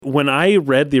when I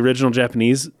read the original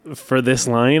Japanese for this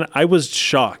line, I was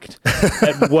shocked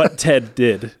at what Ted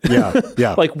did.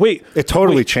 Yeah. Like, wait. It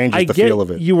totally changes the feel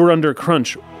of it. You were under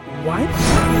crunch. What?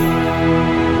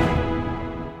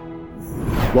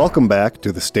 Welcome back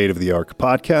to the State of the Arc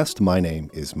podcast. My name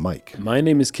is Mike. My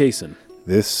name is Kaysen.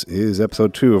 This is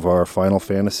episode 2 of our Final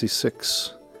Fantasy VI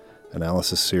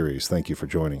analysis series. Thank you for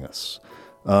joining us.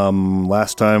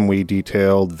 Last time we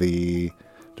detailed the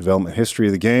development history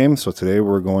of the game, so today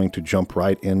we're going to jump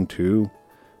right into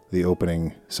the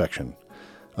opening section.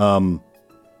 I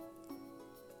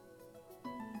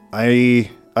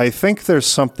think there's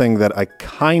something that I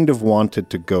kind of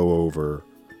wanted to go over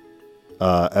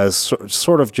as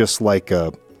sort of just like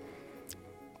a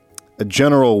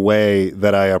general way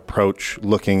that I approach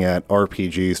looking at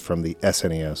RPGs from the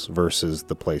SNES versus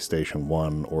the PlayStation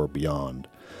 1 or beyond.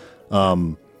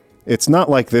 It's not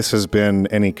like this has been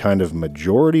any kind of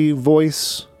majority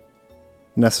voice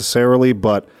necessarily,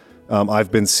 but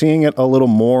I've been seeing it a little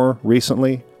more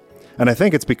recently. And I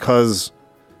think it's because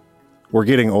we're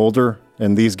getting older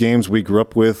and these games we grew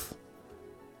up with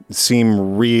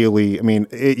seem really, I mean,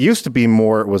 it used to be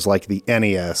more, it was like the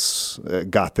NES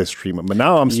got this treatment, but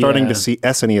now I'm starting to see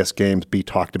SNES games be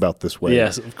talked about this way.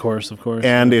 Yes, of course.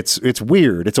 And it's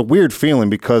weird. It's a weird feeling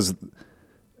because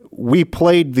we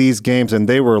played these games and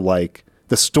they were like,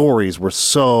 the stories were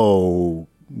so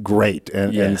great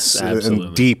and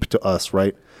deep to us,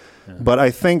 right? Yeah. But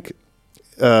I think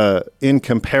in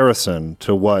comparison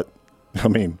to what, I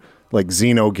mean, like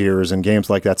Xenogears and games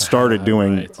like that started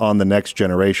doing on the next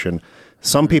generation,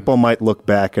 some people might look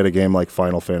back at a game like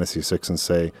Final Fantasy VI and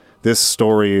say, this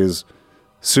story is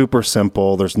super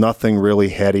simple. There's nothing really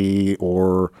heady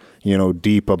or,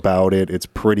 deep about it. It's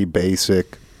pretty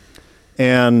basic.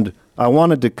 And I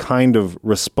wanted to kind of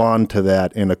respond to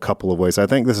that in a couple of ways. I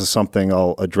think this is something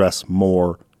I'll address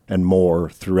more and more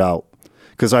throughout,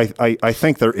 because I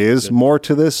think there is more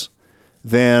to this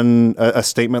than a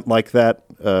statement like that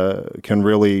can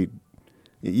really,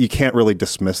 you can't really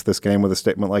dismiss this game with a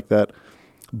statement like that.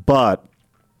 But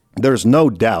there's no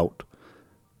doubt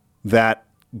that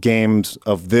games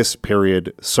of this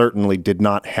period certainly did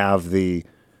not have the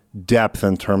depth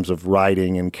in terms of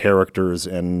writing and characters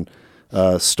and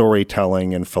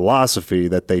storytelling and philosophy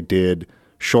that they did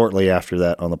shortly after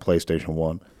that on the PlayStation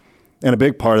 1. And a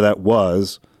big part of that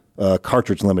was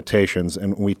cartridge limitations,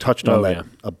 and we touched on that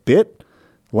a bit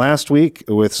last week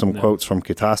with some quotes from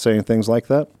Kitase and things like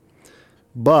that.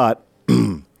 But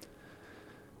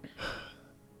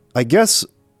I guess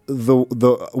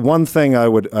the one thing I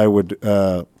would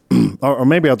or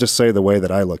maybe I'll just say the way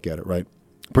that I look at it, right?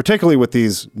 Particularly with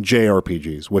these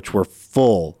JRPGs, which were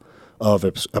full of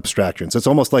abstractions. It's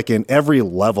almost like in every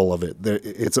level of it,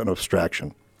 it's an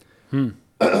abstraction.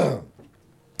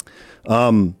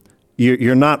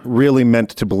 You're not really meant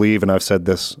to believe, and I've said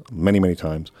this many, many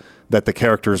times, that the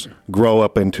characters grow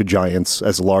up into giants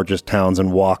as large as towns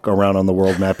and walk around on the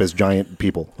world map as giant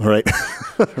people, right?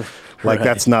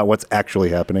 That's not what's actually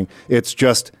happening. It's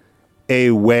just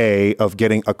a way of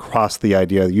getting across the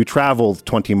idea. You traveled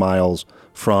 20 miles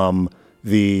from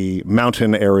the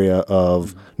mountain area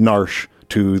of Narshe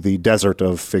to the desert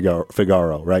of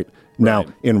Figaro, right? Now,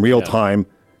 in real time,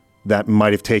 that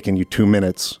might have taken you 2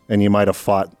 minutes, and you might have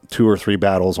fought 2 or 3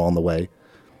 battles on the way.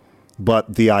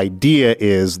 But the idea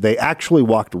is they actually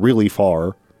walked really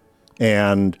far,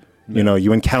 and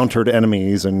you encountered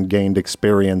enemies and gained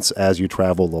experience as you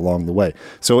traveled along the way.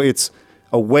 So it's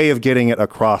a way of getting it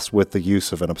across with the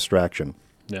use of an abstraction.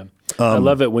 Yeah, I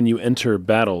love it when you enter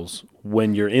battles.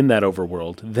 When you're in that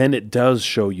overworld, then it does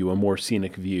show you a more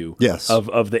scenic view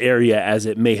of the area as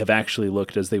it may have actually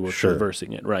looked as they were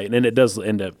traversing it, right? And it does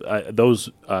end up, those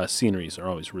sceneries are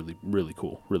always really, really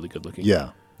cool, really good looking.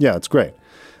 Yeah, it's great.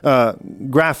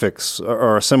 Graphics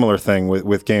are a similar thing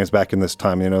with games back in this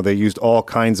time. They used all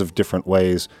kinds of different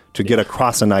ways to get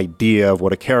across an idea of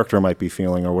what a character might be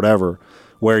feeling or whatever,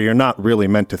 where you're not really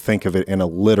meant to think of it in a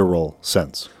literal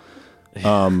sense.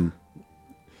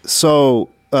 So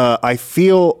I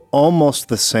feel almost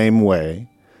the same way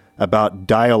about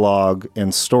dialogue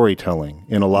and storytelling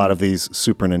in a lot of these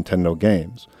Super Nintendo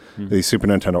games, these Super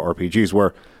Nintendo RPGs,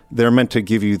 where they're meant to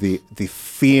give you the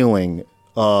feeling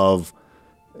of,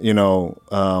 the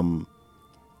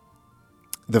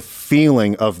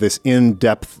feeling of this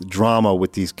in-depth drama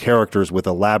with these characters with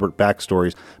elaborate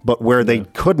backstories, but where they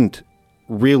couldn't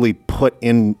really put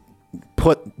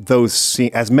those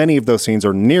as many of those scenes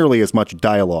or nearly as much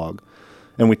dialogue.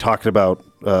 And we talked about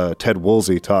Ted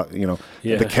Woolsey,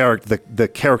 the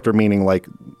character meaning like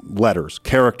letters,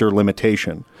 character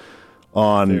limitation.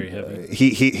 On very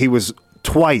heavy. He was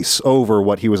twice over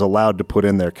what he was allowed to put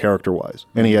in there character-wise.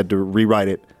 And he had to rewrite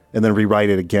it and then rewrite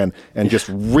it again and just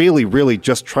really, really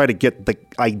just try to get the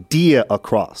idea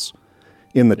across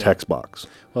in the text box.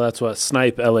 Well, that's what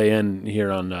Snipe LAN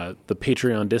here on the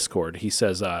Patreon Discord, he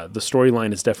says the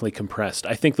storyline is definitely compressed.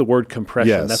 I think the word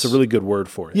compression, that's a really good word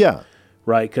for it. Yeah.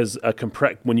 Right, because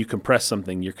when you compress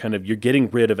something, you're getting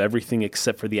rid of everything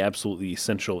except for the absolutely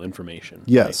essential information.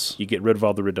 Yes. Right? You get rid of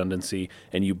all the redundancy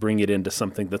and you bring it into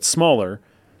something that's smaller.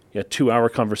 A 2-hour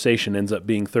conversation ends up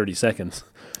being 30 seconds.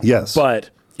 Yes. But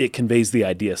it conveys the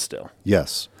idea still.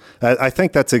 Yes. I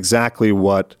think that's exactly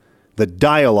what the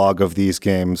dialogue of these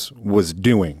games was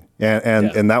doing.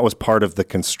 And that was part of the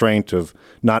constraint of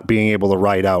not being able to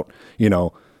write out,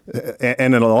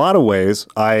 and in a lot of ways,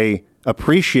 I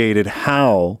appreciated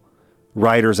how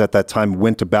writers at that time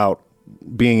went about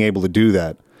being able to do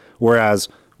that. Whereas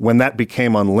when that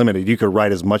became unlimited, you could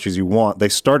write as much as you want. They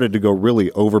started to go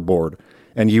really overboard,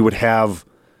 and you would have,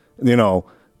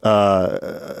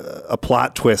 a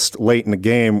plot twist late in the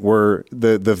game where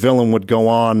the villain would go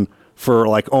on for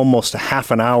like almost a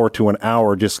half an hour to an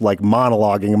hour, just like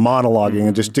monologuing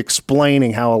and just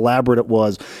explaining how elaborate it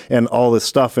was and all this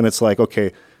stuff. And it's like,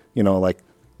 okay,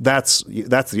 that's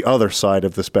the other side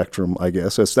of the spectrum, I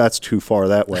guess. That's too far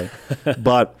that way.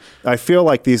 But I feel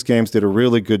like these games did a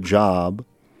really good job,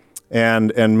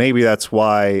 and maybe that's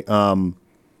why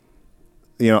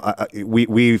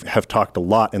we have talked a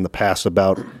lot in the past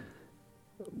about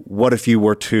what if you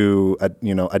were to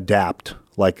adapt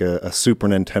like a Super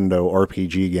Nintendo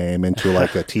RPG game into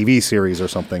like a TV series or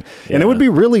something. Yeah. And it would be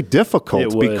really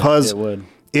difficult because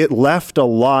it left a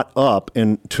lot up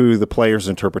into the player's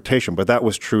interpretation. But that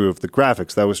was true of the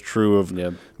graphics. That was true of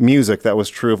music. That was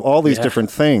true of all these different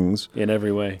things. In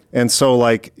every way. And so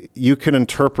like you can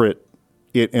interpret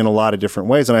it in a lot of different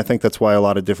ways. And I think that's why a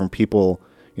lot of different people,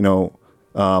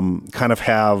 kind of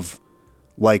have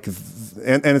like,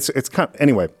 and it's kind of,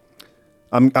 anyway,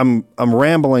 I'm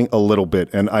rambling a little bit,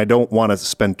 and I don't want to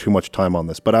spend too much time on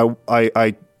this, but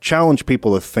I challenge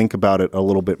people to think about it a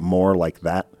little bit more like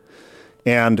that.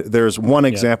 And there's one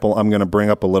example I'm going to bring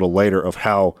up a little later of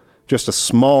how just a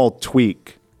small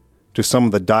tweak to some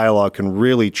of the dialogue can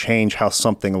really change how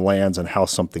something lands and how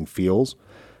something feels.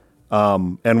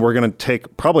 And we're going to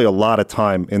take probably a lot of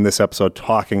time in this episode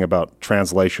talking about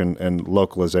translation and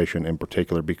localization in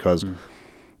particular, because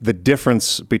the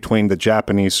difference between the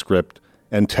Japanese script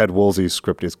and Ted Woolsey's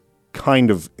script is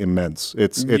kind of immense.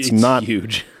 It's not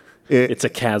huge. It's a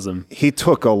chasm. He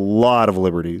took a lot of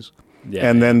liberties.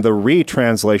 And then the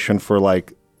retranslation for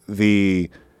like the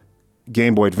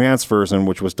Game Boy Advance version,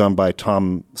 which was done by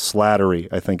Tom Slattery,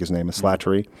 I think his name is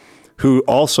Slattery, who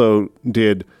also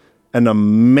did an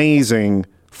amazing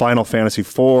Final Fantasy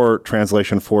IV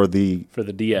translation for the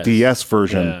DS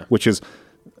version, which is,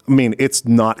 I mean, it's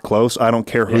not close. I don't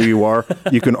care who you are.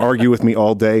 You can argue with me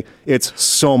all day. It's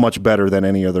so much better than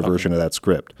any other version of that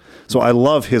script. So I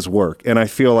love his work, and I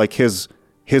feel like his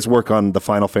work on the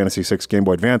Final Fantasy VI Game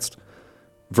Boy Advance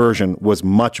version was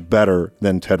much better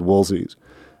than Ted Woolsey's.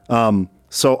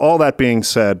 So all that being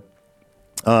said,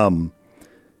 I'm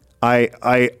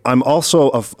also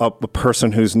a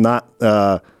person who's not.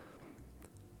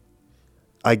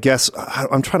 I guess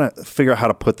I'm trying to figure out how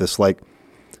to put this. Like,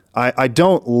 I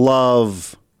don't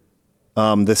love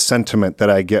this sentiment that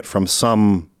I get from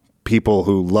some people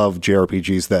who love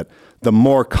JRPGs that the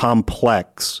more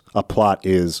complex a plot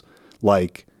is,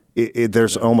 like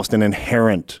there's almost an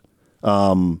inherent.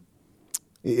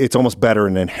 It's almost better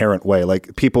in an inherent way.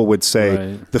 Like people would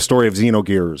say, the story of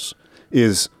Xenogears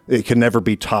it can never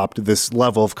be topped. This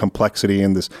level of complexity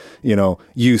and this,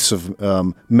 use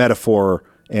of metaphor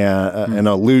and an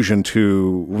allusion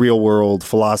to real world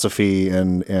philosophy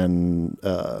and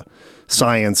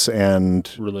science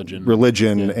and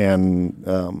religion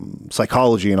and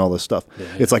psychology and all this stuff.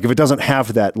 It's like if it doesn't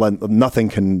have that, nothing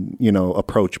can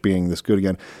approach being this good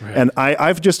again. And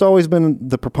I've just always been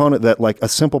the proponent that like a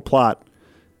simple plot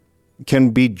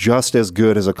can be just as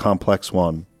good as a complex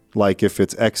one, like if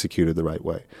it's executed the right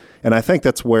way. And I think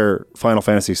that's where Final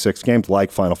Fantasy VI games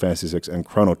like Final Fantasy VI and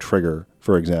Chrono Trigger,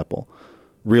 for example,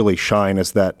 really shine,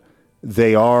 is that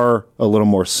they are a little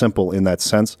more simple in that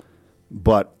sense,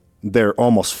 but they're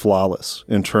almost flawless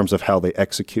in terms of how they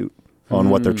execute on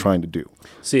what they're trying to do.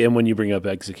 See, and when you bring up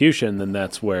execution, then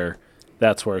that's where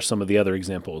some of the other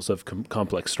examples of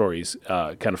complex stories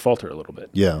kind of falter a little bit.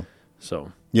 Yeah.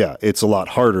 So. Yeah, it's a lot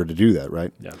harder to do that,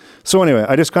 right? Yeah. So anyway,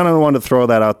 I just kind of wanted to throw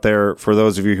that out there for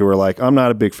those of you who are like, I'm not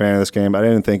a big fan of this game. I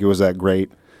didn't think it was that great.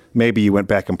 Maybe you went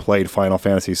back and played Final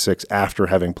Fantasy VI after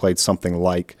having played something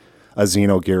like a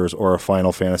Xenogears or a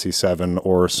Final Fantasy VII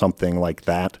or something like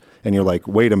that. And you're like,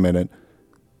 wait a minute,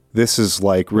 this is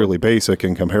like really basic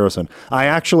in comparison. I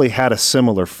actually had a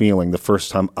similar feeling the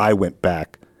first time I went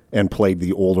back and played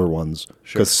the older ones,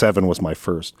 because 7 was my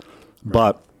first. Right.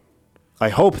 But I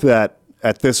hope that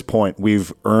at this point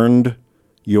we've earned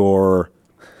your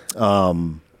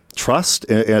trust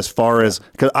as far as,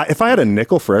 because if I had a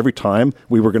nickel for every time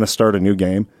we were going to start a new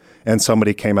game and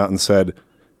somebody came out and said,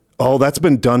 oh, that's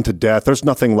been done to death, there's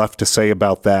nothing left to say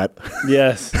about that.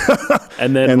 Yes.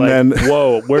 And then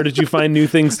whoa, where did you find new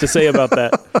things to say about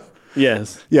that?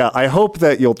 Yes. Yeah, I hope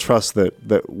that you'll trust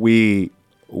that we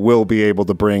will be able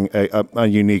to bring a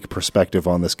unique perspective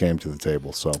on this game to the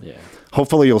table. So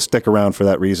hopefully you'll stick around for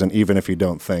that reason, even if you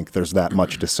don't think there's that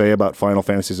much to say about Final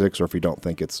Fantasy VI, or if you don't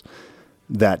think it's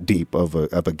that deep of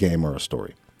a game or a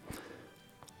story.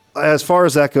 As far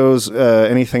as that goes,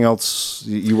 anything else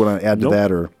you want to add to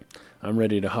that? Or I'm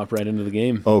ready to hop right into the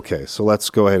game. Okay, so let's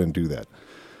go ahead and do that.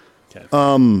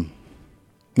 Okay.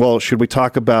 Well, should we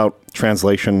talk about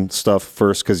translation stuff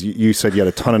first? Because you said you had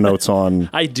a ton of notes on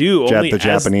I do, the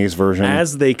Japanese version.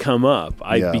 As they come up,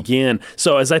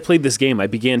 so as I played this game, I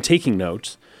began taking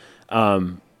notes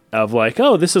of like,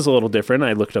 oh, this is a little different.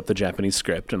 I looked up the Japanese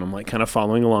script, and I'm like kind of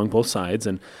following along both sides,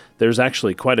 and there's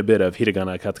actually quite a bit of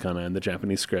hiragana, katakana in the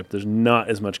Japanese script. There's not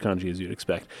as much kanji as you'd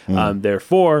expect.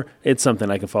 Therefore, it's something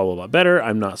I can follow a lot better.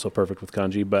 I'm not so perfect with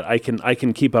kanji, but I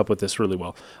can keep up with this really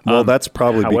well. Well, that's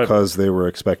probably because they were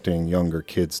expecting younger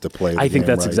kids to play the game, I think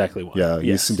that's right? exactly why. Yeah,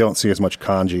 yes. You don't see as much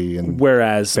kanji in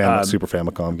Super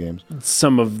Famicom games.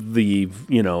 Some of the,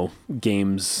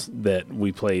 games that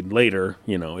we played later,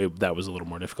 that was a little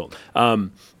more difficult.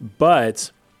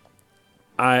 But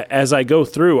as I go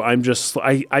through,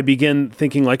 I begin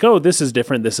thinking like, oh, this is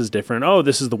different. Oh,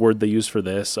 this is the word they use for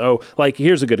this. Oh, like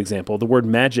here's a good example, the word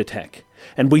Magitech.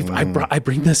 And I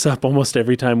bring this up almost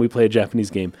every time we play a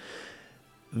Japanese game.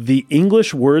 The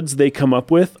English words they come up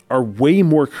with are way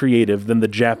more creative than the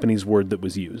Japanese word that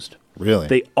was used.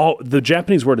 Really? The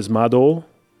Japanese word is mado.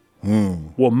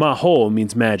 Well, maho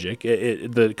means magic.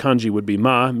 The kanji would be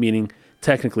ma, meaning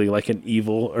technically like an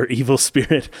evil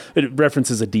spirit. It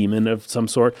references a demon of some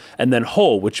sort. And then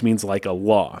ho, which means like a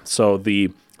law. So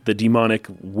the demonic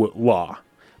law.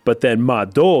 But then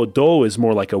do is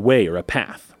more like a way or a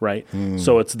path, right?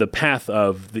 So it's the path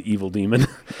of the evil demon.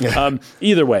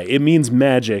 Either way, it means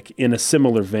magic in a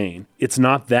similar vein. It's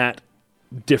not that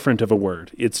different of a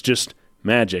word. It's just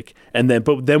magic.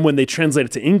 But then when they translate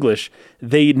it to English,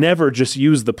 they never just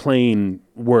use the plain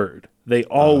word. They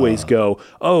always go,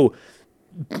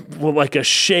 like a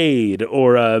shade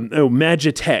or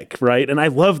Magitech, right? And I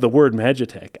love the word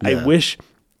Magitech. Yeah. I wish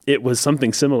it was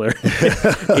something similar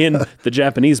in the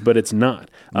Japanese, but it's not.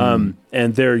 And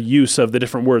their use of the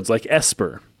different words like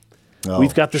Esper.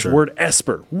 We've got this word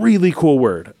Esper, really cool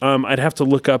word. I'd have to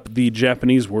look up the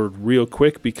Japanese word real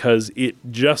quick because it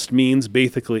just means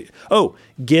basically,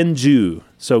 Genju.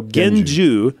 So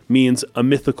Genju means a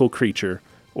mythical creature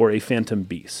or a phantom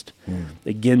beast.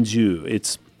 A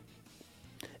Genju,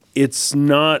 it's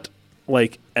not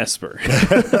like Esper.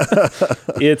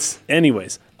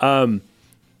 Anyways.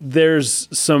 There's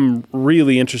some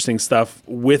really interesting stuff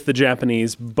with the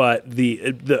Japanese, but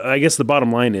I guess the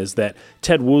bottom line is that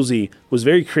Ted Woolsey was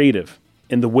very creative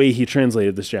in the way he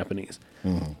translated this Japanese.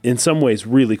 In some ways,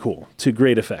 really cool, to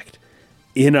great effect.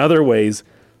 In other ways,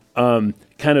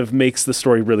 kind of makes the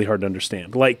story really hard to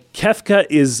understand. Like, Kefka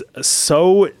is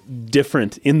so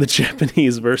different in the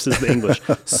Japanese versus the English.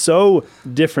 So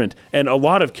different. And a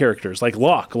lot of characters, like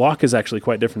Locke. Locke is actually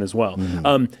quite different as well.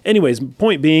 Anyways,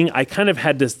 point being, I kind of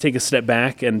had to take a step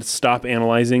back and stop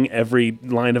analyzing every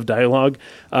line of dialogue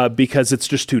because it's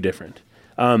just too different.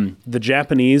 The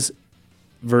Japanese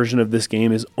version of this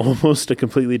game is almost a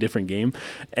completely different game,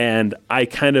 and I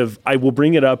will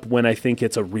bring it up when I think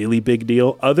it's a really big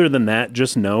deal. Other than that,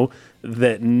 just know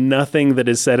that nothing that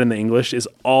is said in the English is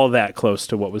all that close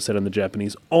to what was said in the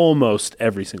Japanese almost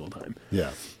every single time. Yeah.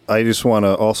 I just want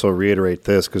to also reiterate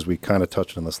this because we kind of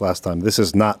touched on this last time. This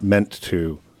is not meant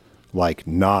to like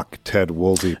knock Ted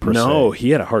Woolsey per se. No, he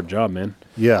had a hard job, man.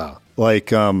 Yeah.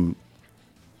 Like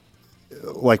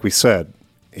we said,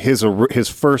 his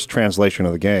first translation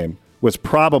of the game was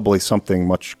probably something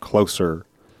much closer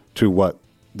to what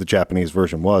the Japanese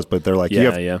version was, but they're like, you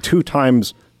have 2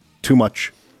 times too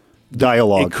much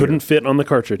dialogue. It couldn't fit on the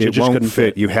cartridge. It just won't couldn't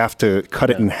fit. You have to cut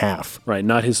it in half. Right,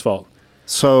 not his fault.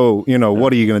 So,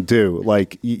 what are you going to do?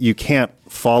 Like, you can't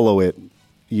follow it.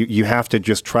 You have to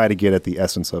just try to get at the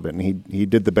essence of it. And he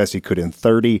did the best he could in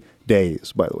 30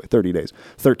 days, by the way, 30 days,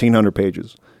 1,300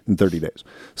 pages in 30 days.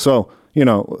 So,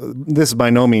 this is by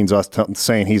no means us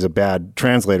saying he's a bad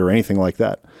translator or anything like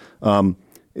that.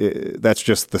 That's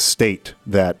just the state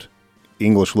that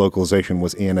English localization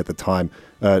was in at the time.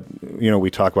 We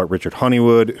talk about Richard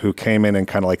Honeywood, who came in and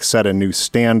kind of like set a new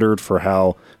standard for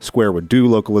how Square would do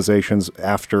localizations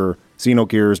after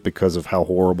Xenogears because of how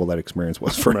horrible that experience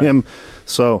was for him.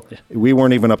 So we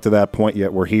weren't even up to that point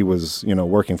yet where he was,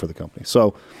 working for the company.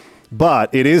 So,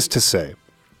 but it is to say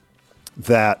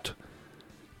that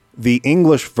the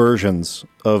English versions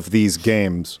of these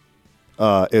games,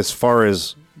 as far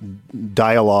as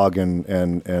dialogue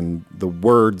and the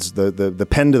words, the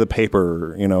pen to the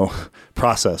paper,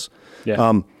 process,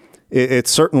 it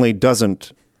certainly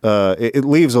doesn't. It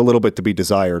leaves a little bit to be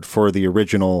desired for the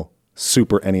original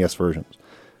Super NES versions.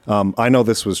 I know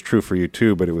this was true for you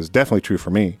too, but it was definitely true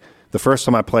for me. The first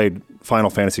time I played Final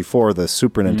Fantasy IV, the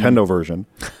Super Nintendo version,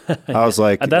 I was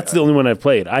like... That's the only one I've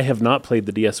played. I have not played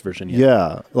the DS version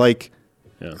yet. Yeah,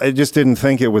 I just didn't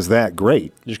think it was that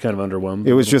great. Just kind of underwhelmed.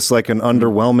 It was just like an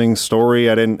underwhelming story.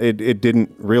 It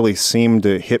didn't really seem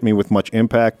to hit me with much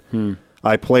impact.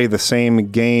 I play the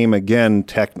same game again.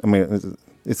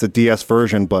 It's a DS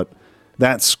version, but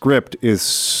that script is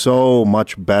so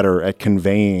much better at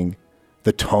conveying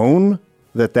the tone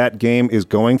that game is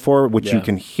going for, which you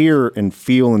can hear and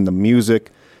feel in the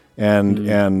music and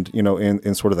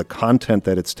in sort of the content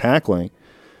that it's tackling.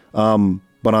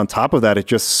 But on top of that, it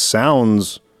just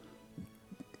sounds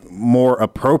more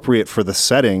appropriate for the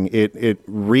setting. It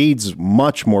reads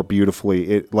much more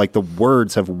beautifully. Like the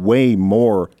words have way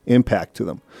more impact to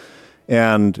them.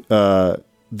 And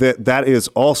that is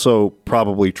also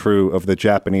probably true of the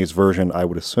Japanese version, I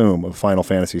would assume, of Final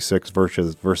Fantasy VI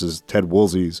versus Ted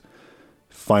Woolsey's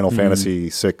Final Fantasy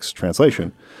VI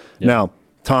translation. Yep. Now,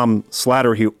 Tom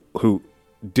Slatter, who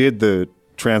did the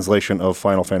translation of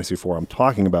Final Fantasy IV I'm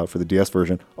talking about for the DS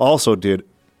version, also did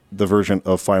the version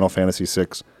of Final Fantasy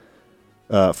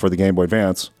VI for the Game Boy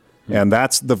Advance, and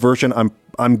that's the version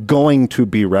I'm going to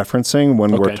be referencing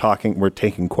when we're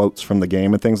taking quotes from the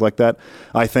game and things like that.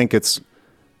 I think it's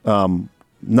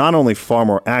not only far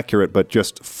more accurate, but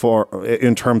just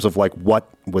in terms of like what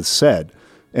was said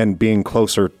and being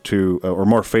closer to or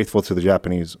more faithful to the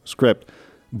Japanese script,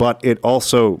 but it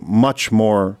also much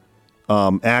more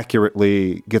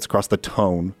accurately gets across the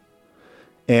tone,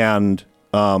 and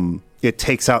it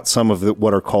takes out some of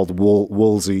what are called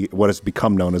Woolsey, what has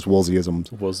become known as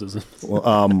Woolseyisms,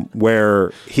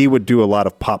 where he would do a lot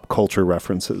of pop culture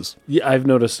references. Yeah, I've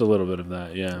noticed a little bit of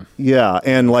that, yeah. Yeah,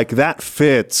 and like that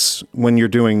fits when you're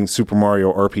doing Super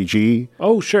Mario RPG.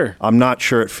 Oh, sure. I'm not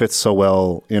sure it fits so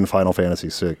well in Final Fantasy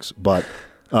VI, but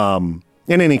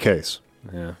in any case,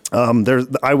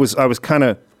 I was kind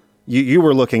of... You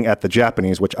were looking at the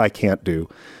Japanese, which I can't do,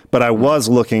 but I was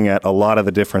looking at a lot of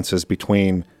the differences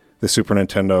between the Super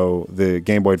Nintendo, the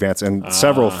Game Boy Advance, and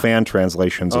several fan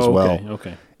translations as well.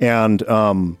 Okay. And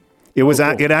it was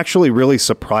it actually really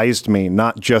surprised me,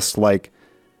 not just like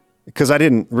because I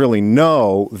didn't really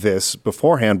know this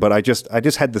beforehand, but I just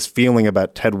had this feeling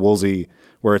about Ted Woolsey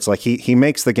where it's like he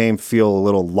makes the game feel a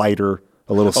little lighter,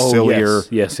 a little sillier,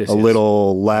 a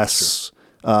little less.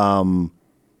 I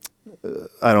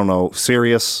don't know,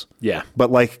 serious. Yeah.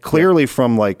 But like clearly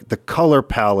from like the color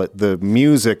palette, the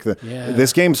music,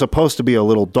 this game's supposed to be a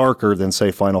little darker than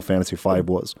say Final Fantasy V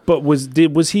was. But was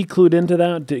he clued into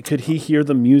that? Could he hear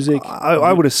the music?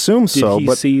 I would assume so. Did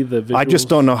he see the visuals? I just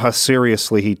don't know how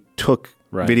seriously he took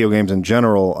video games in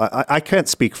general. I can't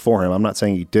speak for him. I'm not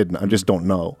saying he didn't. I just don't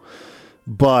know.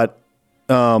 But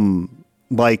I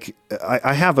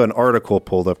have an article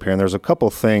pulled up here, and there's a couple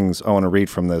things I want to read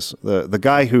from this. The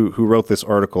guy who wrote this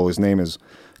article, his name is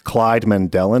Clyde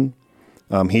Mendelin.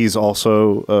 He's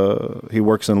also, he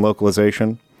works in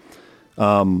localization.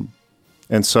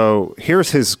 And so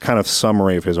here's his kind of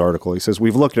summary of his article. He says,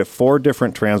 we've looked at 4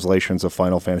 different translations of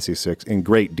Final Fantasy VI in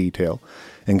great detail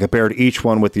and compared each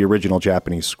one with the original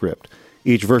Japanese script.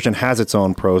 Each version has its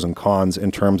own pros and cons in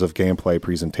terms of gameplay,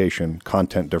 presentation,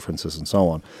 content differences, and so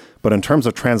on. But in terms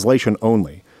of translation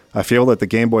only, I feel that the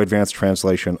Game Boy Advance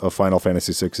translation of Final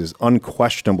Fantasy VI is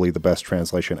unquestionably the best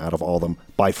translation out of all of them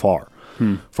by far.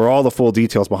 For all the full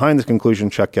details behind this conclusion,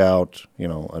 check out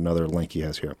another link he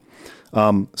has here.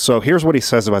 So here's what he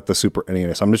says about the Super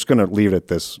NES. I'm just going to leave it at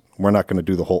this. We're not going to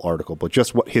do the whole article, but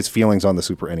just what his feelings on the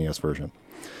Super NES version.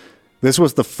 This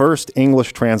was the first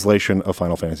English translation of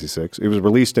Final Fantasy VI. It was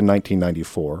released in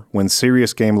 1994, when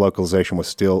serious game localization was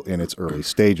still in its early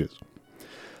stages.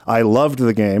 I loved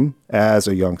the game as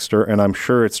a youngster, and I'm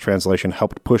sure its translation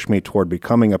helped push me toward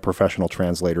becoming a professional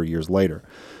translator years later.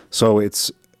 So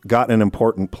it's got an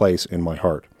important place in my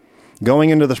heart. Going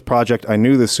into this project, I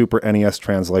knew the Super NES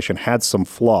translation had some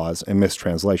flaws and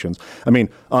mistranslations. I mean,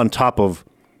 on top of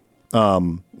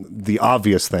the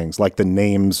obvious things, like the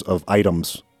names of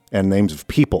items and names of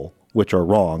people which are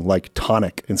wrong, like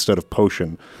tonic instead of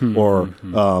potion, or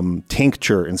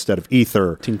tincture instead of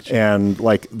ether. And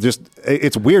like just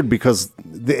it's weird because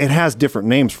it has different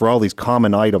names for all these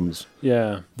common items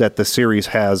that the series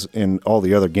has in all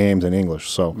the other games in English.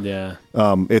 So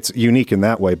it's unique in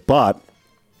that way. But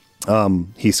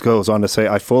he goes on to say,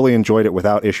 I fully enjoyed it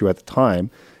without issue at the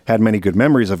time, had many good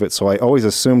memories of it, so I always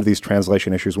assumed these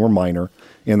translation issues were minor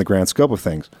in the grand scope of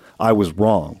things. I was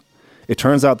wrong. It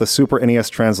turns out the Super NES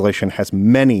translation has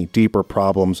many deeper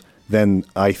problems than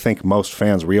I think most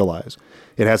fans realize.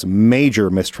 It has major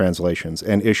mistranslations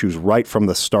and issues right from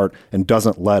the start and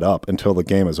doesn't let up until the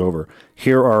game is over.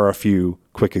 Here are a few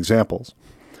quick examples.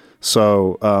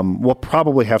 So we'll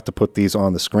probably have to put these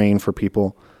on the screen for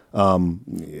people.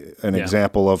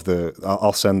 Example of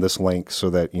I'll send this link so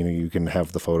that you can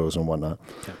have the photos and whatnot.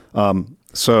 Okay.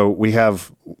 So we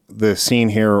have the scene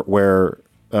here where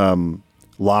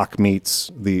Locke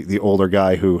meets the older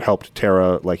guy who helped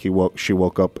Terra. Like she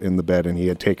woke up in the bed and he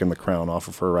had taken the crown off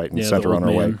of her, right, and sent her on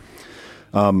her way.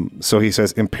 So he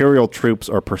says Imperial troops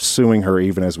are pursuing her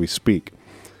even as we speak.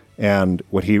 And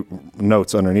what he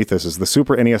notes underneath this is the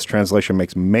Super NES translation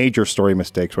makes major story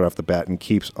mistakes right off the bat and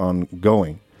keeps on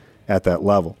going at that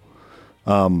level.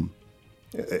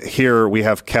 Here we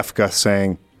have Kefka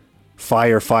saying,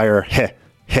 "Fire, fire, heh,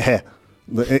 heh, heh."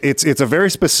 It's a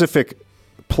very specific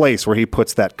place where he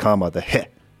puts that comma, the heh,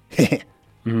 heh.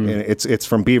 And it's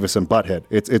from Beavis and Butthead.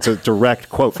 It's a direct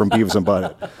quote from Beavis and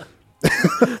Butthead.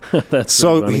 That's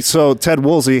so Ted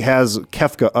Woolsey has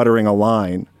Kefka uttering a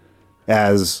line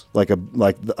as like a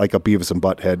Beavis and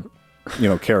Butthead,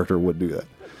 character would do that.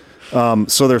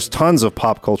 So there's tons of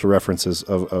pop culture references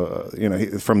of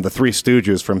from the Three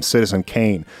Stooges, from Citizen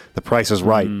Kane, The Price is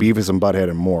Right, Beavis and Butthead,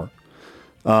 and more.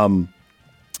 It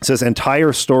says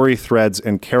entire story threads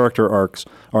and character arcs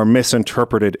are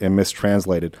misinterpreted and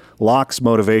mistranslated. Locke's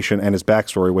motivation and his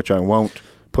backstory, which I won't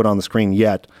put on the screen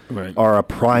yet, are a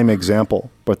prime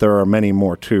example, but there are many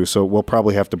more too. So we'll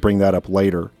probably have to bring that up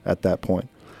later at that point.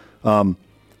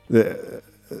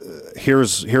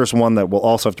 Here's one that we'll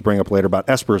also have to bring up later about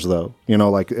espers, though,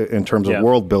 like in terms of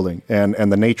world building and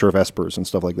the nature of espers and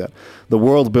stuff like that. The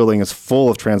world building is full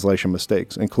of translation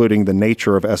mistakes, including the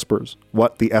nature of espers,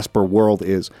 what the esper world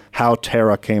is, how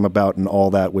Terra came about, and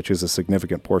all that, which is a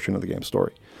significant portion of the game's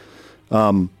story.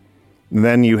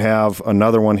 Then you have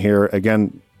another one here,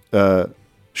 again,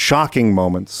 shocking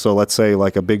moments. So let's say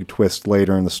like a big twist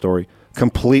later in the story,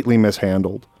 completely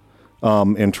mishandled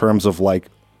in terms of like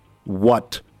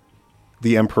what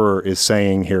the Emperor is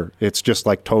saying here. It's just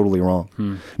like totally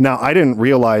wrong. Now, I didn't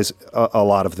realize a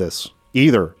lot of this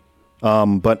either,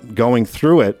 but going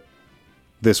through it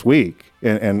this week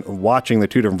and watching the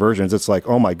two different versions, it's like,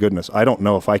 oh my goodness, I don't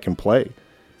know if I can play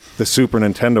the Super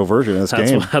Nintendo version of this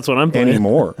game that's what I'm playing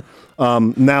anymore.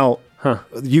 Now,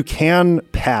 you can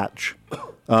patch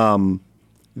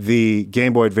the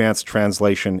Game Boy Advance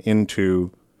translation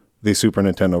into the Super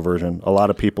Nintendo version. A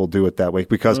lot of people do it that way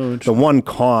because the one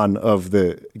con of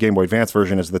the Game Boy Advance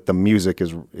version is that the music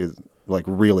is like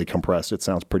really compressed. It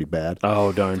sounds pretty bad.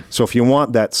 Oh, darn. So if you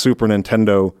want that Super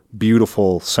Nintendo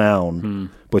beautiful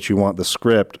sound, but you want the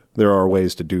script, there are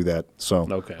ways to do that.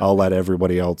 So I'll let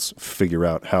everybody else figure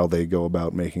out how they go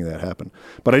about making that happen.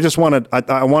 But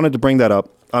I wanted to bring that up.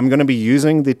 I'm going to be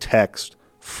using the text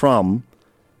from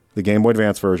the Game Boy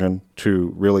Advance version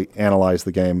to really analyze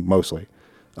the game mostly.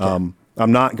 I'm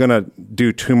not going to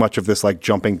do too much of this, like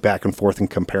jumping back and forth and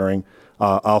comparing.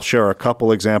 I'll share a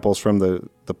couple examples from the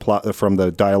plot from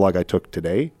the dialogue I took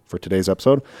today for today's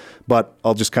episode, but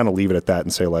I'll just kind of leave it at that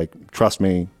and say, like, trust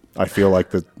me, I feel like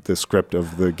the script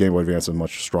of the Game Boy Advance is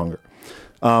much stronger.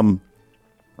 Outside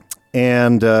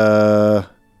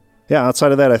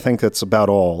of that, I think that's about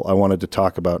all I wanted to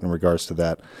talk about in regards to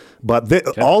that.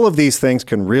 But all of these things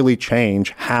can really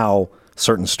change how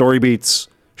certain story beats,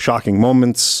 shocking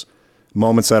moments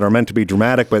that are meant to be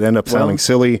dramatic but end up sounding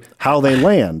silly, how they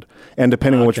land. And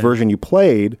depending on which version you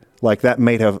played, like that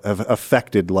may have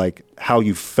affected like how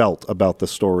you felt about the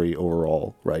story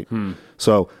overall, right?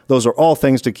 So those are all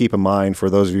things to keep in mind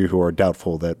for those of you who are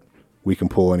doubtful that we can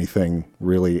pull anything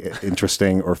really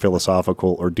interesting or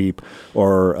philosophical or deep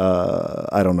or,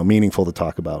 meaningful to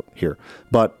talk about here.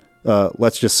 But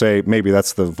let's just say maybe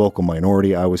that's the vocal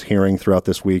minority I was hearing throughout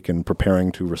this week and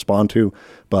preparing to respond to.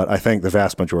 But I think the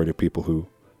vast majority of people who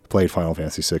played Final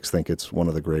Fantasy VI think it's one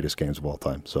of the greatest games of all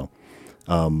time. So,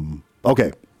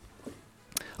 okay.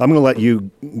 I'm going to let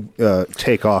you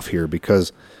take off here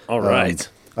because all right.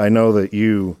 I know that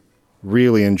you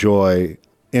really enjoy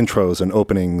intros and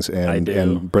openings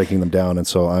and breaking them down. And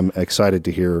so I'm excited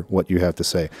to hear what you have to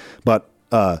say. But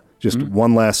just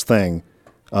one last thing.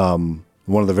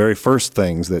 One of the very first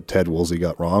things that Ted Woolsey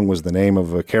got wrong was the name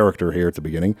of a character here at the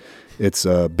beginning. It's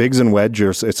Biggs and Wedge.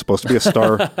 It's supposed to be a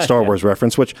Star Wars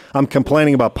reference, which I'm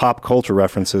complaining about pop culture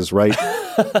references, right?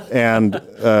 And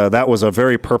that was a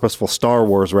very purposeful Star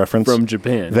Wars reference. From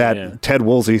Japan. That Ted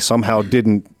Woolsey somehow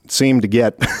didn't seem to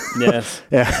get. Yes.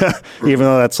 Even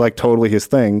though that's like totally his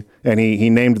thing. And he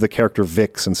named the character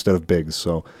Vix instead of Biggs.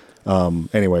 So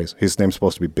anyways, his name's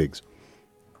supposed to be Biggs.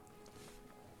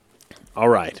 All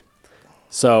right.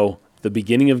 So the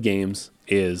beginning of games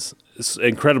is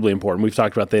incredibly important. We've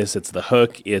talked about this. It's the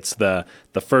hook. It's the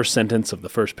first sentence of the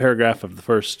first paragraph of the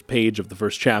first page of the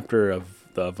first chapter of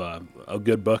a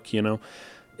good book, you know.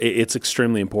 It's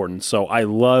extremely important. So I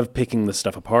love picking this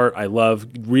stuff apart. I love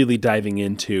really diving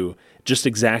into just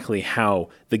exactly how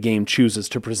the game chooses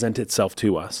to present itself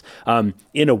to us.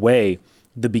 In a way,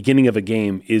 the beginning of a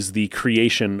game is the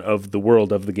creation of the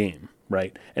world of the game,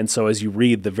 right? And so as you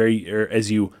read as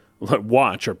you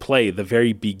watch or play the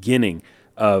very beginning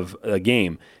of a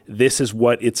game, this is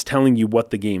what it's telling you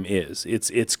what the game is.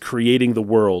 It's creating the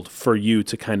world for you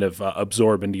to kind of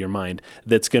absorb into your mind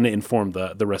that's going to inform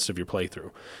the rest of your playthrough.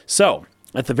 So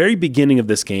at the very beginning of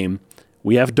this game,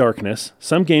 we have darkness.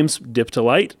 Some games dip to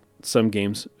light, some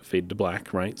games fade to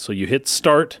black, right? So you hit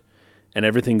start and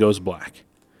everything goes black.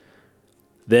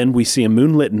 Then we see a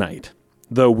moonlit night,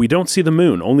 though we don't see the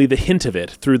moon, only the hint of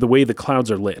it through the way the clouds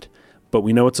are lit. But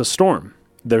we know it's a storm.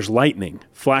 There's lightning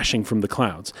flashing from the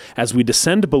clouds. As we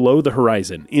descend below the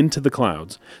horizon into the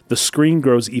clouds, the screen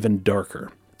grows even darker.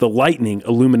 The lightning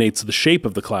illuminates the shape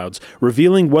of the clouds,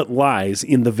 revealing what lies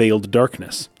in the veiled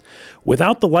darkness.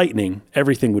 Without the lightning,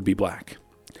 everything would be black.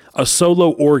 A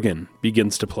solo organ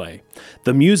begins to play.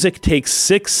 The music takes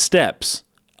 6 steps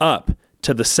up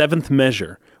to the 7th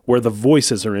measure, where the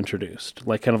voices are introduced,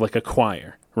 kind of like a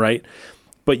choir, right?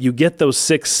 But you get those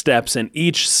 6 steps, and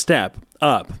each step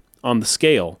up on the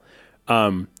scale,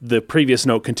 the previous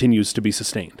note continues to be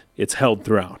sustained. It's held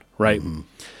throughout, right? Mm-hmm.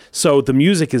 So the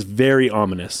music is very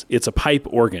ominous. It's a pipe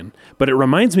organ, but it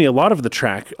reminds me a lot of the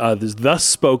track, Thus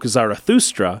Spoke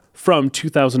Zarathustra from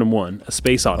 2001, A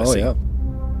Space Odyssey. Oh, yeah.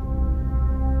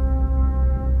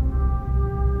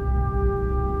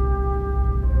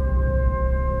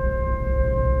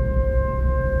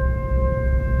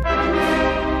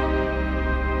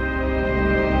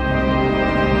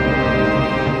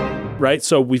 Right?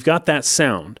 So we've got that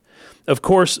sound. Of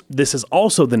course, this is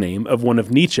also the name of one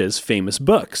of Nietzsche's famous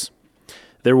books.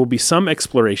 There will be some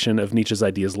exploration of Nietzsche's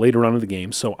ideas later on in the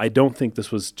game, so I don't think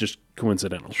this was just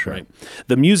coincidental, sure. Right?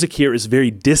 The music here is very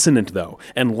dissonant, though,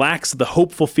 and lacks the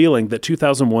hopeful feeling that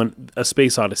 2001, A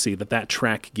Space Odyssey, that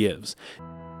track gives.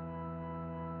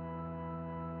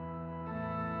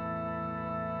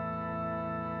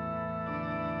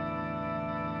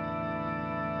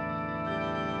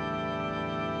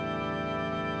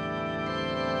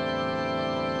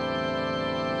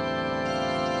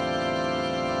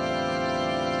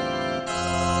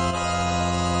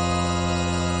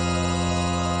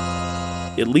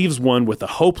 It leaves one with a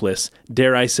hopeless,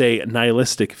 dare I say,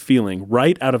 nihilistic feeling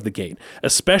right out of the gate,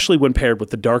 especially when paired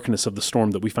with the darkness of the storm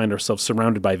that we find ourselves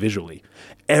surrounded by visually.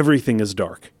 Everything is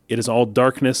dark. It is all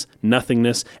darkness,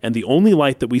 nothingness, and the only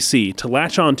light that we see to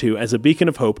latch onto as a beacon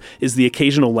of hope is the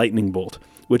occasional lightning bolt,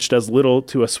 which does little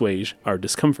to assuage our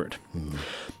discomfort. Mm.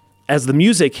 As the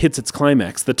music hits its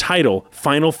climax, the title,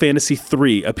 Final Fantasy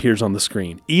III, appears on the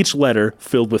screen, each letter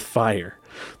filled with fire.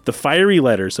 The fiery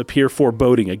letters appear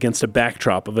foreboding against a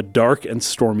backdrop of a dark and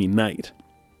stormy night.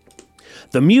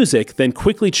 The music then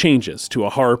quickly changes to a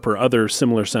harp or other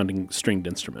similar-sounding stringed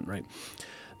instrument, right?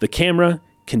 The camera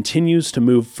continues to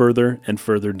move further and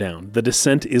further down. The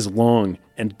descent is long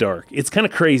and dark. It's kind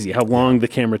of crazy how long the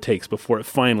camera takes before it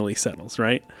finally settles,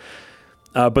 right?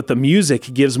 But the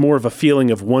music gives more of a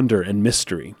feeling of wonder and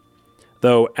mystery.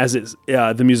 Though,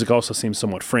 the music also seems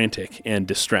somewhat frantic and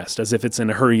distressed, as if it's in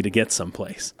a hurry to get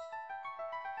someplace.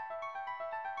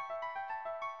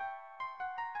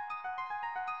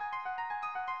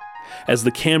 As the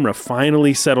camera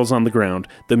finally settles on the ground,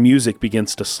 the music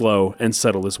begins to slow and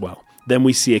settle as well. Then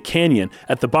we see a canyon,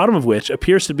 at the bottom of which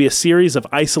appears to be a series of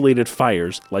isolated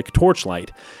fires, like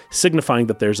torchlight, signifying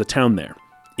that there's a town there.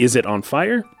 Is it on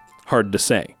fire? Hard to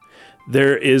say.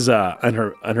 There is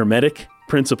an hermetic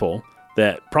principle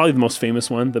that probably the most famous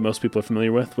one that most people are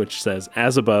familiar with, which says,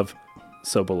 as above,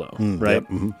 so below, right? Yep,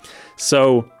 mm-hmm.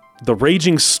 So the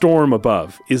raging storm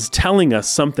above is telling us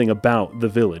something about the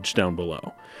village down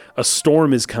below. A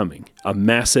storm is coming, a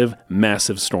massive,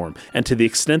 massive storm. And to the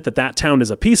extent that that town is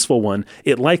a peaceful one,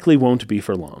 it likely won't be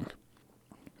for long.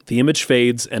 The image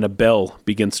fades and a bell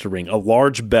begins to ring, a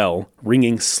large bell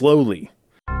ringing slowly.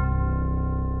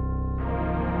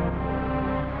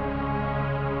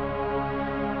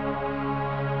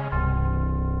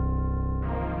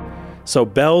 So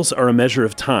bells are a measure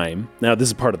of time. Now, this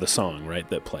is part of the song, right,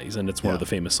 that plays, and it's one of the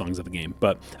famous songs of the game.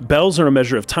 But bells are a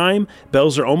measure of time.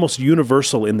 Bells are almost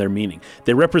universal in their meaning.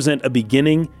 They represent a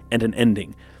beginning and an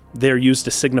ending. They're used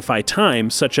to signify time,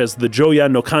 such as the Joya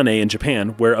no Kane in Japan,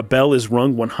 where a bell is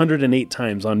rung 108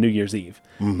 times on New Year's Eve.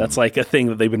 Mm-hmm. That's like a thing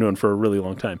that they've been doing for a really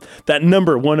long time. That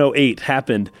number 108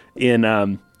 happened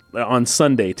in on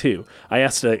Sunday, too. I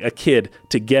asked a kid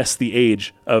to guess the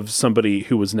age of somebody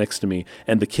who was next to me,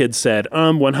 and the kid said,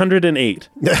 108.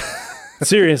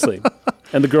 Seriously.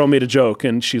 And the girl made a joke,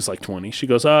 and she's like 20. She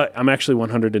goes, I'm actually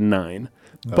 109.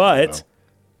 But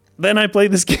then I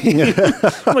played this game.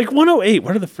 I'm like, 108,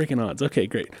 what are the freaking odds? Okay,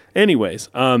 great. Anyways,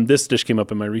 this just came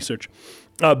up in my research.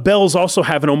 Bells also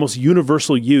have an almost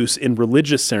universal use in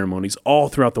religious ceremonies all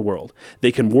throughout the world.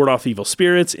 They can ward off evil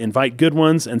spirits, invite good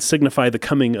ones, and signify the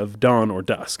coming of dawn or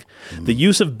dusk. Mm-hmm. The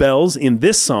use of bells in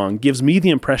this song gives me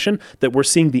the impression that we're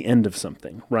seeing the end of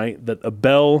something, right? That a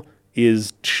bell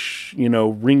is,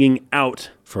 ringing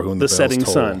out for whom the setting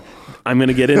sun. I'm going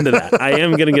to get into that. I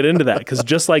am going to get into that because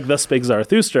just like Thus Spake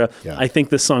Zarathustra, I think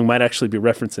this song might actually be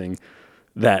referencing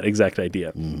that exact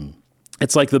idea. Mm.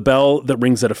 It's like the bell that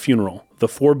rings at a funeral. The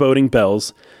foreboding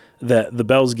bells that the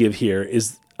bells give here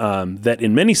is that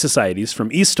in many societies,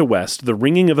 from east to west, the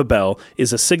ringing of a bell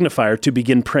is a signifier to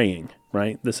begin praying,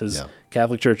 right? This is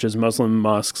Catholic churches, Muslim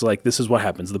mosques, like this is what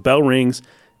happens. The bell rings,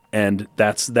 and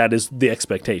that is the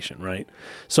expectation, right?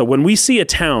 So when we see a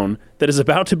town that is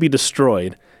about to be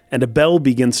destroyed and a bell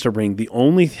begins to ring, the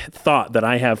only thought that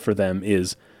I have for them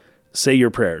is say your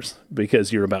prayers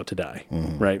because you're about to die,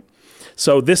 right?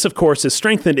 So this, of course, is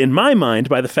strengthened in my mind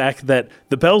by the fact that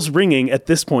the bells ringing at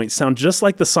this point sound just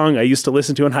like the song I used to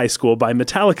listen to in high school by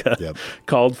Metallica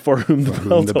called For Whom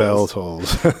the Bell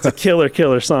Tolls. It's a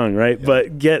killer song, right? Yep.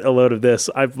 But get a load of this.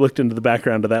 I've looked into the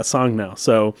background of that song now.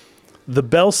 So the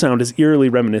bell sound is eerily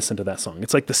reminiscent of that song.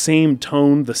 It's like the same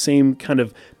tone, the same kind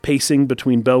of pacing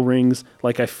between bell rings.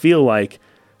 Like I feel like,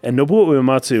 and Nobuo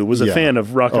Uematsu was a fan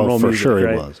of rock and roll music, for sure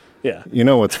right? He was. Yeah. You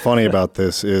know what's funny about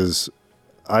this is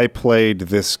I played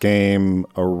this game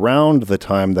around the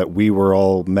time that we were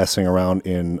all messing around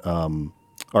in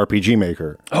RPG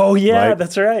Maker. Oh yeah, right?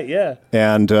 That's right. Yeah.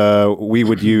 And we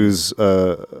would use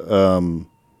like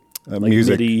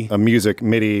music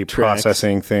MIDI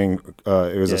processing thing.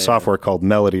 It was a software called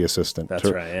Melody Assistant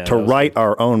to write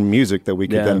our own music that we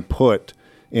could then put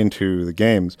into the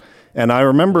games. And I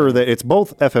remember that it's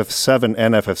both FF7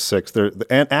 and FF6.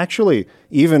 And actually,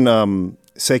 even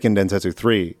Seiken Densetsu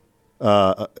 3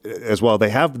 as well. They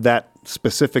have that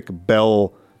specific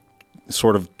bell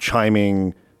sort of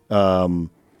chiming sound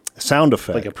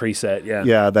effect. Like a preset,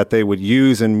 Yeah, that they would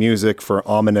use in music for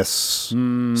ominous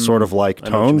sort of like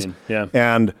tones. Yeah.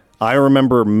 And I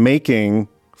remember making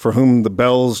For Whom the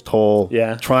Bells Toll,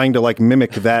 trying to like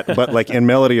mimic that, but like in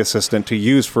Melody Assistant to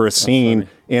use for a scene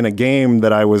in a game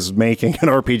that I was making in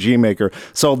RPG Maker.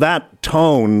 So that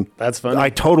tone, that's funny.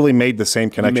 I totally made the same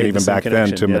connection even back then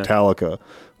to Metallica.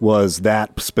 Was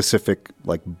that specific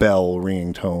like bell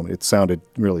ringing tone. It sounded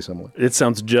really similar. It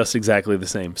sounds just exactly the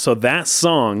same. So that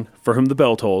song, For Whom the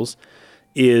Bell Tolls,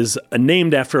 is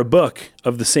named after a book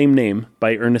of the same name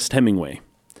by Ernest Hemingway.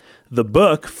 The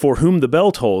book, For Whom the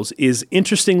Bell Tolls, is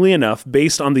interestingly enough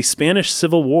based on the Spanish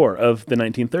Civil War of the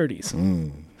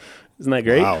 1930s. Isn't that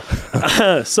great?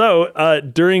 Wow. So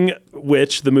during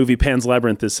which the movie Pan's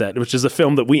Labyrinth is set, which is a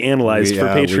film that we analyzed for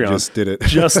Patreon. We just did it.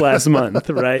 just last month,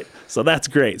 right? So that's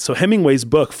great. So Hemingway's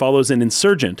book follows an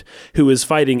insurgent who is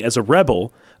fighting as a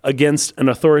rebel against an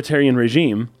authoritarian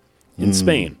regime in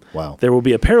Spain. Wow. There will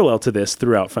be a parallel to this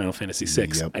throughout Final Fantasy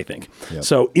VI, I think. Yep.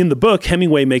 So in the book,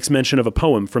 Hemingway makes mention of a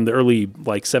poem from the early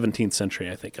 17th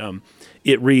century, I think.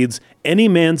 It reads, "Any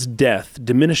man's death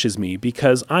diminishes me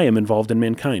because I am involved in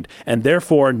mankind, and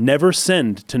therefore never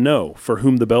send to know for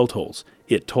whom the bell tolls.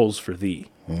 It tolls for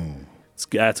thee."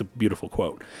 That's a beautiful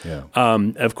quote. Yeah.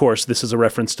 Of course, this is a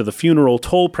reference to the funeral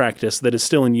toll practice that is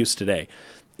still in use today.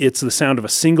 It's the sound of a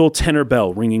single tenor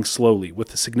bell ringing slowly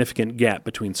with a significant gap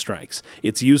between strikes.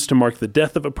 It's used to mark the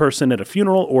death of a person at a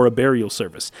funeral or a burial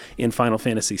service. In Final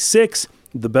Fantasy VI,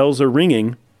 the bells are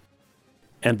ringing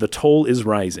and the toll is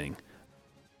rising.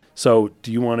 So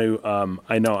do you want to,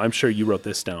 I'm sure you wrote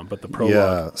this down, but the prologue.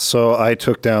 Yeah, so I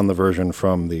took down the version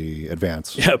from the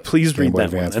Advance. Yeah, please read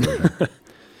that one.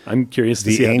 I'm curious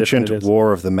to see how different it is. The ancient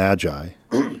war of the Magi,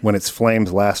 when its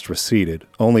flames last receded,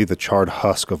 only the charred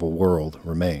husk of a world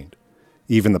remained.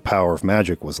 Even the power of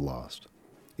magic was lost.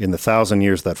 In the 1,000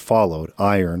 years that followed,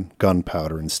 iron,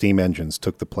 gunpowder, and steam engines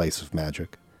took the place of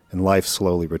magic, and life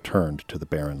slowly returned to the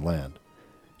barren land.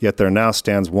 Yet there now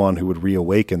stands one who would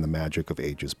reawaken the magic of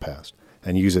ages past,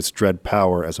 and use its dread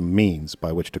power as a means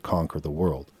by which to conquer the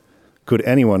world. Could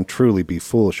anyone truly be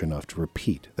foolish enough to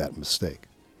repeat that mistake?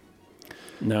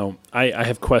 Now, I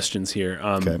have questions here.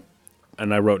 Okay.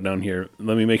 And I wrote down here,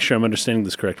 let me make sure I'm understanding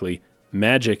this correctly.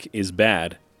 Magic is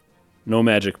bad. No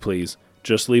magic, please.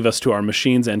 Just leave us to our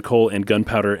machines and coal and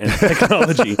gunpowder and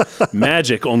technology.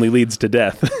 Magic only leads to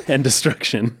death and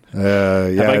destruction.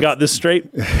 Have I got this straight?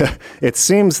 It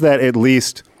seems that at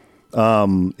least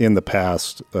in the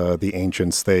past, the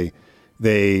ancients,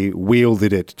 they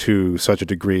wielded it to such a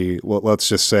degree. Well, let's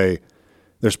just say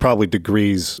there's probably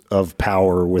degrees of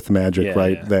power with magic,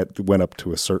 right? Yeah. That went up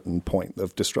to a certain point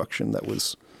of destruction that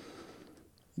was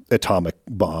atomic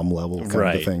bomb level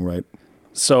kind of thing, right?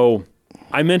 So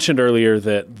I mentioned earlier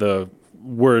that the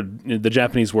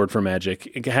Japanese word for magic,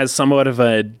 it has somewhat of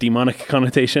a demonic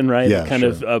connotation, right? Yeah, it kind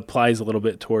of applies a little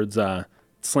bit towards,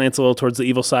 slants a little towards the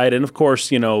evil side. And of course,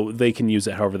 they can use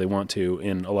it however they want to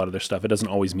in a lot of their stuff. It doesn't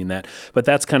always mean that. But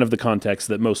that's kind of the context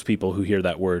that most people who hear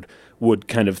that word would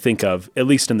kind of think of, at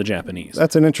least in the Japanese.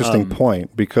 That's an interesting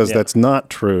point, because that's not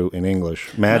true in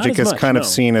English. Magic is kind of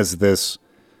seen as this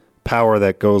power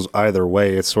that goes either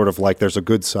way. It's sort of like there's a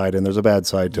good side and there's a bad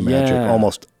side to magic,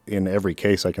 almost in every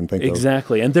case I can think of.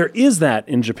 Exactly. And there is that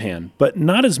in Japan, but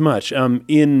not as much.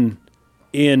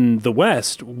 In the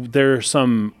West, there are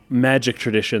some magic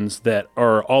traditions that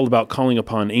are all about calling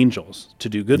upon angels to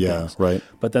do good things. Right.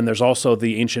 But then there's also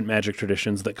the ancient magic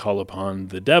traditions that call upon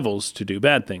the devils to do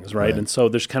bad things, right? And so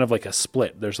there's kind of like a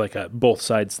split. There's like a both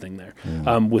sides thing there.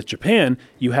 With Japan,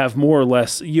 you have more or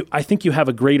less, I think you have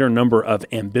a greater number of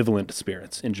ambivalent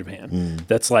spirits in Japan.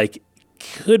 That's like,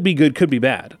 could be good, could be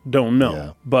bad. Don't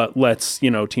know. But let's,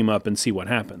 team up and see what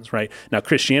happens, right? Now,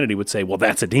 Christianity would say, well,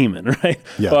 that's a demon, right?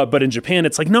 But in Japan,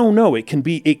 it's like, no, it can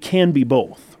be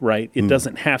both, right? It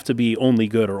doesn't have to be only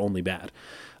good or only bad.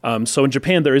 So in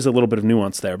Japan, there is a little bit of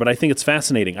nuance there, but I think it's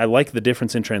fascinating. I like the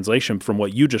difference in translation from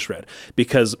what you just read,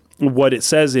 because what it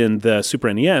says in the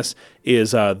Super NES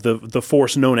is the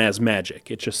force known as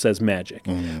magic. It just says magic.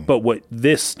 But what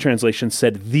this translation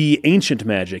said, the ancient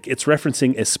magic, it's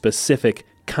referencing a specific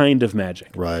kind of magic.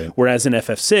 Right. Whereas in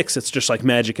FF6, it's just like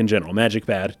magic in general. Magic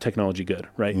bad, technology good,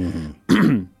 right?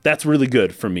 That's really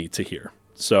good for me to hear.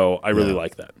 So I really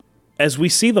like that. As we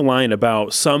see the line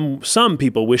about some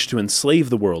people wish to enslave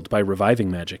the world by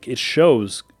reviving magic, it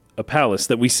shows a palace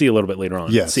that we see a little bit later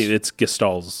on. Yes. See, it's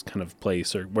Gestalt's kind of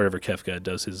place, or wherever Kefka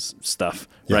does his stuff,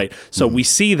 right? So we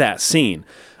see that scene,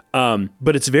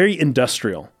 but it's very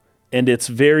industrial, and it's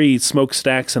very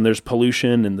smokestacks, and there's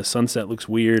pollution, and the sunset looks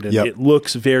weird, and it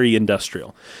looks very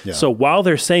industrial. So while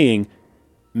they're saying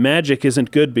magic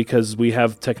isn't good because we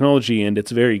have technology and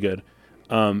it's very good,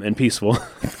 and peaceful,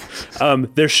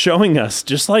 they're showing us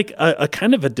just like a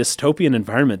kind of a dystopian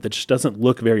environment that just doesn't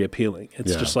look very appealing.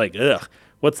 It's just like, ugh,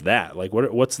 what's that? Like,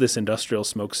 what's this industrial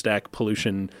smokestack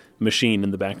pollution machine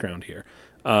in the background here?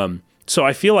 So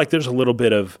I feel like there's a little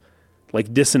bit of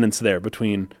like dissonance there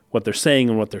between what they're saying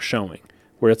and what they're showing,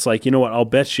 where it's like, you know what, I'll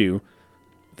bet you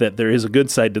that there is a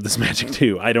good side to this magic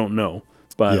too. I don't know,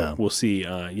 but we'll see,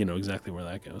 exactly where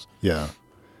that goes. Yeah.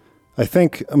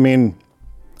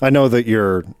 I know that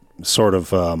you're sort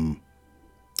of, I don't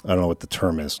know what the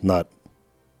term is, not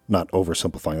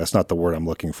oversimplifying. That's not the word I'm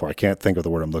looking for. I can't think of the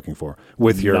word I'm looking for.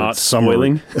 With your not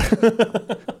summary.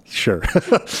 Sure.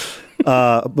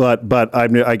 But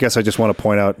I guess I just want to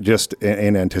point out, just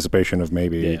in anticipation of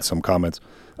maybe some comments,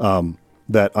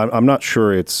 that I'm not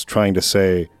sure it's trying to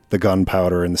say the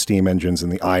gunpowder and the steam engines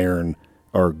and the iron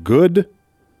are good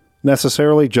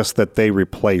necessarily, just that they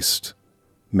replaced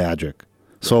magic.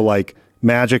 So like,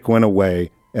 magic went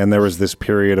away, and there was this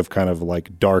period of kind of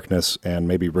like darkness and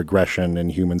maybe regression in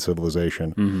human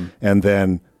civilization. And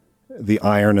then the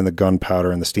iron and the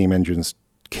gunpowder and the steam engines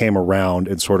came around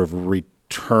and sort of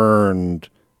returned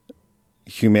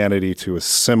humanity to a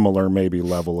similar maybe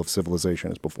level of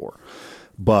civilization as before.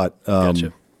 But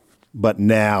but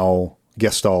now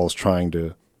Gestalt is trying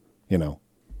to,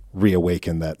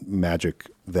 reawaken that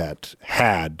magic that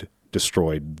had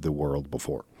destroyed the world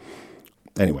before.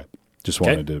 Anyway. Just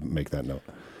wanted to make that note.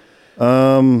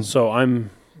 So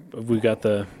we've got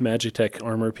the Magitech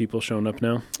armor people showing up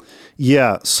now.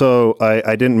 Yeah. So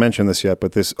I didn't mention this yet,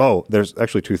 but there's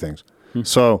actually two things.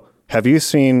 So have you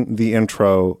seen the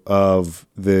intro of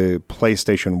the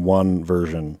PlayStation 1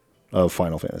 version of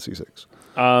Final Fantasy VI?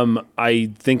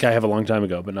 I think I have a long time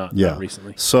ago, but not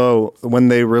recently. So when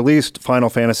they released Final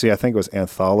Fantasy, I think it was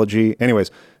Anthology. Anyways,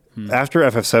 after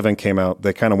FF7 came out,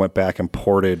 they kind of went back and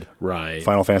ported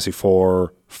Final Fantasy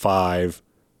 4, 5.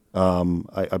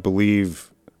 I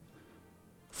believe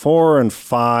 4 and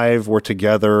 5 were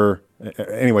together,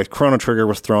 Anyway, Chrono Trigger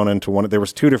was thrown into one. There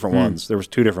was two different ones. There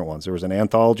was an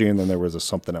anthology, and then there was a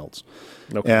something else.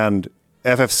 Okay. And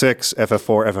FF6,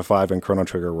 FF4, FF5, and Chrono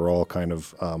Trigger were all kind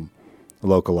of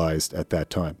localized at that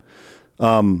time.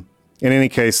 In any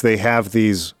case, they have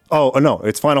these. Oh no,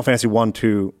 it's Final Fantasy 1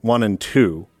 and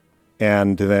 2,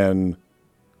 and then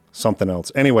something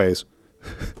else. Anyways,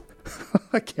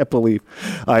 I can't believe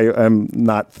I am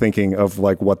not thinking of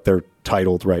like what they're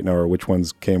titled right now or which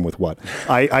ones came with what.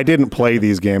 I didn't play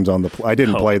these games I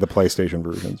didn't play the PlayStation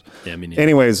versions. Yeah, me neither.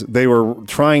 Anyways, they were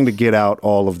trying to get out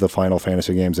all of the Final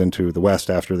Fantasy games into the West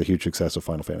after the huge success of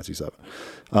Final Fantasy VII.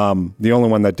 The only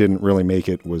one that didn't really make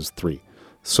it was 3.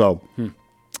 So,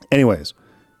 anyways,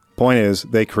 point is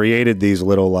they created these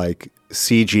little like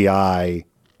CGI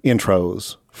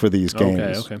intros for these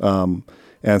games. Okay.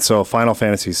 And so Final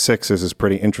Fantasy VI is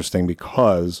pretty interesting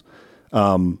because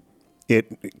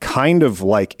it kind of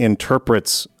like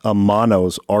interprets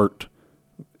Amano's art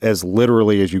as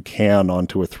literally as you can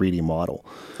onto a 3D model.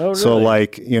 Oh, really? So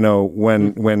like,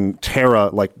 when Terra,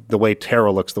 like the way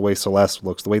Terra looks, the way Celeste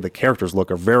looks, the way the characters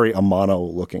look are very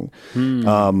Amano looking.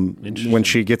 When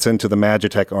she gets into the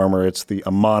Magitech armor, it's the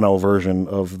Amano version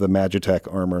of the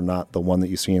Magitech armor, not the one that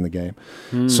you see in the game.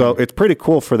 So it's pretty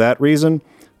cool for that reason.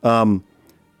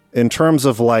 In terms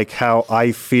of like how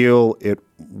I feel it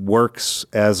works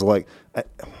as like,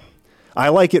 I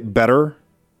like it better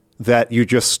that you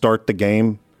just start the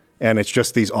game and it's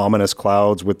just these ominous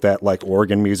clouds with that like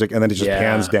organ music, and then it just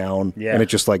pans down and it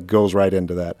just like goes right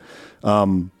into that.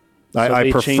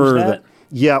 I prefer that.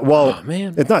 Yeah, well,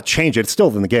 it's not change it. It's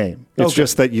still in the game. It's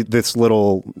just that this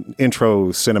little intro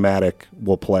cinematic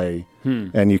will play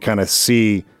and you kind of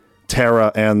see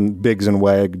Terra and Biggs and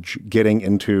Wedge getting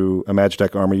into a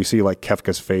Magitech armor. You see like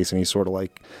Kefka's face and he's sort of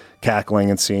like cackling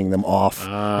and seeing them off.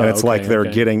 And it's like they're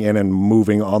getting in and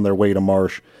moving on their way to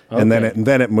Marsh. And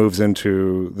then it moves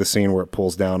into the scene where it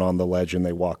pulls down on the ledge and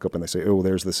they walk up and they say, "Oh,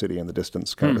 there's the city in the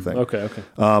distance," kind of thing. Okay.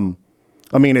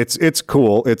 I mean, it's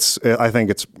cool. I think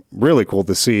it's really cool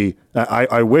to see.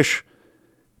 I wish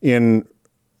in,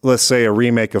 let's say, a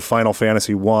remake of Final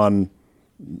Fantasy 1,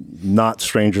 not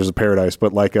Strangers of Paradise,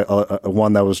 but like a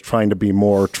one that was trying to be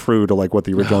more true to like what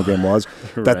the original game was,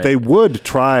 that they would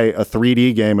try a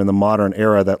 3D game in the modern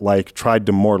era that like tried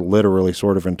to more literally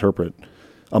sort of interpret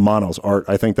Amano's art.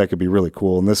 I think that could be really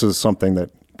cool. And this is something that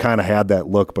kind of had that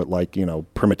look, but like,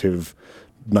 primitive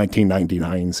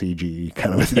 1999 CG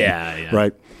kind of a thing. Yeah.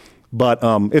 Right. But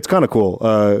it's kind of cool.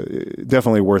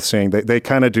 Definitely worth seeing. They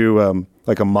kind of do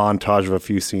like a montage of a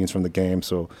few scenes from the game.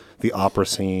 So the opera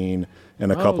scene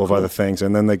and a couple of other things.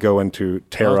 And then they go into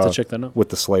Terra with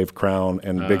the slave crown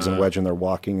and Biggs and Wedge, and they're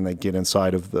walking and they get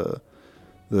inside of the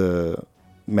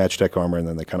Magitech armor, and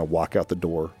then they kind of walk out the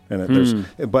door. And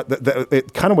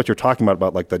it kind of what you're talking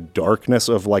about like the darkness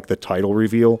of like the title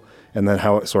reveal and then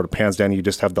how it sort of pans down. You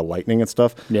just have the lightning and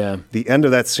stuff. Yeah. The end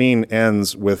of that scene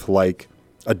ends with like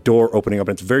a door opening up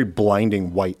and it's very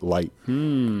blinding white light.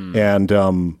 And I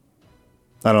don't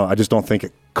know. I just don't think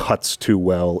it cuts too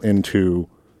well into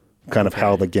kind of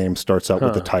how the game starts out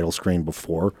with the title screen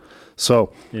before.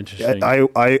 So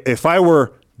if I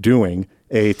were doing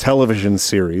a television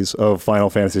series of Final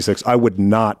Fantasy VI, I would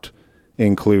not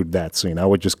include that scene. I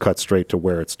would just cut straight to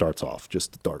where it starts off,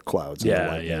 just the dark clouds and the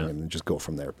lightning, and just go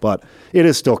from there. But it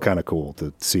is still kind of cool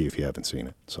to see if you haven't seen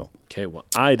it. So okay, well,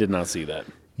 I did not see that.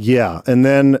 Yeah, and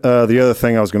then the other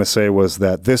thing I was going to say was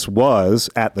that this was,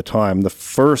 at the time, the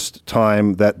first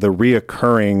time that the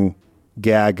reoccurring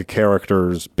gag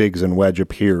characters Biggs and Wedge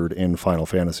appeared in Final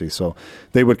Fantasy. So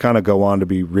they would kind of go on to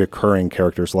be recurring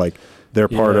characters, like they're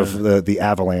part of the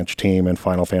Avalanche team in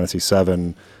Final Fantasy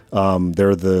VII.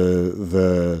 They're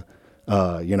the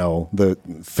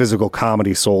physical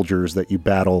comedy soldiers that you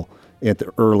battle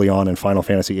early on in Final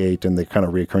Fantasy VIII, and they kind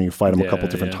of reoccurring. You fight them a couple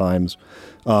different times.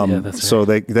 So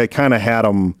they kind of had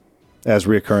them as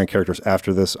reoccurring characters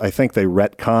after this. I think they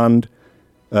retconned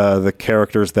the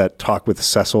characters that talk with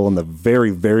Cecil in the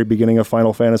very, very beginning of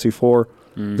Final Fantasy IV.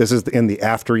 This is in the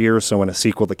after years, so in a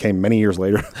sequel that came many years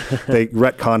later, they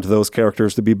retconned those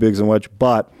characters to be Biggs and Wedge.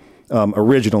 But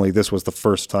originally, this was the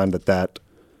first time that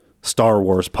Star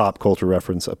Wars pop culture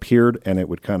reference appeared, and it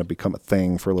would kind of become a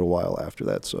thing for a little while after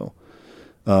that. So,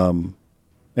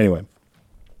 anyway,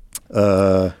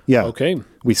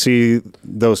 we see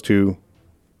those two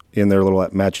in their little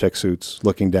Magitech suits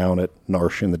looking down at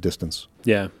Narshe in the distance.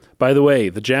 Yeah. By the way,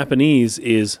 the Japanese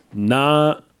is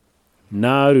Narushe.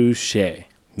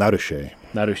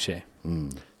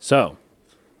 So,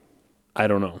 I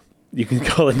don't know. You can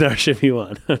call it Narshe if you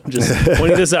want. I'm just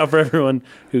pointing this out for everyone.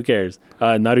 Who cares?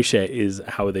 Narushe is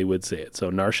how they would say it.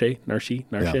 So Narshe.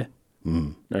 Yeah.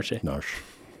 Narshe.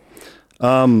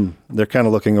 They're kind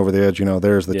of looking over the edge.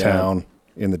 There's the town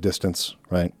in the distance,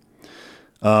 right?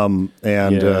 I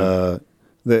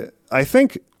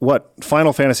think what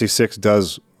Final Fantasy VI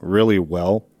does really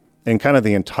well, and kind of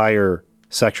the entire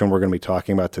section we're going to be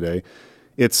talking about today,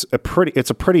 it's a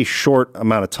pretty short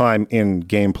amount of time in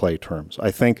gameplay terms.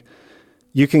 I think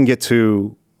you can get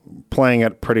to playing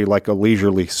at pretty like a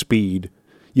leisurely speed.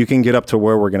 You can get up to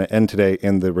where we're going to end today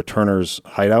in the Returners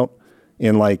hideout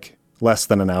in like less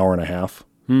than an hour and a half.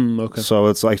 Okay. So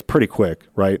it's like pretty quick,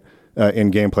 right?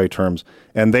 In gameplay terms.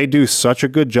 And they do such a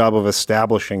good job of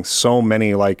establishing so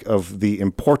many like of the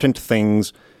important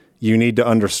things you need to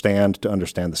understand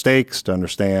the stakes, to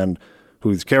understand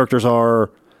who these characters are.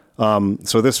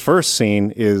 So this first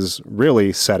scene is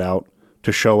really set out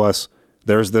to show us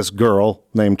there's this girl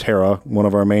named Terra, one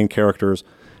of our main characters,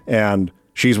 and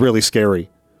she's really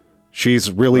scary.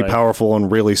 She's really powerful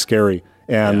and really scary.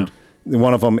 And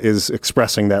one of them is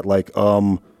expressing that like,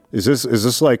 is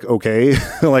this like okay?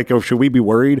 Like, should we be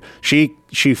worried? She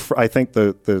I think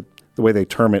the way they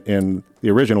term it in the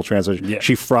original translation,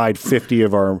 she fried 50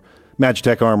 of our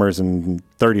Magitech armors in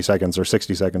 30 seconds or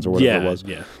 60 seconds or whatever it was.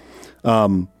 Yeah.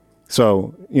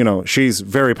 So, she's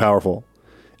very powerful.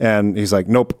 And he's like,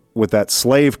 nope, with that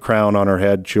slave crown on her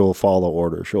head, she'll follow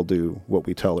orders. She'll do what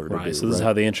we tell her to do. So this is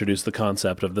how they introduce the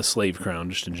concept of the slave crown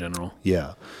just in general.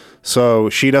 Yeah. So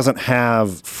she doesn't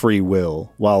have free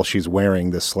will while she's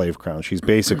wearing this slave crown. She's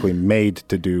basically made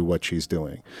to do what she's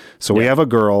doing. So we have a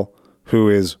girl who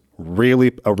is a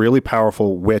really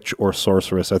powerful witch or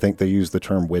sorceress. I think they use the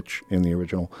term witch in the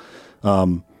original.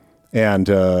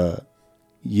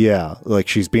 Like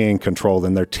she's being controlled,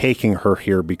 and they're taking her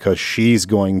here because she's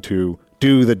going to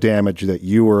do the damage that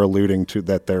you were alluding to,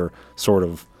 that they're sort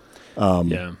of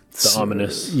the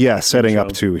ominous setting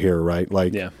up to here, right?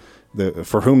 Like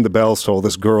for whom the bells toll,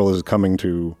 this girl is coming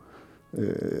to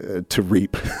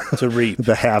reap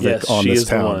the havoc on this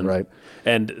town, right?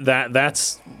 And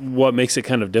that's what makes it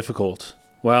kind of difficult.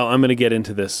 Well, I'm going to get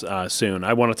into this soon.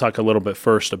 I want to talk a little bit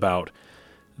first about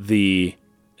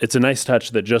it's a nice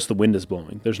touch that just the wind is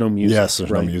blowing. There's no music. Yes,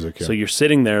 there's no music. Yeah. So you're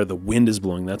sitting there, the wind is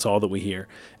blowing. That's all that we hear.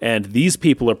 And these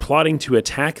people are plotting to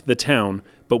attack the town,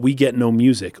 but we get no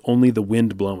music, only the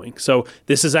wind blowing. So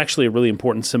this is actually a really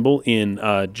important symbol in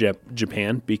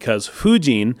Japan, because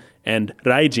Fujin and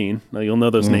Raijin, now you'll know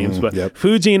those names, but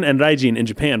Fujin and Raijin in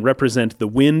Japan represent the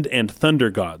wind and thunder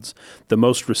gods, the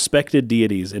most respected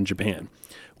deities in Japan.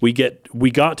 We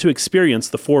got to experience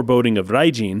the foreboding of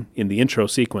Raijin in the intro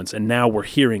sequence, and now we're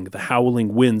hearing the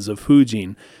howling winds of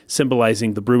Fujin,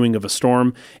 symbolizing the brewing of a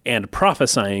storm and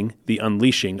prophesying the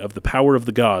unleashing of the power of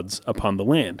the gods upon the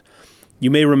land. You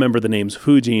may remember the names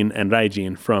Fujin and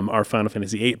Raijin from our Final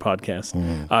Fantasy VIII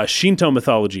podcast. Shinto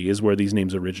mythology is where these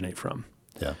names originate from.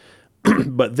 Yeah.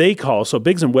 But so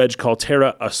Biggs and Wedge call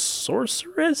Terra a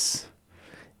sorceress?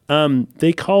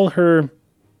 They call her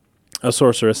a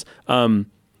sorceress.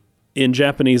 In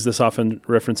Japanese, this often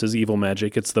references evil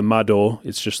magic. It's the Mado.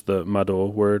 It's just the Mado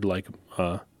word, like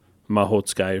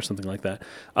Mahotsukai or something like that.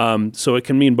 So it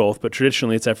can mean both, but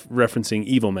traditionally it's referencing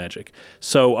evil magic.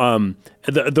 So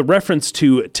the reference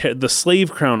to the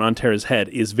slave crown on Terra's head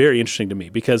is very interesting to me,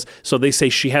 because so they say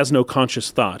she has no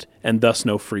conscious thought and thus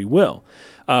no free will.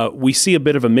 We see a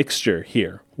bit of a mixture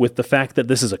here with the fact that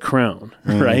this is a crown,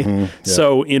 right? Yeah.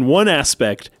 So in one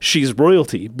aspect, she's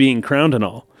royalty, being crowned and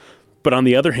all. But on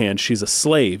the other hand, she's a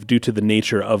slave due to the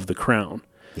nature of the crown.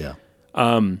 Yeah.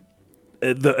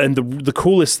 The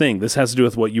coolest thing, this has to do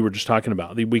with what you were just talking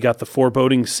about. We got the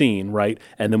foreboding scene, right?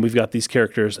 And then we've got these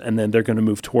characters, and then they're going to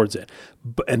move towards it.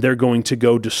 And they're going to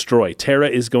go destroy. Terra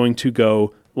is going to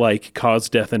go, like, cause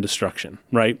death and destruction,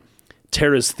 right?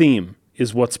 Terra's theme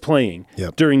is what's playing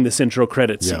during this intro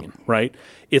credit scene, right?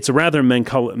 It's a rather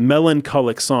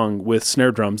melancholic song with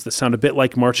snare drums that sound a bit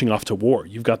like marching off to war.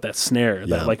 You've got that snare,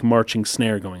 that like marching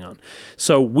snare going on.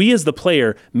 So we as the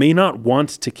player may not want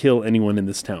to kill anyone in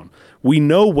this town. We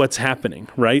know what's happening,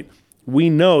 right? We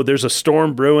know there's a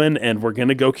storm brewing and we're going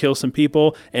to go kill some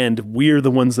people, and we're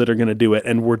the ones that are going to do it,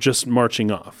 and we're just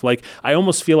marching off. Like, I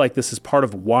almost feel like this is part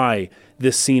of why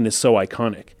this scene is so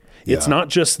iconic. Yeah. It's not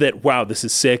just that, wow, this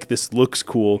is sick, this looks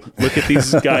cool, look at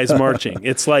these guys marching.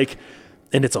 It's like,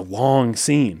 and it's a long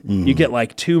scene. Mm-hmm. You get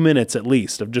like 2 minutes at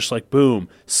least of just like, boom,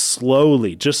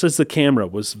 slowly, just as the camera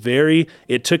was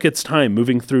it took its time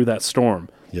moving through that storm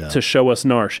to show us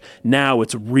Narshe. Now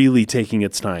it's really taking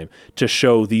its time to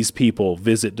show these people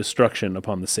visit destruction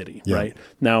upon the city, right?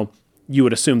 Now, you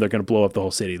would assume they're going to blow up the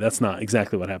whole city. That's not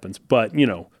exactly what happens, but, you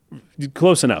know,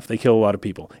 close enough. They kill a lot of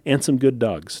people, and some good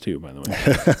dogs too, by the way.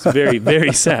 It's very,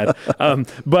 very sad.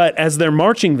 But as they're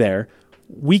marching there,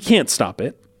 we can't stop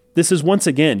it. this is once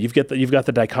again, you've got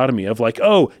the dichotomy of like,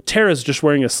 oh, Terra's just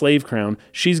wearing a slave crown.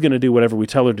 She's going to do whatever we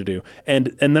tell her to do.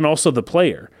 And then also the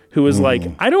player who is like,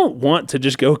 I don't want to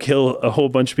just go kill a whole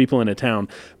bunch of people in a town,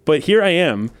 but here I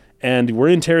am. And we're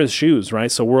in Terra's shoes,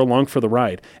 right? So we're along for the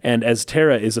ride. And as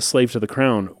Terra is a slave to the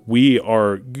crown, we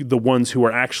are the ones who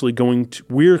are actually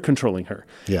we're controlling her.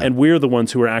 Yeah. And we're the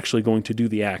ones who are actually going to do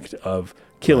the act of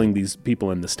killing these people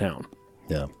in this town.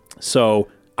 Yeah. So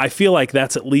I feel like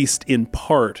that's at least in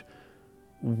part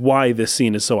why this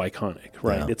scene is so iconic,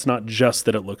 right? Yeah. It's not just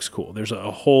that it looks cool. There's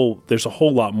a whole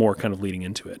lot more kind of leading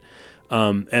into it.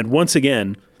 And once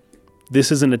again,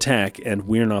 this is an attack and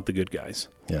we're not the good guys.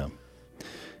 Yeah.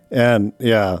 And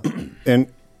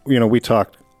and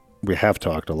we have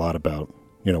talked a lot about,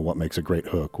 what makes a great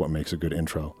hook, what makes a good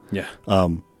intro. Yeah.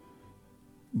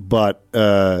 But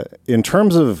in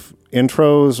terms of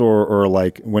intros or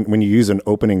like when you use an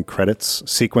opening credits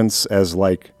sequence as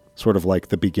like sort of like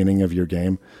the beginning of your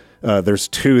game, there's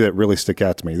two that really stick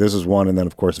out to me. This is one, and then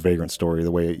of course Vagrant Story,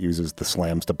 the way it uses the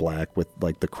slams to black with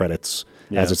like the credits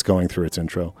as it's going through its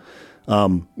intro.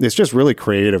 It's just really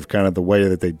creative, kind of the way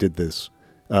that they did this.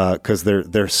 Because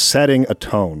they're setting a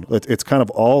tone. It's kind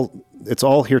of it's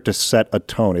all here to set a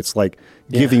tone. It's like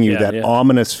giving you that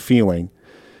ominous feeling,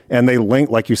 and they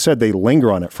like you said, they linger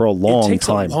on it for a long time. It takes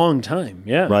a long time,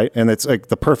 yeah. Right, and it's like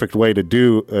the perfect way to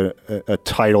do a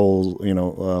title,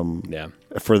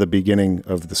 for the beginning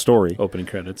of the story, opening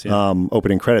credits,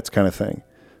 opening credits kind of thing.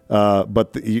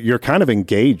 But you're kind of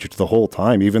engaged the whole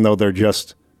time, even though they're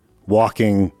just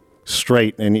walking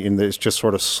straight, and it's just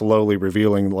sort of slowly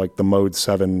revealing like the Mode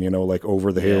 7, like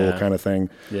over the hill kind of thing,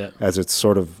 as it's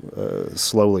sort of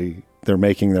slowly they're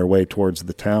making their way towards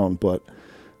the town. But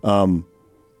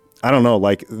I don't know,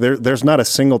 like there's not a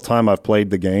single time I've played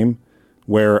the game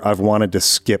where I've wanted to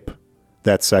skip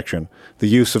that section. The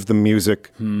use of the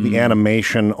music, the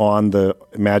animation on the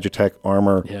Magitech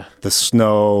armor, the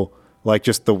snow, like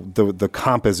just the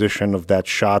composition of that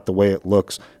shot, the way it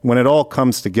looks. When it all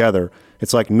comes together,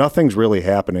 it's like nothing's really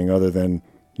happening other than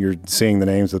you're seeing the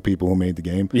names of the people who made the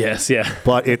game. Yes, yeah.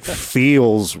 But it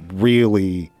feels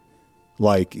really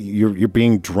like you're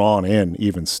being drawn in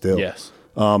even still. Yes.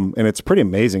 And it's pretty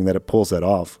amazing that it pulls that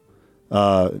off.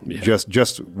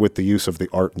 Just with the use of the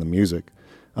art and the music.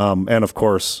 And of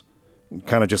course,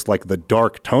 kind of just like the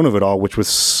dark tone of it all, which was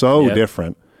so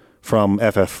different from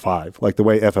FF5, like the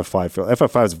way FF5 feels.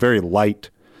 FF5 is very light.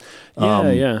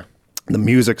 The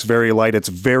music's very light. It's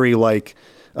very like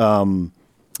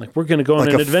we're going to go on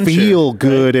an adventure. Like a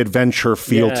feel-good adventure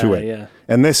feel to it. Yeah.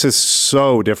 And this is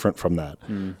so different from that.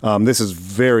 This is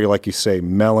very, like you say,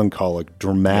 melancholic,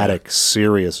 dramatic,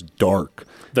 serious, dark.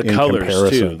 The colors,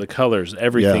 too. The colors.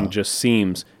 Everything just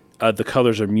seems... the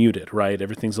colors are muted, right?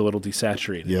 Everything's a little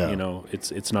desaturated. Yeah.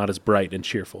 It's not as bright and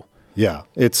cheerful. Yeah.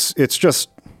 It's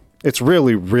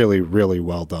really, really, really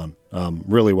well done.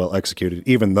 Really well executed,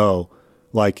 even though,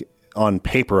 like... on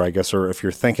paper, I guess, or if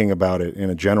you're thinking about it in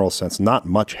a general sense, not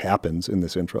much happens in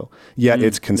this intro. Yet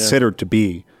it's considered to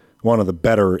be one of the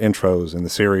better intros in the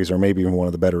series, or maybe even one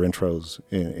of the better intros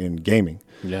in gaming.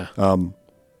 Yeah.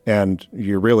 And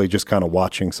you're really just kind of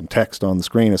watching some text on the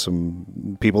screen as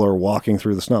some people are walking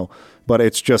through the snow. But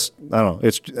it's just, I don't know.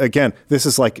 It's, again, this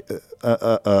is like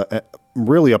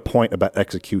really a point about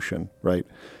execution, right?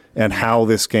 And how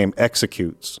this game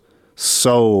executes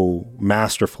so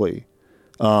masterfully.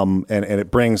 And it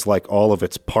brings like all of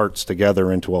its parts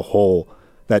together into a whole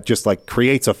that just like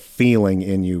creates a feeling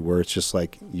in you where it's just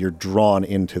like you're drawn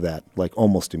into that like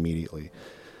almost immediately.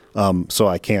 So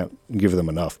I can't give them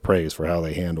enough praise for how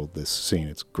they handled this scene.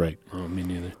 It's great. Oh, me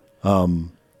neither.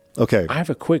 Okay. I have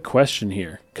a quick question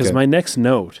here because my next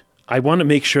note, I want to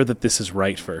make sure that this is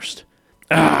right first.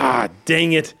 Ah,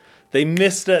 dang it. They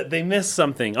missed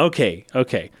something. Okay.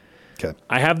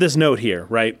 I have this note here,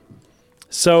 right?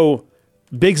 So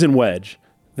Biggs and Wedge,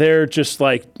 they're just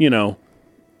like,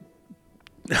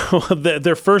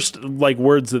 their first like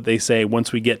words that they say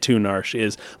once we get to Narshe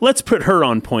is, let's put her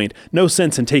on point. No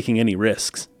sense in taking any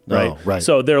risks. Right. Oh, right.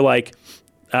 So they're like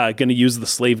going to use the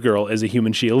slave girl as a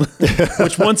human shield,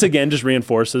 which once again just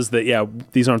reinforces that,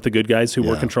 these aren't the good guys who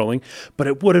we're controlling. But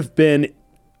it would have been,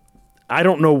 I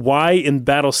don't know why in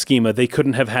battle schema they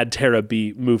couldn't have had Terra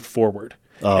be moved forward.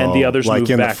 And the others like move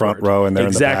in backward. The front row and they're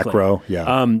in the back row.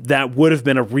 Yeah. That would have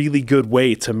been a really good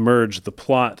way to merge the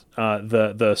plot,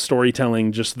 the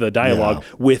storytelling, just the dialogue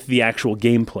with the actual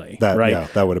gameplay. Right. Yeah,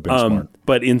 that would have been smart.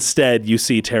 But instead, you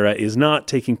see Terra is not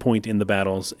taking point in the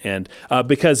battles, and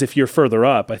because if you're further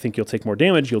up, I think you'll take more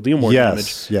damage, you'll deal more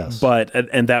damage. Yes. But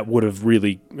and that would have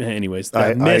really, anyways,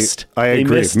 that missed. I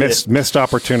agree. Missed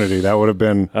opportunity. That would have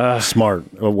been smart,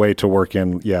 a way to work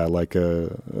in, like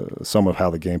some of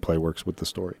how the gameplay works with the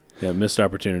story. Yeah, missed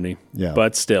opportunity. Yeah.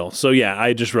 But still. So yeah,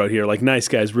 I just wrote here, like, nice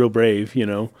guys, real brave,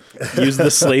 use the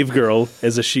slave girl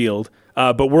as a shield.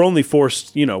 But we're only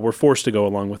forced, we're forced to go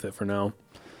along with it for now.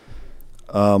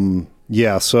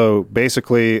 So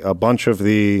basically a bunch of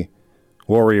the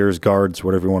warriors, guards,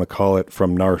 whatever you want to call it,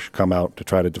 from Narshe come out to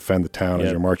try to defend the town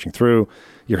as you're marching through.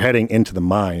 You're heading into the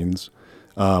mines,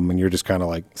 and you're just kind of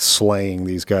like slaying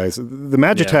these guys. The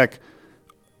Magitech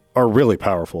are really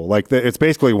powerful. Like it's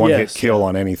basically one-hit kill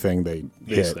on anything they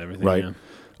hit, right?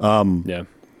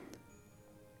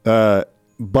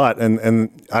 But,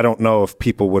 and I don't know if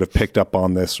people would have picked up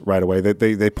on this right away.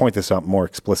 They point this out more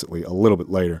explicitly a little bit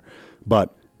later.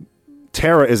 But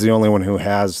Terra is the only one who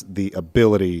has the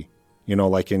ability,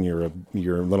 like in your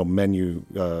little menu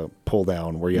pull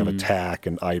down where you have attack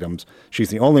and items. She's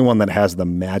the only one that has the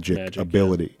magic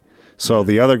ability. Yeah. So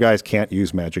the other guys can't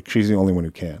use magic. She's the only one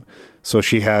who can. So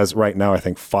she has right now, I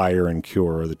think, Fire and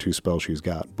Cure are the two spells she's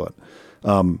got. But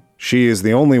she is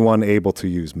the only one able to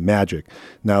use magic.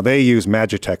 Now they use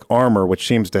Magitech armor, which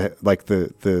seems to like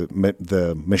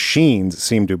the machines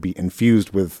seem to be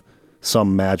infused with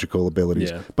some magical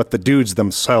abilities, but the dudes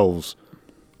themselves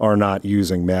are not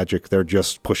using magic. They're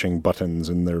just pushing buttons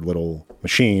in their little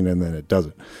machine, and then it does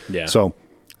it. Yeah. So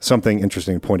something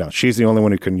interesting to point out. She's the only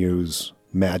one who can use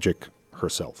magic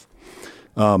herself.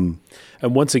 And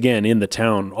once again, in the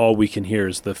town, all we can hear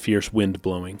is the fierce wind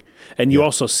blowing. And you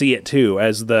also see it, too.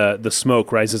 As the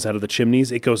smoke rises out of the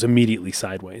chimneys, it goes immediately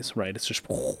sideways, right? It's just...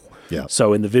 Yeah.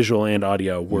 So in the visual and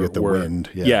audio, wind.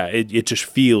 It just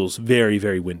feels very,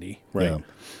 very windy, right? Yeah.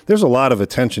 There's a lot of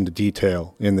attention to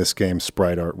detail in this game's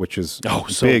sprite art, which is so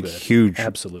big, good. huge.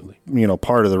 Absolutely.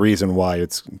 Part of the reason why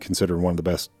it's considered one of the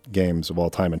best games of all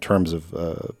time in terms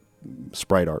of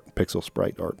sprite art, pixel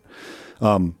sprite art.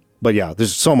 But yeah,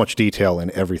 there's so much detail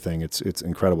in everything. It's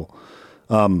incredible.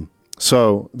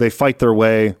 So they fight their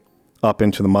way up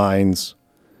into the mines.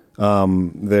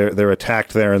 They're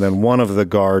attacked there, and then one of the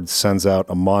guards sends out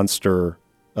a monster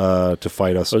to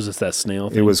fight us. Was this that snail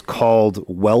thing? It was called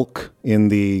Welk in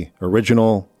the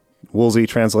original Woolsey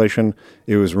translation.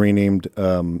 It was renamed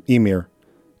Ymir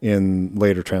in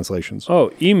later translations.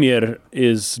 Oh, Ymir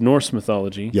is Norse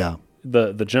mythology. Yeah.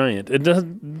 The giant. It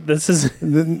doesn't. This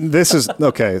is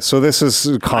okay. So this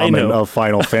is common of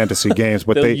Final Fantasy games,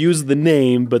 but they use the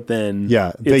name, but then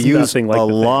they use like a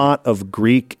lot of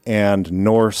Greek and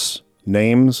Norse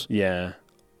names. Yeah,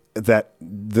 that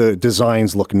the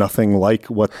designs look nothing like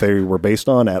what they were based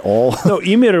on at all. No,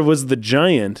 Ymir was the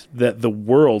giant that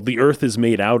the Earth is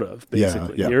made out of.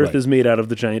 Basically, the Earth is made out of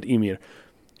the giant Ymir.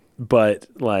 But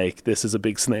like, this is a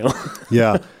big snail.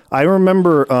 Yeah, I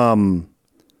remember.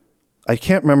 I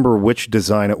can't remember which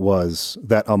design it was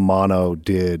that Amano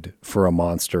did for a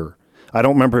monster. I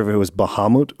don't remember if it was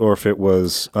Bahamut or if it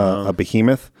was a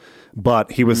behemoth,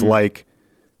 but he was like,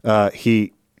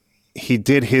 he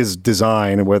did his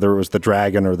design, whether it was the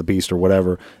dragon or the beast or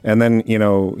whatever, and then,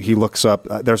 he looks up,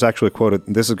 there's actually a quote,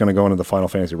 this is going to go into the Final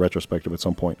Fantasy retrospective at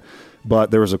some point,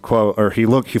 but there was a quote, or he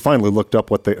finally looked up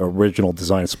what the original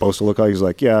design is supposed to look like. He's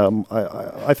like,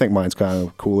 I think mine's kind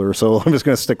of cooler, so I'm just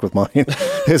going to stick with mine.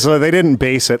 So they didn't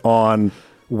base it on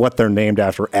what they're named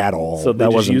after at all. So they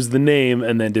just used the name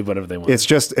and then did whatever they wanted.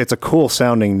 It's a cool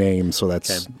sounding name, so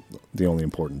that's the only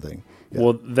important thing. Yeah.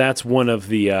 Well, that's one of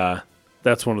the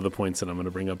points that I'm going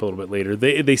to bring up a little bit later.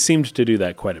 They seemed to do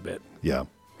that quite a bit. Yeah.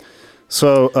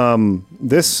 So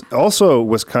this also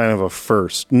was kind of a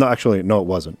first. No, actually, no, it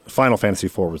wasn't. Final Fantasy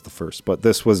IV was the first, but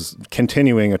this was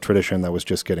continuing a tradition that was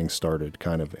just getting started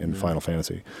kind of in Final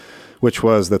Fantasy, which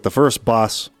was that the first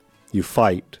boss you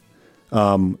fight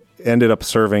ended up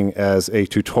serving as a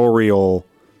tutorial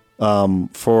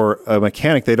for a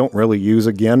mechanic they don't really use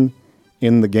again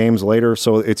in the games later.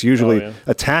 So it's usually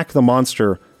attack the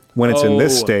monster when it's in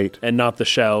this state, and not the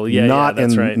shell.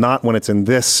 That's right. Not when it's in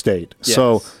this state. Yes.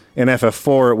 So in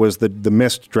FF4, it was the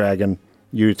mist dragon.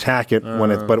 You attack it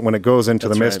but when it goes into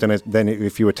the mist, and then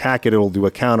if you attack it, it'll do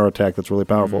a counter attack that's really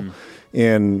powerful.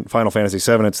 In Final Fantasy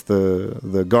VII, it's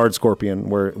the guard scorpion,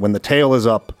 where when the tail is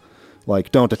up,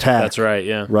 like, don't attack. That's right.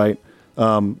 Yeah. Right.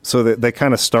 So they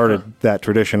kind of started that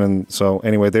tradition, and so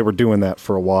anyway, they were doing that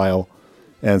for a while.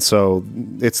 And so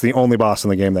it's the only boss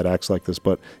in the game that acts like this.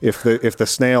 But if the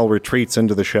snail retreats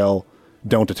into the shell,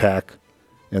 don't attack,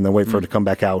 and then wait for it to come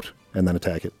back out and then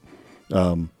attack it.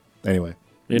 Anyway,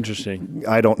 Interesting.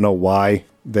 I don't know why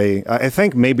I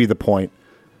think maybe the point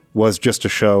was just to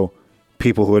show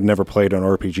people who had never played an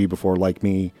RPG before, like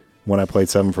me, when I played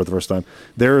 7 for the first time.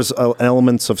 There's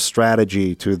elements of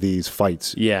strategy to these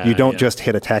fights. Yeah, you don't just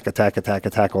hit attack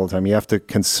all the time. You have to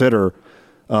consider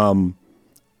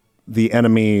the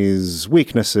enemy's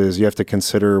weaknesses. You have to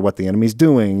consider what the enemy's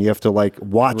doing. You have to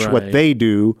watch what they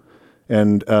do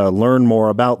and learn more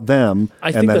about them,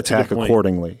 and then attack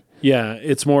accordingly. Yeah,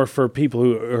 it's more for people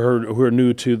who are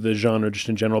new to the genre just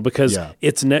in general, because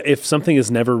if something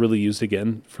is never really used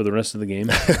again for the rest of the game,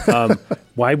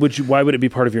 why would it be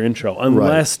part of your intro?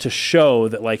 Unless to show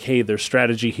that hey, there's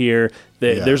strategy here.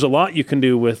 There's a lot you can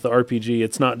do with the RPG.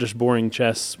 It's not just boring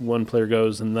chess. One player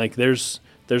goes and there's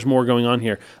more going on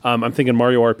here. I'm thinking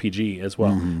Mario RPG as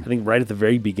well. I think right at the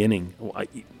very beginning,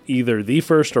 either the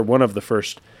first or one of the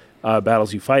first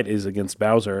battles you fight is against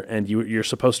Bowser, and you're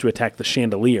supposed to attack the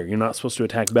chandelier. You're not supposed to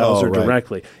attack Bowser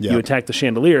directly. You attack the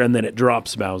chandelier, and then it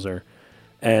drops Bowser,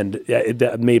 and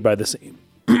made by the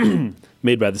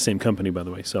same company, by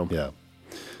the way. So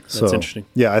that's interesting.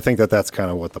 Yeah, I think that's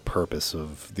kind of what the purpose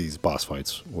of these boss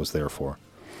fights was there for.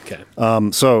 Okay.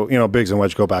 So Biggs and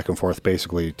Wedge go back and forth,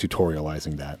 basically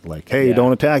tutorializing that. Hey,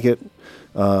 don't attack it.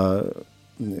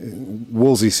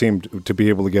 Woolsey seemed to be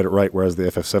able to get it right, whereas the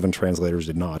FF7 translators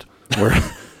did not. Where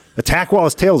attack while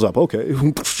his tail's up, okay,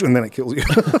 and then it kills you.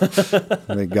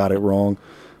 And they got it wrong.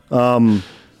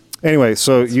 Anyway,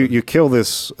 so you kill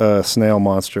this snail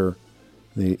monster,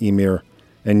 the Ymir,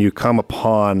 and you come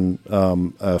upon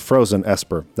a frozen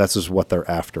Esper. That's just what they're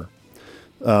after.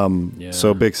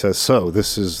 So Big says,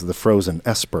 this is the frozen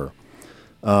Esper.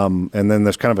 And then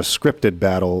there's kind of a scripted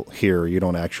battle here. You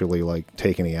don't actually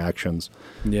take any actions.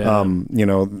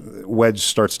 Wedge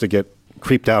starts to get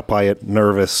creeped out by it,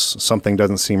 nervous. Something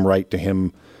doesn't seem right to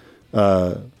him.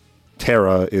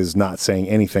 Terra is not saying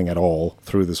anything at all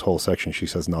through this whole section. She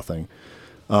says nothing.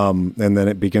 And then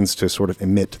it begins to sort of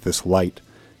emit this light.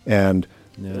 And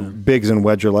Biggs and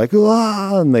Wedge are like,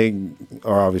 and they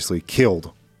are obviously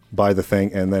killed by the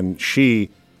thing. And then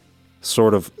she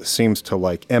sort of seems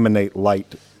to emanate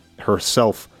light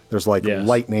herself. There's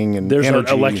lightning and there's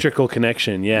energy. An electrical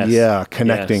connection. Yes. Yeah,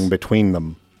 connecting between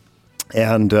them,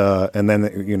 and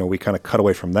then we kind of cut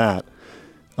away from that,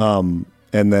 and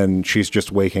then she's just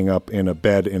waking up in a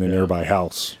bed in a nearby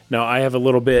house. Now I have a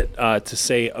little bit to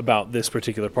say about this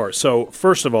particular part. So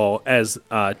first of all, as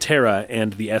Terra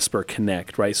and the Esper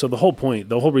connect, right? So the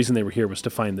whole reason they were here was to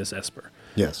find this Esper.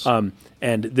 Yes.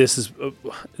 And this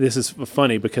is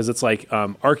funny because it's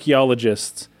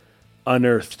archaeologists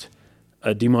unearthed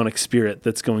a demonic spirit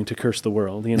that's going to curse the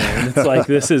world, and it's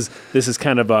this is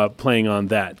kind of playing on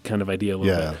that kind of idea a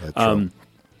little bit. That's true.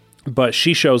 But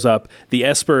she shows up. The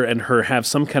Esper and her have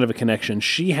some kind of a connection.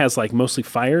 She has mostly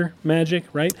fire magic,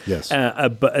 right? Yes.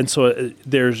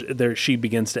 She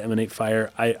begins to emanate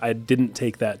fire. I didn't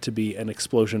take that to be an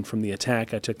explosion from the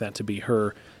attack. I took that to be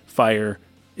her fire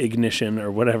ignition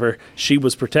or whatever. She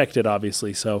was protected,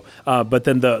 obviously. So, but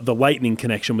then the lightning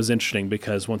connection was interesting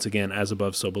because once again, as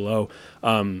above, so below.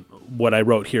 What I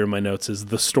wrote here in my notes is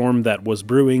the storm that was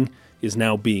brewing is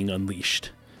now being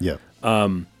unleashed. Yeah.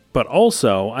 But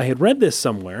also, I had read this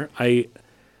somewhere.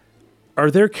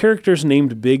 Are there characters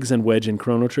named Biggs and Wedge in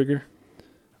Chrono Trigger?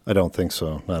 I don't think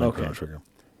so. Not in Chrono Trigger.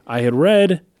 I had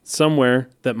read somewhere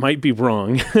that might be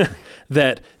wrong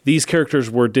that these characters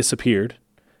were disappeared.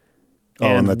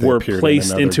 And were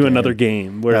placed into another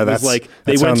game where it was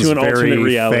they went to an alternate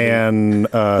reality. Fan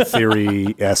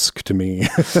theory-esque to me.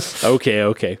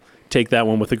 Okay. Take that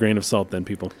one with a grain of salt then,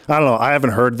 people. I don't know. I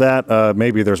haven't heard that.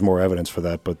 Maybe there's more evidence for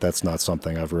that, but that's not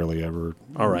something I've really ever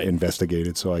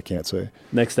investigated, so I can't say.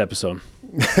 Next episode.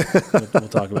 We'll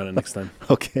talk about it next time.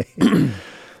 Okay.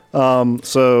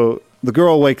 So the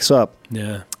girl wakes up.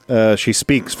 Yeah. She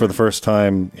speaks for the first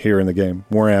time here in the game.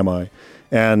 Where am I?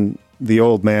 And the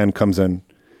old man comes in,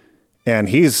 and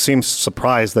he seems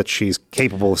surprised that she's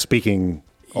capable of speaking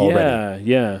already.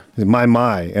 Yeah.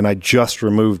 My, and I just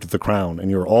removed the crown, and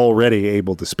you're already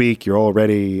able to speak. You're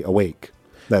already awake.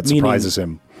 That surprises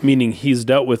him. Meaning he's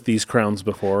dealt with these crowns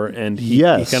before, and he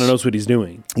kind of knows what he's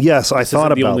doing. Yes, I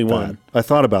thought about that. I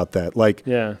thought about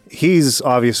that. He's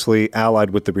obviously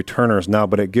allied with the Returners now,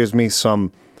 but it gives me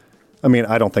some... I mean,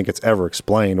 I don't think it's ever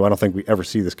explained. I don't think we ever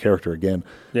see this character again.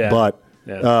 Yeah. But...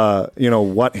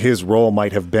 what his role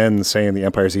might have been, say, in the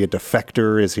Empire. Is he a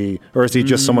defector? Is he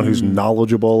just someone who's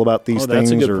knowledgeable about these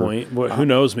things? That's a good point. Well, who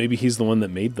knows? Maybe he's the one that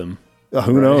made them.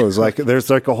 Who knows?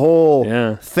 There's a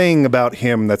whole thing about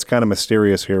him that's kind of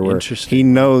mysterious here, where he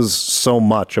knows so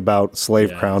much about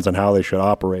slave crowns and how they should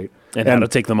operate. And how to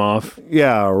take them off.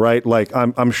 Yeah, right. Like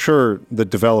I'm sure the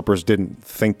developers didn't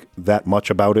think that much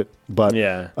about it, but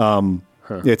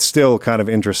it's still kind of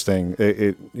interesting.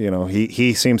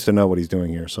 He seems to know what he's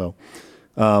doing here. So,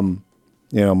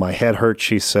 my head hurts.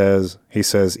 He says,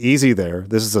 easy there.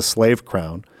 This is a slave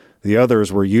crown. The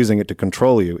others were using it to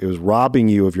control you. It was robbing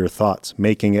you of your thoughts,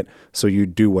 making it so you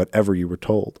do whatever you were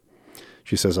told.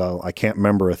 She says, I can't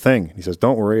remember a thing. He says,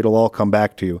 don't worry. It'll all come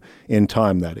back to you in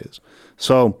time, that is.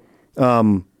 So,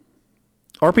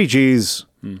 RPGs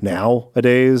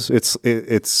nowadays, it's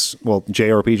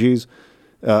JRPGs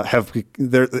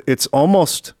it's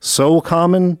almost so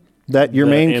common that your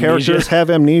main characters have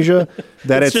amnesia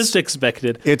that it's just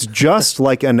expected. It's just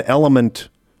like an element,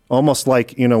 almost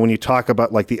like, when you talk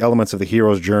about like the elements of the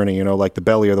hero's journey, like the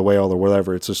belly or the whale or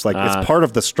whatever, it's just like it's part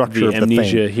of the structure of the thing. The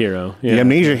amnesia hero. Yeah. The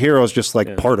amnesia hero is just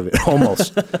like part of it,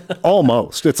 almost.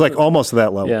 Almost. It's like almost to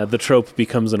that level. Yeah, the trope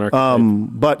becomes an archetype.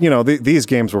 But, these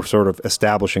games were sort of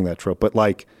establishing that trope. But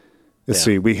like, let's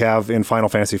see, we have in Final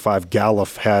Fantasy V,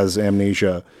 Galuf has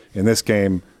amnesia. In this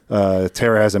game,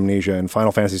 Terra has amnesia. In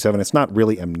Final Fantasy VII, it's not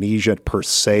really amnesia per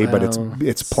se, but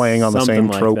it's playing on the same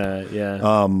trope. Like that,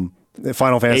 yeah.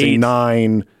 Final Fantasy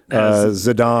IX,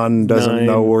 Zidane doesn't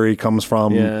know where he comes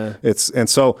from. Yeah.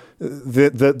 So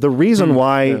the reason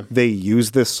why they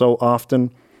use this so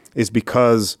often is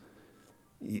because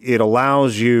it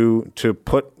allows you to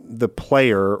put the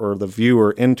player or the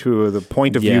viewer into the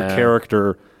point of view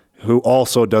character who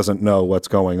also doesn't know what's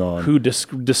going on. Who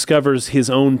discovers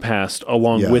his own past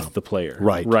along with the player.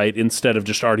 Right. Instead of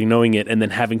just already knowing it and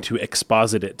then having to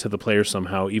exposit it to the player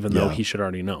somehow, even though he should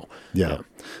already know. Yeah.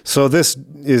 So this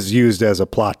is used as a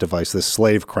plot device, this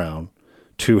slave crown,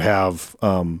 to have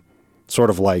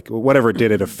sort of like whatever it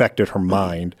did, it affected her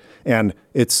mind. And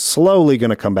it's slowly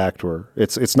going to come back to her.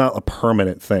 It's not a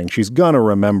permanent thing. She's going to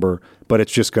remember, but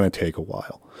it's just going to take a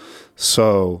while.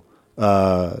 So...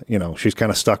 she's kind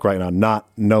of stuck right now, not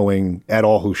knowing at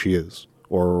all who she is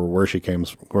or where she comes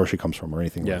from or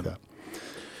anything like that.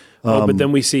 But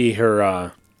then we see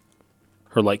her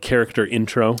like character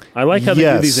intro. I like how they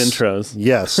do these intros.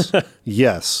 Yes.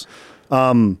 Yes.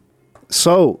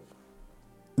 So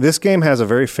this game has a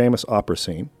very famous opera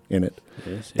scene in it.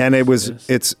 And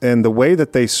it's and the way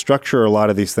that they structure a lot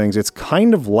of these things, it's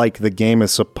kind of like the game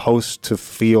is supposed to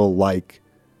feel like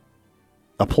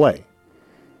a play.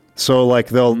 So like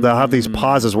they'll have these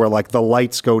pauses where like the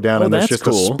lights go down and there's just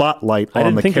a spotlight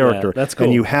on the character. That's cool.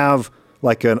 And you have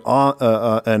like an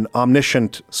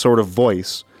omniscient sort of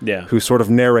voice who sort of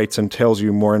narrates and tells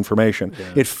you more information.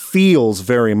 Yeah. It feels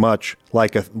very much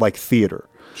like theater.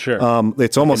 Sure.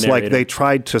 It's almost like they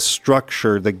tried to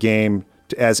structure the game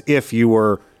as if you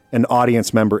were an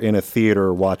audience member in a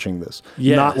theater watching this,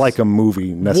 not like a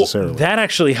movie necessarily. Well, that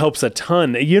actually helps a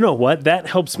ton. You know what? That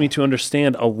helps me to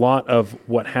understand a lot of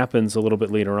what happens a little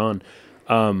bit later on.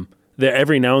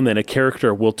 Every now and then a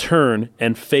character will turn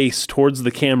and face towards the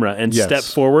camera and step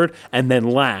forward and then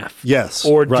laugh. Yes.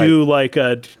 Or do like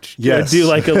a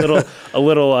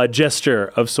little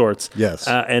gesture of sorts. Yes.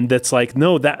 And that's like,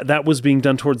 no, that was being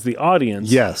done towards the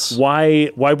audience. Yes. Why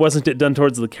wasn't it done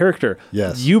towards the character?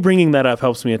 Yes. You bringing that up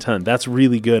helps me a ton. That's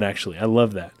really good, actually. I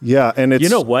love that. Yeah, and it's... You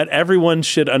know what? Everyone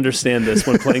should understand this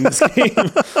when playing this game.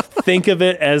 Think of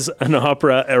it as an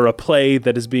opera or a play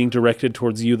that is being directed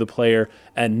towards you, the player,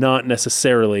 and not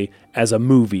necessarily as a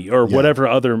movie or whatever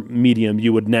other medium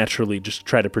you would naturally just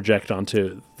try to project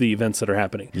onto the events that are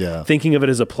happening. Yeah. Thinking of it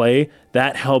as a play,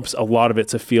 that helps a lot of it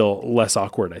to feel less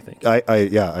awkward, I think. I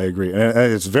agree. And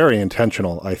it's very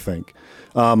intentional, I think.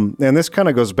 And this kind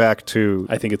of goes back to...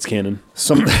 I think it's canon.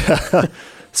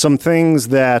 Some things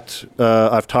that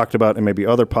I've talked about in maybe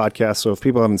other podcasts. So if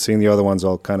people haven't seen the other ones,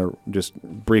 I'll kind of just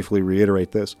briefly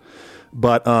reiterate this.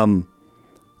 But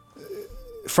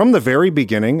from the very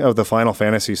beginning of the Final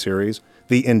Fantasy series,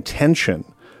 the intention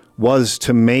was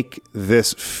to make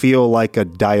this feel like a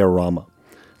diorama,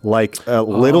 like a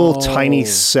little tiny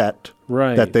set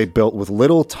that they built with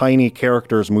little tiny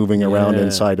characters moving around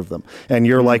inside of them. And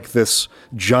you're like this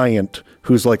giant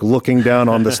who's like looking down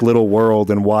on this little world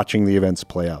and watching the events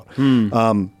play out.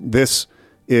 This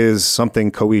is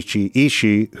something Koichi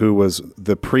Ishii, who was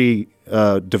the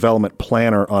development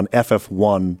planner on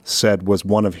FF1, said was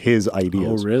one of his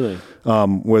ideas. Oh, really?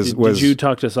 Did you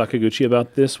talk to Sakaguchi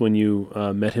about this when you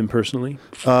met him personally?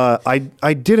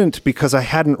 I didn't, because I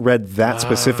hadn't read that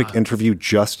specific interview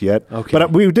just yet. Okay.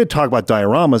 But we did talk about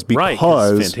dioramas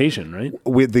because Fantasian, right?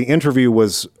 The interview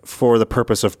was for the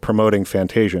purpose of promoting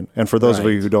Fantasian. And for those of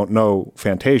you who don't know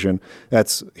Fantasian,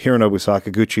 that's Hironobu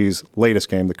Sakaguchi's latest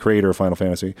game, the creator of Final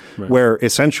Fantasy, where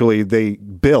essentially they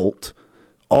built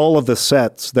all of the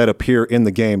sets that appear in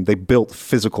the game, they built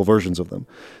physical versions of them.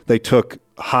 They took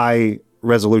high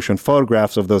resolution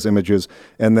photographs of those images,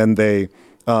 and then they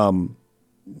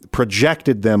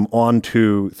projected them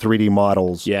onto 3D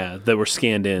models. Yeah, that were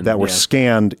scanned in. That were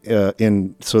scanned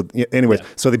in. So, anyways,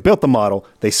 so they built the model,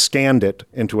 they scanned it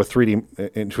into a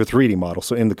 3D model,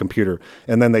 so in the computer,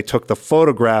 and then they took the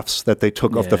photographs that they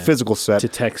took of the physical set,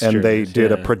 and they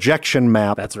did a projection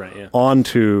map. That's right. Yeah.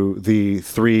 Onto the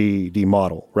 3D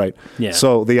model, right? Yeah.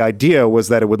 So the idea was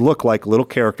that it would look like little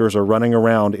characters are running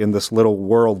around in this little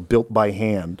world built by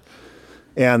hand.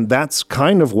 And that's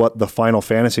kind of what the Final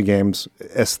Fantasy games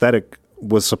aesthetic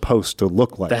was supposed to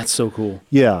look like. That's so cool.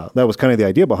 Yeah, that was kind of the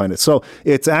idea behind it. So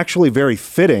it's actually very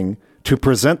fitting to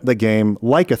present the game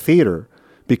like a theater,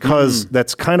 because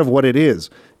that's kind of what it is.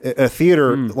 A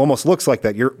theater almost looks like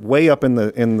that. You're way up in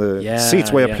the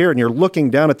seats, way up here, and you're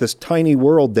looking down at this tiny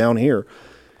world down here.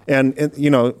 And you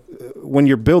know, when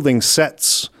you're building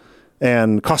sets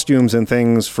and costumes and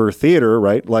things for theater,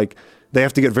 right? Like, they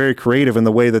have to get very creative in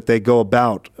the way that they go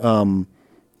about,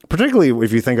 particularly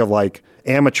if you think of like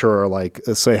amateur or like,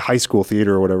 say, high school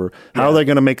theater or whatever. How are they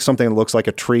going to make something that looks like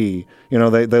a tree? You know,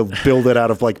 they'll build it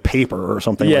out of like paper or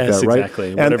something like that, right?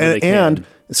 Exactly. And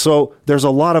so there's a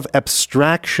lot of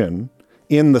abstraction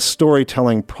in the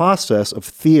storytelling process of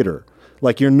theater.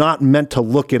 Like, you're not meant to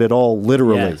look at it all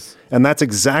literally. Yes. And that's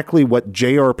exactly what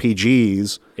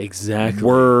JRPGs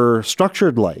were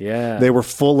structured like. Yeah. They were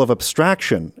full of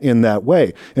abstraction in that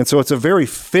way. And so it's a very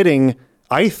fitting,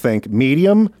 I think,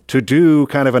 medium to do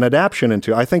kind of an adaptation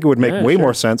into. I think it would make way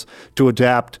more sense to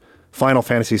adapt Final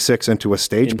Fantasy VI into a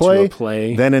stage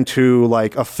play than into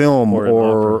like a film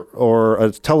or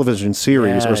a television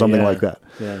series or something like that.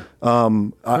 Yeah.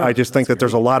 I just think that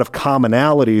there's a lot of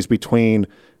commonalities between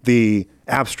the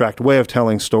abstract way of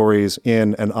telling stories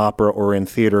in an opera or in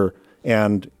theater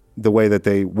and the way that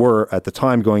they were at the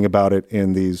time going about it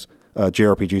in these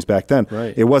JRPGs back then.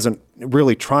 Right. It wasn't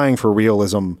really trying for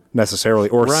realism necessarily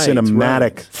or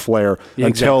cinematic flair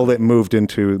until it moved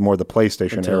into more the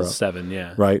PlayStation era. 7,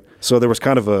 yeah. Right. So there was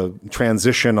kind of a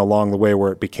transition along the way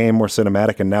where it became more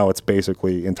cinematic, and now it's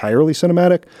basically entirely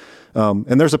cinematic.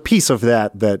 And there's a piece of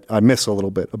that I miss a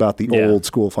little bit about the old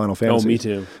school Final Fantasy. Oh, me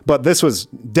too. But this was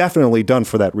definitely done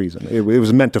for that reason. It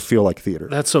was meant to feel like theater.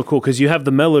 That's so cool, because you have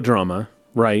the melodrama,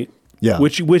 right? Yeah.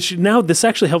 Which now this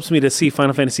actually helps me to see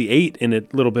Final Fantasy VIII in a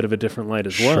little bit of a different light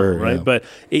as well, right? Yeah. But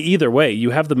either way,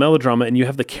 you have the melodrama and you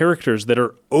have the characters that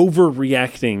are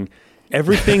overreacting.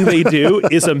 Everything they do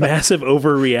is a massive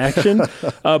overreaction,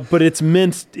 but it's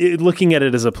meant, looking at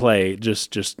it as a play,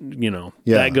 just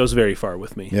that goes very far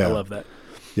with me. I love that.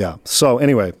 Yeah. So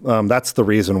anyway, that's the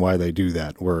reason why they do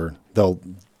that, where they'll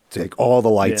take all the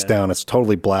lights down. It's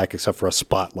totally black except for a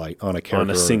spotlight on a character. On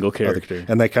a single character.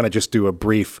 And they kind of just do a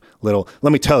brief little,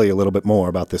 let me tell you a little bit more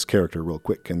about this character real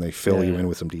quick, and they fill you in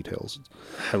with some details.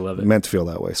 I love it. Meant to feel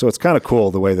that way. So it's kind of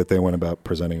cool the way that they went about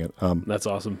presenting it. That's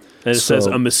awesome. And it says,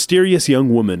 a mysterious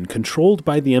young woman controlled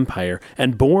by the Empire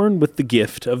and born with the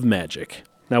gift of magic.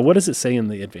 Now, what does it say in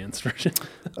the advanced version?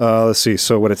 Let's see.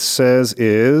 So what it says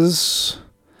is,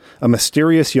 a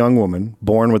mysterious young woman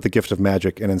born with the gift of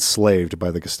magic and enslaved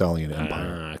by the Gestalian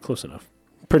Empire. Close enough.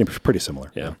 Pretty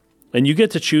similar. Yeah. And you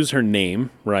get to choose her name,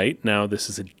 right? Now, this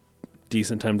is a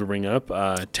decent time to bring up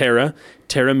Terra.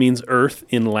 Terra means earth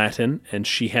in Latin, and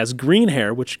she has green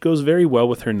hair, which goes very well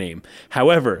with her name.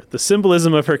 However, the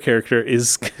symbolism of her character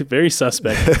is very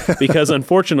suspect because,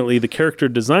 unfortunately, the character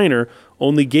designer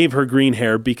only gave her green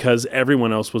hair because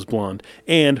everyone else was blonde.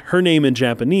 And her name in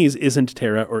Japanese isn't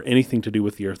Terra or anything to do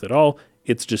with the earth at all.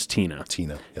 It's just Tina.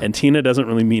 Tina. Yep. And Tina doesn't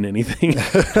really mean anything.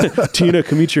 Tina,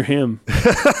 come eat your ham.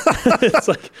 It's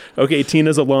like, okay,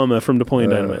 Tina's a llama from Napoleon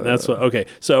Dynamite. That's what, okay.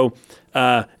 So,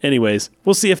 anyways,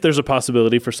 we'll see if there's a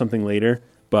possibility for something later.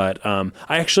 But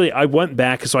I went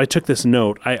back, so I took this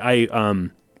note. I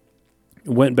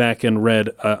went back and read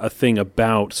a thing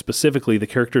about specifically the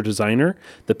character designer,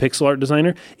 the pixel art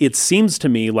designer. It seems to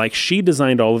me like she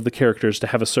designed all of the characters to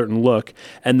have a certain look,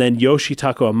 and then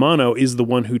Yoshitaka Amano is the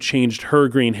one who changed her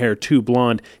green hair to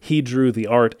blonde. He drew the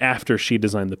art after she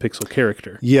designed the pixel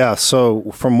character. Yeah,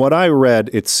 so from what I read,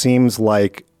 it seems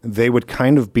like they would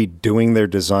kind of be doing their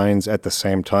designs at the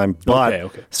same time. But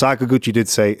Sakaguchi did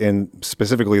say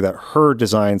specifically that her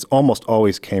designs almost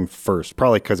always came first,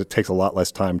 probably because it takes a lot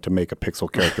less time to make a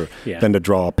pixel character than to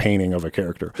draw a painting of a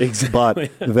character. Exactly.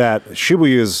 But that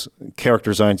Shibuya's character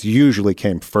designs usually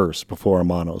came first before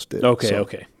Amano's did.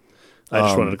 Okay. I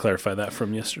just wanted to clarify that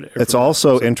from yesterday. It's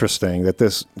also interesting that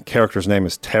this character's name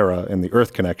is Terra in the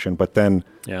Earth connection, but then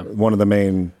one of the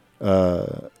main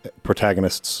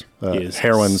protagonists,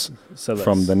 heroines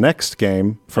from the next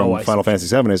game from Final Fantasy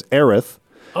VII is Aerith.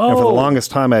 Oh. And for the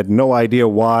longest time, I had no idea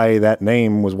why that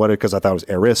name was because I thought it was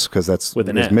Eris, because that's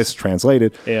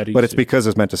mistranslated. But it's because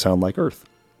it's meant to sound like Earth.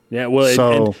 Yeah,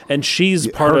 well, and she's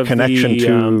part of connection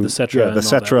to the Cetra. The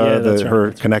Cetra,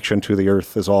 her connection to the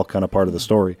Earth is all kind of part of the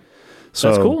story. So,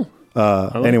 that's cool.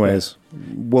 Anyways,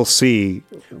 we'll see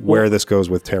where this goes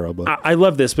with Terra. But I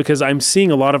love this because I'm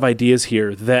seeing a lot of ideas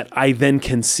here that I then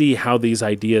can see how these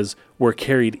ideas were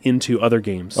carried into other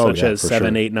games, such as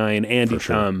 7, 8, 9, and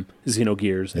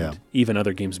Xenogears, and even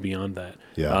other games beyond that.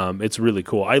 Yeah. It's really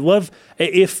cool. I love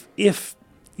if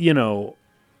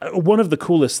one of the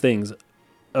coolest things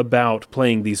about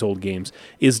playing these old games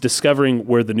is discovering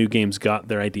where the new games got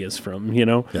their ideas from,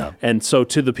 And so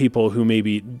to the people who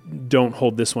maybe don't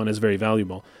hold this one as very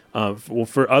valuable,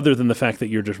 for other than the fact that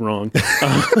you're just wrong,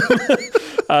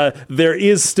 there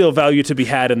is still value to be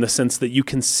had in the sense that you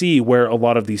can see where a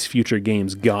lot of these future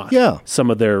games got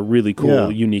some of their really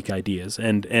cool, unique ideas.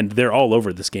 And they're all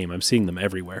over this game. I'm seeing them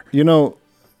everywhere.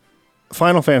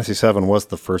 Final Fantasy VII was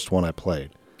the first one I played.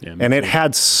 Yeah, and it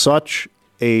had such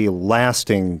a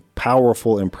lasting,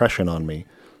 powerful impression on me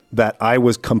that I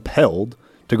was compelled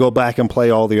to go back and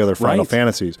play all the other Final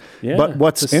Fantasies. Yeah, but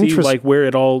what's interesting, like where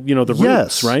it all, the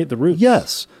roots, right? The roots.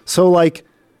 Yes. So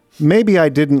maybe I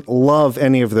didn't love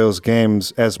any of those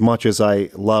games as much as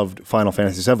I loved Final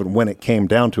Fantasy VII when it came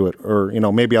down to it, or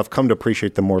maybe I've come to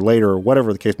appreciate them more later, or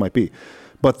whatever the case might be.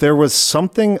 But there was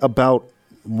something about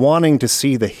wanting to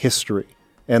see the history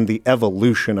and the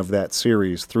evolution of that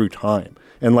series through time.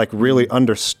 And really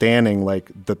understanding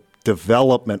the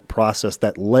development process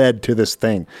that led to this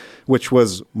thing, which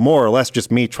was more or less just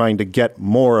me trying to get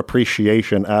more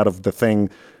appreciation out of the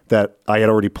thing that I had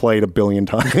already played a billion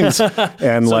times.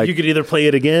 And so you could either play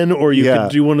it again or you could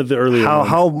do one of the earlier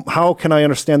ones. How can I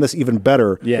understand this even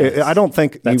better? Yeah, I don't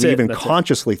think you even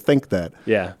consciously think that.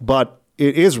 Yeah. But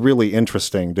it is really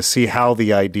interesting to see how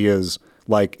the ideas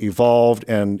evolved,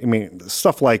 and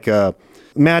stuff like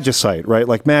Magicite, right?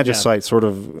 Magicite sort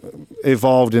of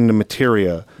evolved into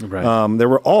materia. Right. There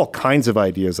were all kinds of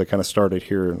ideas that kind of started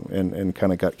here and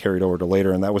kind of got carried over to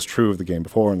later, and that was true of the game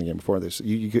before and the game before this.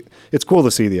 It's cool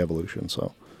to see the evolution,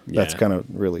 so that's kind of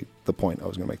really the point I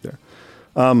was going to make there.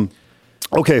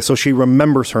 Okay, so she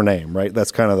remembers her name, right?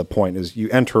 That's kind of the point, is you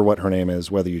enter what her name is,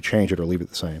 whether you change it or leave it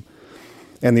the same.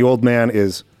 And the old man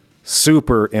is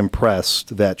super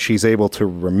impressed that she's able to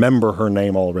remember her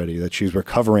name already, that she's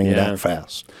recovering that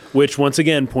fast. Which once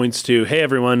again points to, hey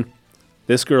everyone,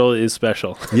 this girl is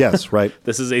special. Yes, right.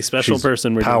 This is a special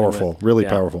person. We're powerful, really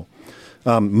powerful.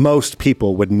 Most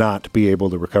people would not be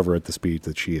able to recover at the speed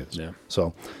that she is. Yeah.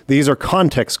 So these are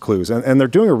context clues, and they're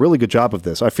doing a really good job of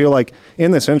this. I feel like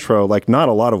in this intro, not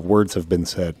a lot of words have been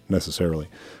said necessarily,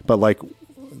 but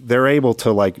they're able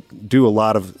to do a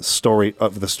lot of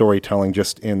the storytelling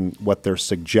just in what they're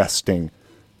suggesting,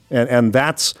 and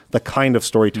that's the kind of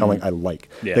storytelling I like.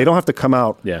 Yeah. They don't have to come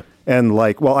out and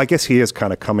well, I guess he is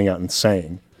kind of coming out and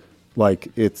saying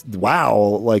it's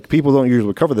wow, people don't usually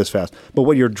recover this fast. But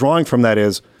what you're drawing from that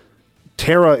is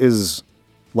Terra is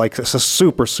a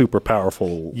super, super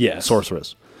powerful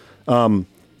sorceress.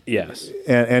 Yes,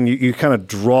 and you kind of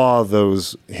draw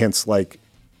those hints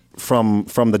from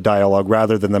the dialogue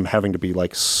rather than them having to be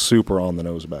super on the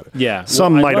nose about it. Yeah.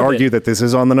 Some might argue that this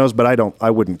is on the nose, but I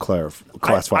wouldn't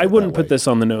classify it. I wouldn't put this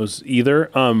on the nose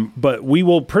either. But we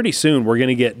will pretty soon, we're going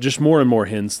to get just more and more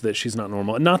hints that she's not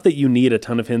normal. Not that you need a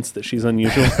ton of hints that she's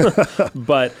unusual,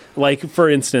 but for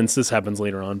instance, this happens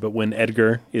later on, but when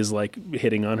Edgar is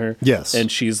hitting on her. Yes.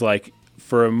 And she's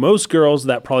for most girls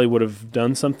that probably would have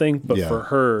done something, but for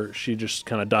her, she just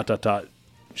kind of ...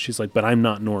 She's but I'm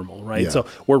not normal, right? Yeah. So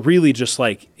we're really just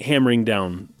hammering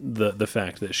down the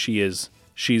fact that she's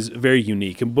very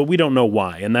unique, but we don't know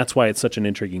why, and that's why it's such an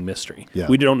intriguing mystery. Yeah.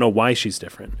 We don't know why she's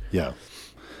different. Yeah.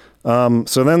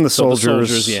 So then the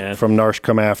soldiers from Narshe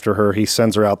come after her. He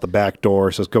sends her out the back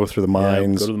door, says go through the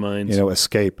mines. Go to the mines.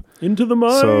 Escape. Into the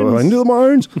mines. So into the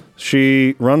mines.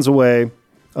 She runs away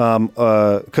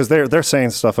because they're saying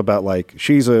stuff about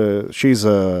she's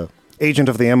a agent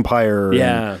of the Empire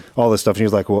and all this stuff. And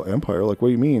he's like, well, Empire? What do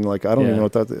you mean? I don't even know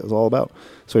what that is all about.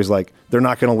 So he's like, they're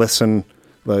not going to listen.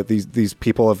 These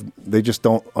people they just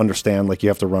don't understand. You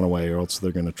have to run away or else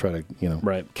they're going to try to,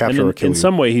 capture or kill you. In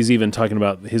some way, he's even talking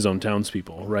about his own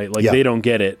townspeople, right? They don't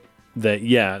get it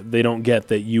they don't get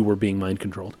that you were being mind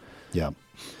controlled. Yeah.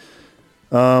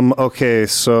 Okay,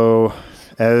 so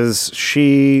as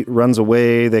she runs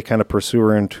away, they kind of pursue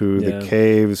her into the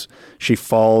caves. She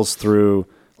falls through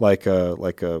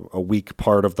a weak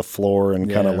part of the floor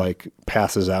and kind of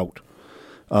passes out.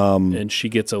 And she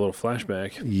gets a little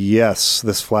flashback. Yes,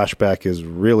 this flashback is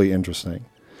really interesting.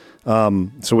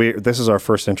 This is our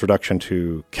first introduction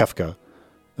to Kefka,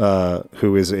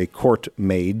 who is a court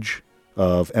mage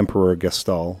of Emperor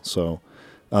Gestal. So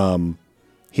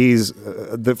he's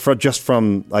just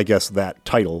from, I guess, that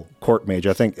title, court mage.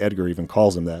 I think Edgar even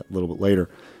calls him that a little bit later.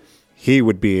 He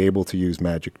would be able to use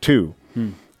magic too,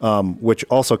 which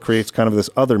also creates kind of this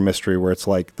other mystery where it's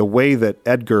like the way that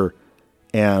Edgar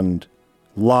and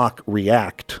Locke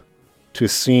react to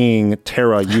seeing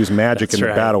Terra use magic in the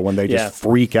battle when they just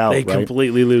freak out. They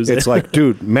completely lose it. It's like,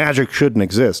 dude, magic shouldn't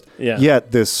exist. Yeah.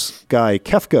 Yet this guy,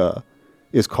 Kefka,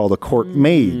 is called a court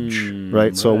mage,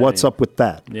 right? So what's up with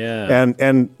that? Yeah.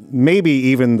 And maybe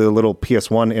even the little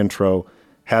PS1 intro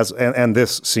has, and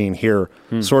this scene here,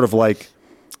 sort of like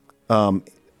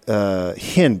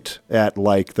hint at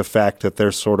like the fact that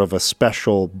there's sort of a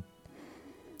special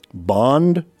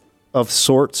bond of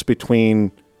sorts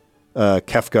between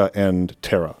Kefka and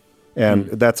Terra. And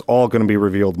that's all going to be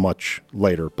revealed much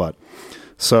later. But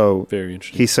so very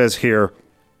interesting. He says here,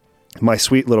 my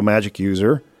sweet little magic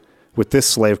user, with this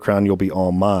slave crown, you'll be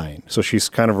all mine. So she's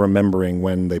kind of remembering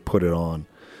when they put it on.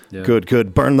 Yeah.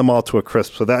 Good. Burn them all to a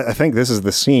crisp. So that I think this is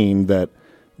the scene that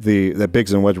that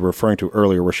Biggs and Wedge were referring to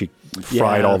earlier, where she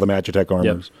fried all the Magitech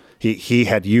armors. Yep. He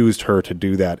had used her to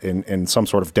do that in some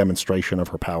sort of demonstration of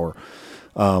her power.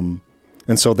 And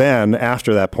so then,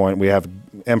 after that point, we have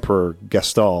Emperor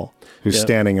Gestal, who's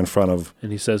standing in front of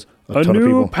and he says, a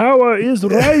new power is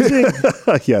rising.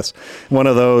 Yes. One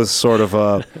of those sort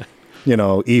of,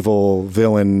 evil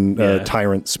villain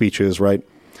tyrant speeches, right?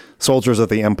 Soldiers of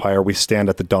the Empire, we stand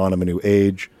at the dawn of a new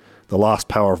age. The lost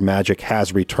power of magic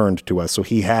has returned to us. So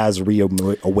he has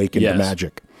reawakened the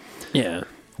magic. Yeah.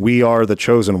 We are the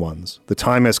chosen ones. The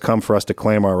time has come for us to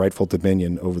claim our rightful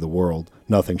dominion over the world.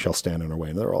 Nothing shall stand in our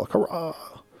way. And they're all like, hurrah,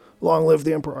 long live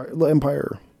the empire, all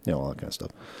that kind of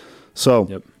stuff.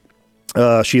 So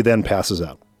she then passes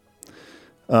out.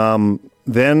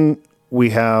 Then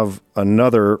we have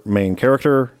another main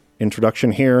character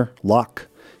introduction here, Locke.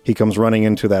 He comes running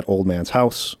into that old man's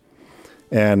house.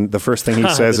 And the first thing he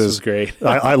says is great.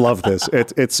 I love this.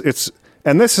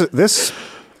 And this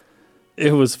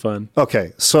it was fun.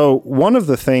 Okay, so one of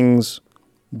the things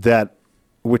that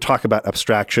we talk about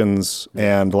abstractions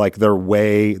and like the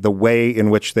way in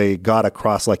which they got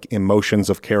across like emotions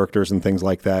of characters and things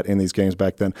like that in these games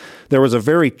back then, there was a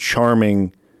very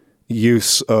charming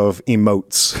use of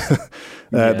emotes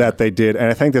that they did. And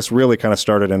I think this really kind of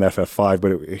started in FF5,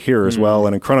 but here as well.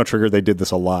 And in Chrono Trigger, they did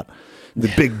this a lot. The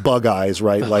big bug eyes,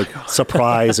 right? Like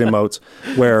surprise emotes,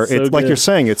 where so it's like you're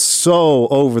saying, it's so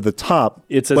over the top.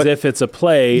 It's as if it's a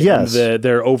play, and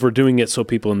they're overdoing it so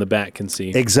people in the back can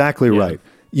see. Exactly right.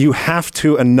 You have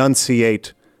to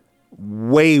enunciate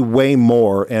way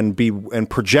more and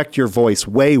project your voice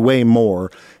way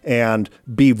more and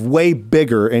be way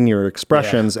bigger in your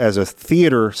expressions as a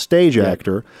theater stage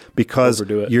actor, because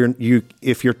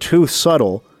if you're too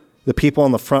subtle, the people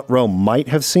in the front row might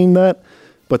have seen that.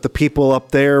 But the people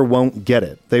up there won't get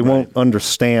it. They won't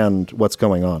understand what's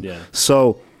going on. Yeah.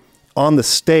 So on the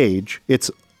stage,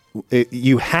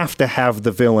 you have to have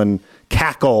the villain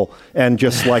cackle and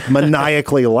just like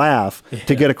maniacally laugh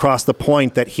to get across the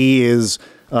point that he is,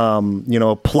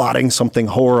 plotting something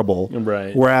horrible.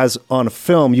 Right. Whereas on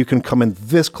film, you can come in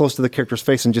this close to the character's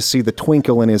face and just see the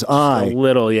twinkle in his eye. A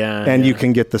little, and you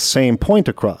can get the same point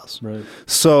across. Right.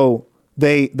 So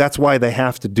that's why they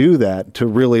have to do that to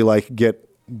really like get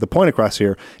the point across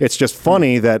here. It's just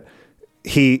funny that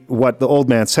what the old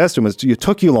man says to him is, it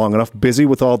took you long enough, busy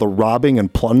with all the robbing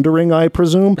and plundering, I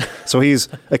presume. So he's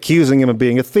accusing him of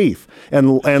being a thief.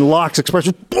 And Locke's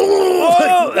expression,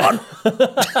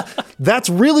 that's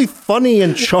really funny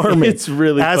and charming. It's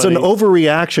really as funny. An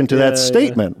overreaction to that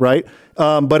statement, right?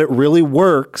 But it really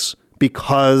works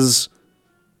because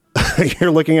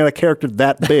you're looking at a character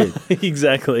that big.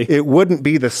 Exactly. It wouldn't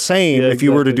be the same if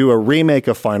you were to do a remake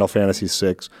of Final Fantasy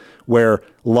VI where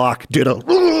Locke did a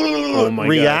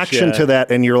reaction to that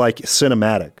and you're like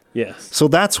cinematic. Yes. So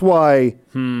that's why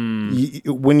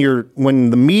when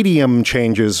the medium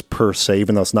changes per se,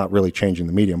 even though it's not really changing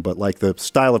the medium, but like the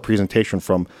style of presentation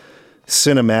from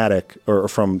cinematic or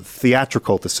from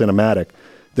theatrical to cinematic,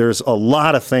 there's a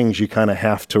lot of things you kind of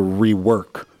have to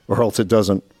rework or else it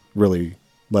doesn't really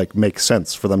like make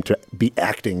sense for them to be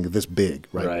acting this big,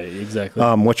 right? Right, exactly.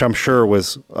 Which I'm sure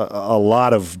was a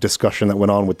lot of discussion that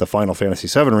went on with the Final Fantasy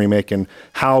VII remake and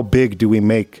how big do we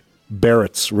make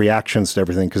Barrett's reactions to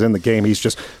everything? Because in the game he's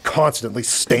just constantly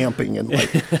stamping and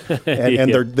like,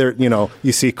 and they're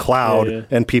you see Cloud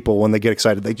and people when they get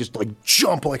excited they just like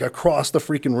jump like across the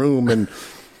freaking room and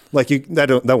Like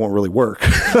that won't really work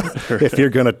if you're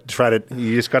going to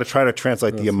you just got to try to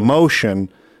translate the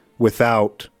emotion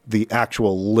without the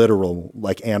actual literal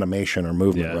like animation or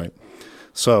movement, right?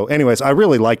 So anyways, I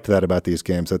really liked that about these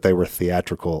games, that they were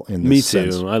theatrical in this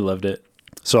sense. Me too. I loved it.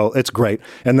 So it's great.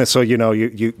 And then, so, you know,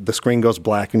 the screen goes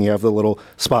black and you have the little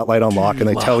spotlight on Locke and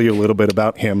they tell you a little bit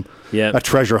about him. Yep. A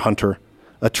treasure hunter,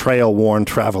 a trail-worn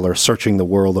traveler searching the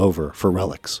world over for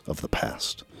relics of the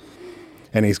past.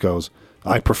 And he goes,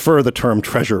 I prefer the term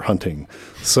treasure hunting.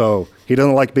 So he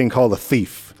doesn't like being called a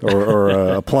thief or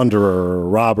a plunderer or a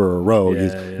robber or rogue.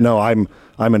 No, I'm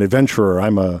an adventurer.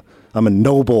 I'm a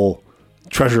noble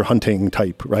treasure hunting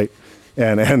type, right?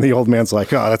 And the old man's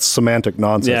like, oh, that's semantic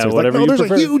nonsense. Yeah, He's whatever like, no, you there's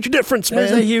prefer. a huge difference, man.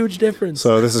 There's a huge difference.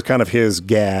 So this is kind of his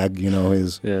gag, you know,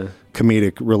 his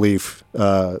comedic relief.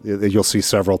 You'll see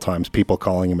several times people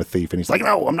calling him a thief, and he's like,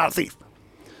 no, I'm not a thief.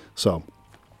 So,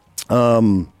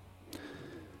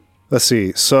 let's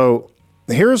see. So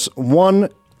here's one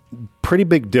pretty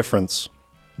big difference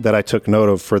that I took note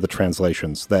of for the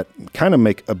translations that kind of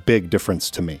make a big difference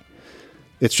to me.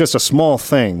 It's just a small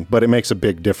thing, but it makes a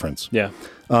big difference. Yeah.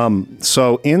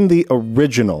 So in the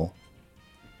original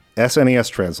SNES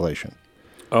translation.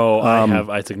 Oh,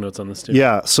 I took notes on this too.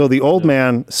 Yeah. So the old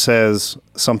man says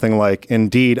something like,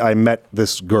 indeed, I met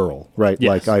this girl, right?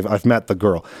 Yes. Like I've met the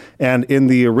girl. And in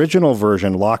the original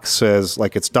version, Locke says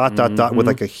like it's ... with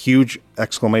like a huge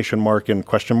exclamation mark and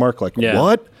question mark. Like,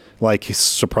 what? Like he's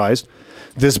surprised.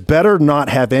 This better not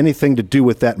have anything to do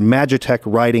with that Magitech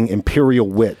writing Imperial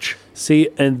Witch. See,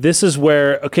 and this is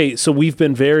where, okay, so we've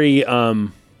been very,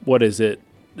 what is it?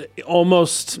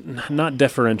 Almost not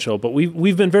deferential, but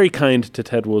we've been very kind to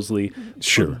Ted Woolsey.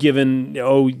 Sure. Given,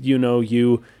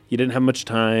 you didn't have much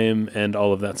time and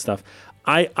all of that stuff.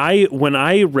 I when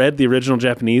I read the original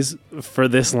Japanese for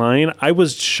this line, I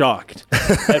was shocked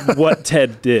at what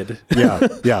Ted did.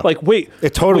 Yeah. Like,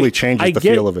 it totally changes the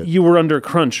feel of it. You were under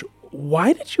crunch.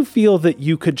 Why did you feel that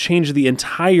you could change the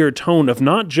entire tone of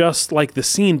not just like the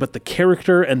scene, but the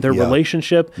character and their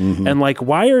relationship? Mm-hmm. And like,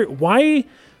 why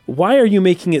are you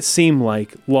making it seem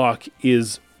like Locke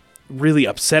is really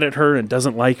upset at her and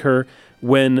doesn't like her,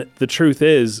 when the truth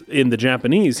is, in the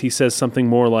Japanese, he says something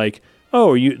more like,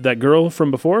 oh, are you that girl from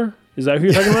before? Is that who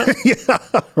you're talking about?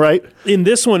 Yeah, right. In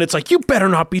this one, it's like, you better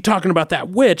not be talking about that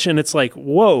witch. And it's like,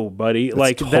 whoa, buddy. It's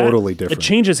like totally different. It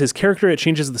changes his character. It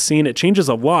changes the scene. It changes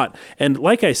a lot. And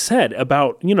like I said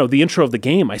about, the intro of the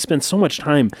game, I spent so much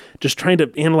time just trying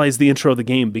to analyze the intro of the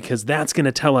game, because that's going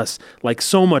to tell us like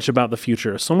so much about the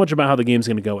future, so much about how the game's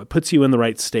going to go. It puts you in the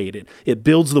right state. It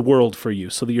builds the world for you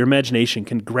so that your imagination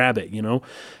can grab it,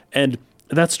 And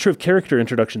that's true of character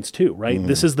introductions too, right? Mm.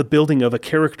 This is the building of a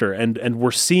character, and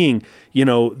we're seeing,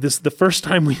 this the first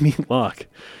time we meet Locke.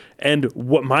 And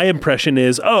what my impression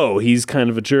is, he's kind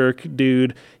of a jerk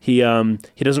dude. He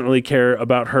doesn't really care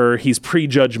about her. He's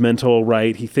prejudgmental,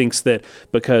 right? He thinks that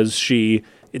because she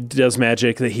does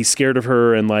magic that he's scared of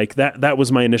her, and like that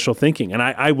was my initial thinking. And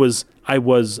I was I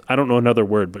don't know another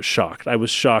word, but shocked. I was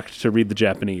shocked to read the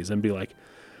Japanese and be like,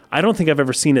 I don't think I've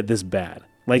ever seen it this bad.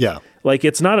 Like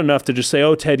it's not enough to just say,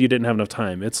 oh, Ted, you didn't have enough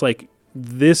time. It's like,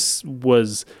 this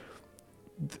was,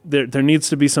 there needs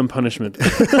to be some punishment.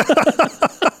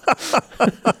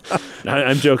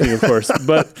 I'm joking, of course,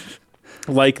 but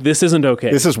like, this isn't okay.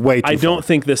 This is way too I don't far.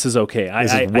 think this is okay. I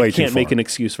can't make an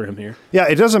excuse for him here. Yeah,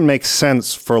 it doesn't make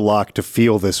sense for Locke to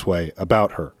feel this way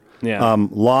about her. Yeah.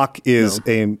 Locke is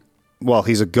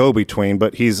he's a go-between,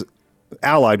 but he's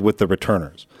allied with the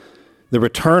Returners. The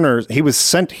Returners, he was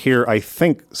sent here, I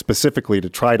think, specifically to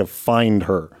try to find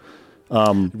her.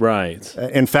 Right.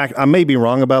 In fact, I may be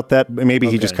wrong about that. Maybe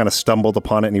he just kind of stumbled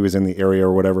upon it and he was in the area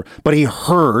or whatever. But he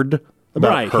heard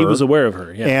about her. He was aware of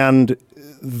her. Yeah. And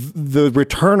the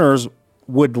Returners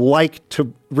would like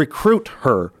to recruit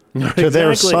her to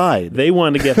their side. They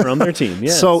want to get her on their team,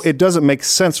 yes. So it doesn't make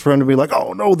sense for him to be like,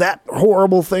 oh, no, that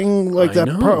horrible thing, like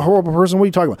horrible person. What are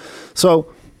you talking about?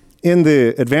 So in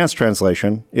the advanced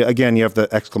translation, again, you have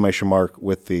the exclamation mark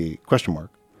with the question mark,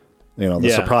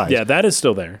 the surprise. Yeah, that is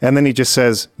still there. And then he just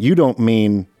says, you don't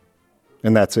mean,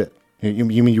 and that's it. You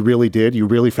mean you really did? You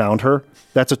really found her?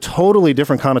 That's a totally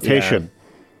different connotation.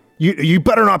 Yeah. You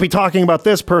better not be talking about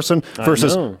this person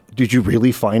versus, did you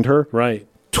really find her? Right.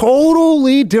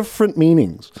 Totally different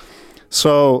meanings.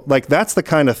 So, like, that's the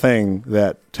kind of thing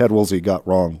that Ted Woolsey got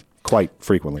wrong quite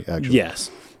frequently, actually. Yes.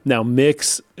 Now,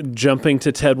 Mix, jumping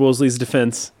to Ted Woolsey's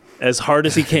defense as hard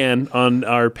as he can on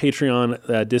our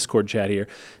Patreon Discord chat here,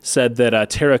 said that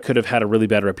Tara could have had a really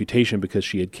bad reputation because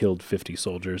she had killed 50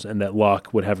 soldiers and that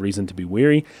Locke would have reason to be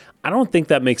weary. I don't think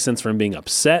that makes sense for him being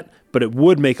upset, but it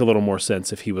would make a little more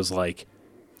sense if he was like,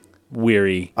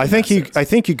 weary. I think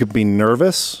you could be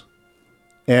nervous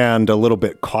and a little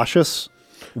bit cautious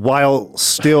while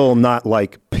still not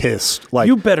like pissed. Like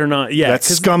you better not. Yeah, that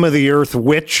scum of the earth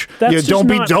witch.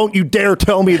 Don't you dare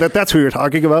tell me that's who you're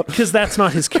talking about. Because that's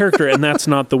not his character, and that's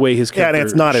not the way his character. Yeah, and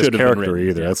it's not his character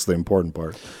either. Yeah. That's the important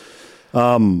part.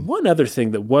 One other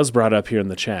thing that was brought up here in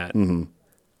the chat. Mm-hmm.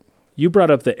 You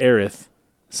brought up that Aerith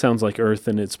sounds like Earth,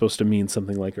 and it's supposed to mean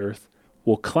something like Earth.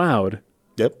 Well, Cloud.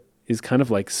 Yep. Is kind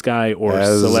of like sky or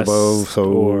as celeste above, so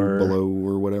below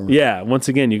or whatever. Yeah, once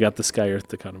again, you got the sky-earth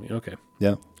dichotomy. Okay.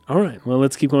 Yeah. All right. Well,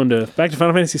 let's keep going back to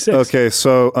Final Fantasy VI. Okay,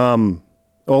 so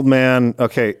old man,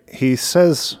 he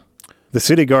says the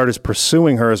city guard is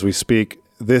pursuing her as we speak.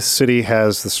 This city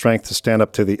has the strength to stand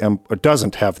up to the or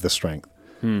doesn't have the strength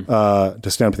to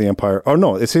stand up to the Empire. Oh,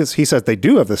 no, he says they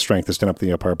do have the strength to stand up to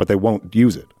the Empire, but they won't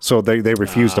use it. So they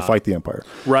refuse to fight the Empire.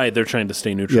 Right, they're trying to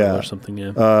stay neutral or something,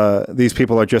 yeah. These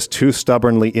people are just too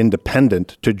stubbornly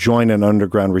independent to join an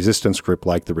underground resistance group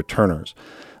like the Returners.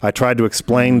 I tried to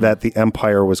explain that the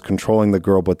Empire was controlling the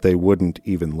girl, but they wouldn't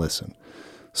even listen.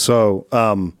 So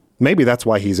maybe that's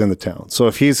why he's in the town. So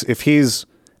if he's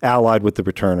allied with the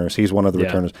Returners, he's one of the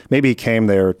Returners. Maybe he came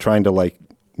there trying to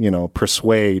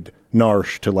persuade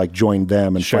Narshe to join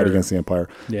them and fight against the Empire.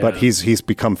 Yeah. But he's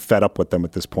become fed up with them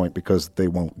at this point because they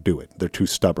won't do it. They're too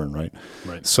stubborn, right?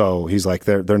 Right. So he's like,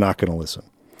 they're not going to listen.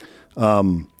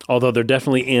 Although they're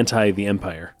definitely anti the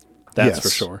Empire. That's for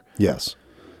sure. Yes.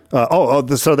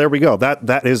 So there we go.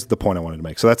 That is the point I wanted to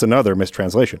make. So that's another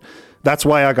mistranslation. That's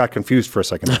why I got confused for a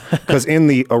second. Because in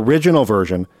the original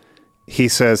version, he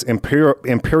says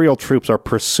Imperial troops are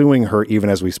pursuing her even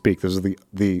as we speak. This is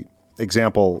the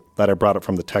example that I brought up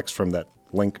from the text from that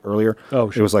link earlier. Oh,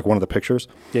 sure. It was like one of the pictures.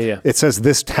 Yeah. It says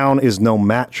this town is no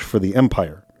match for the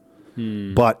Empire.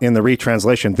 But in the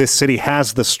retranslation, this city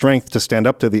has the strength to stand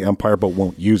up to the Empire but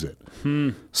won't use it.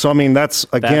 So, I mean, that's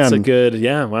a good,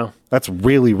 wow. That's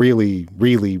really, really,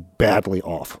 really badly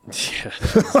off. Yeah.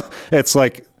 It's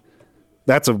like,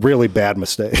 that's a really bad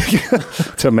mistake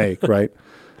to make, right?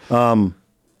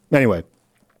 Anyway,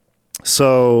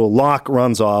 so Locke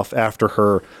runs off after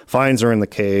her, finds her in the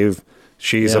cave.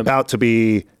 She's about to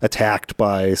be attacked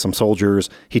by some soldiers.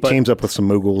 He teams up with some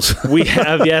Moogles.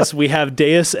 we have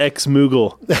Deus Ex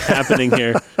Moogle happening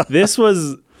here. This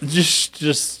was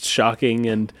just shocking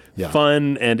and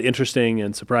fun and interesting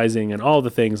and surprising and all the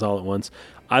things all at once.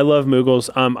 I love Moogles.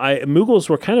 Moogles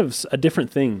were kind of a different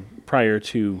thing prior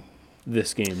to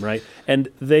this game, right? And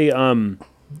they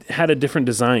had a different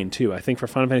design too. I think for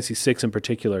Final Fantasy VI in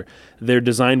particular, their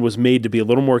design was made to be a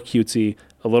little more cutesy,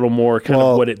 a little more kind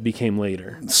of what it became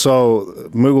later. So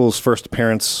Moogle's first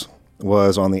appearance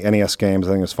was on the NES games.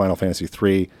 I think it was Final Fantasy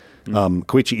III.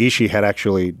 Koichi Ishii had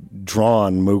actually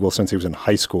drawn Moogle since he was in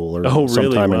high school or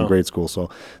sometime in grade school. So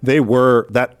they were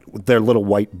their little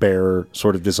white bear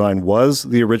sort of design was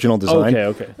the original design.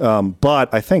 Okay.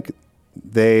 But I think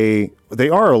they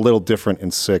are a little different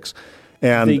in 6.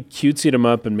 And they cutesied him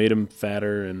up and made him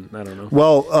fatter, and I don't know.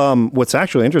 Well, what's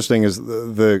actually interesting is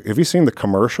have you seen the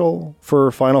commercial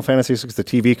for Final Fantasy VI, the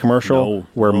TV commercial,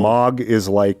 where Mog is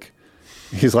like,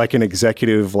 he's like an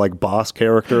executive boss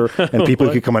character, and people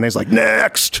can come in and he's like,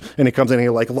 next! And he comes in and he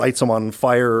lights them on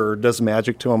fire or does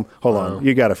magic to them. Hold on,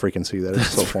 you got to freaking see that. It's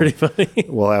so funny. Pretty funny.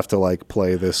 We'll have to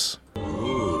play this.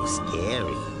 Ooh,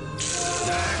 scary.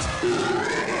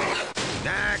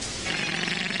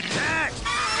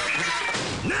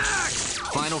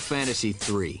 Final Fantasy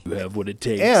III. You have what it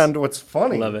takes. And what's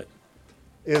funny Love it.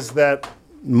 is that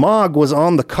Mog was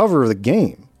on the cover of the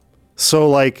game.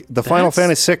 So the Final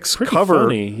Fantasy VI cover.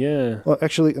 Funny, yeah. Well,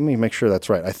 actually, let me make sure that's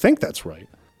right. I think that's right.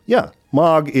 Yeah,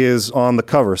 Mog is on the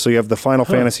cover. So you have the Final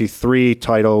Fantasy III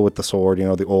title with the sword,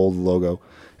 the old logo,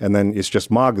 and then it's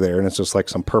just Mog there, and it's just like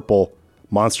some purple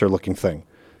monster-looking thing.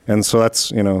 And so that's,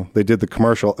 they did the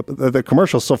commercial. The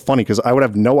commercial's so funny because I would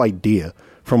have no idea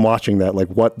from watching that,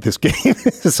 what this game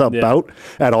is about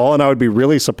at all. And I would be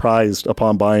really surprised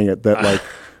upon buying it that,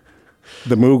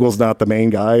 the Moogle's not the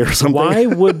main guy or something. Why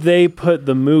would they put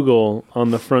the Moogle on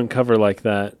the front cover like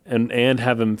that and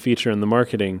have him feature in the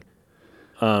marketing?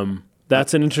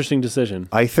 That's an interesting decision.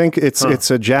 I think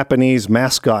it's a Japanese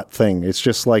mascot thing. It's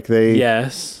just like they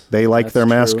like their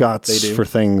mascots for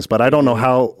things, but I don't know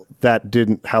how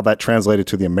that translated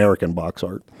to the American box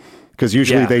art. Because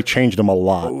usually they changed them a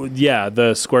lot. Yeah,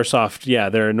 the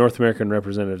Squaresoft, their North American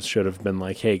representatives should have been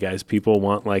like, hey guys, people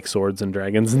want swords and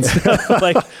dragons and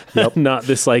stuff. Not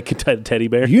this teddy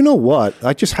bear. You know what?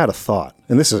 I just had a thought,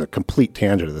 and this is a complete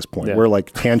tangent at this point. Yeah. We're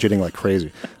tangenting like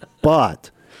crazy.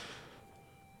 But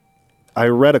I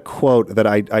read a quote that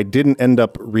I didn't end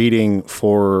up reading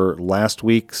for last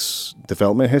week's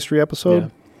development history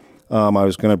episode. I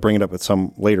was going to bring it up at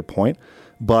some later point,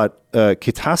 but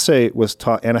Kitase was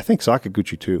taught, and I think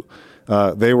Sakaguchi too.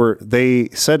 They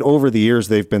said over the years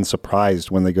they've been surprised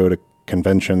when they go to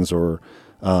conventions or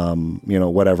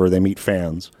whatever, they meet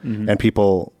fans, and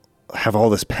people have all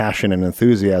this passion and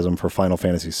enthusiasm for Final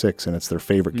Fantasy VI, and it's their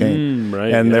favorite game.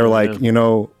 They're like,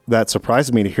 that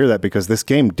surprised me to hear that, because this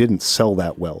game didn't sell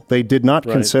that well. They did not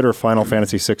consider Final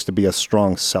Fantasy VI to be a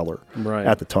strong seller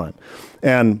at the time.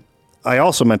 And I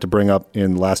also meant to bring up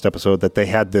in last episode that they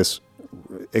had this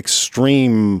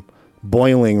extreme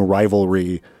boiling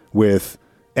rivalry with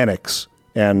Enix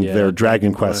and their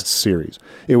Dragon Quest series.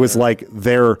 It was like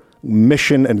their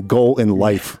mission and goal in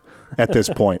life at this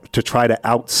point, to try to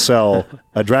outsell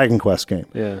a Dragon Quest game.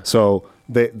 So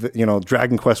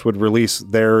Dragon Quest would release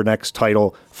their next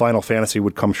title, Final Fantasy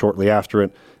would come shortly after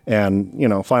it,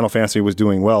 and Final Fantasy was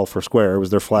doing well for Square. It was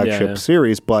their flagship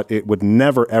series, but it would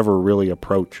never ever really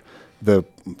approach the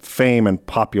fame and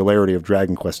popularity of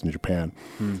Dragon Quest in Japan.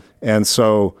 And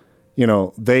so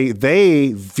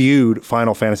they viewed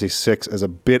Final Fantasy VI as a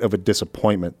bit of a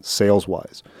disappointment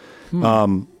sales-wise.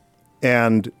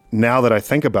 And now that I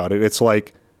think about it, it's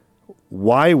like,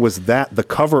 why was that the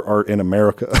cover art in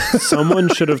America? Someone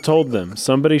should have told them.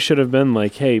 Somebody should have been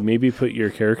like, hey, maybe put your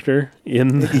character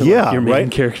in your main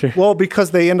character. Well,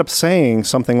 because they end up saying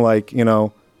something like,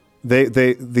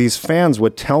 these fans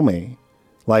would tell me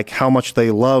like how much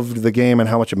they loved the game and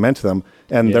how much it meant to them.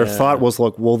 And their thought was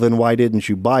like, well, then why didn't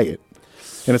you buy it?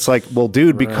 And it's like, well,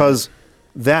 dude, because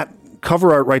that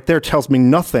cover art right there tells me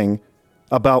nothing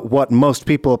about what most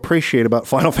people appreciate about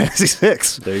Final Fantasy VI.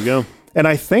 There you go. And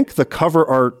I think the cover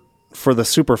art for the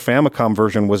Super Famicom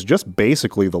version was just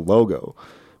basically the logo,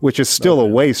 which is still a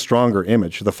way stronger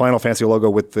image. The Final Fantasy logo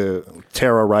with the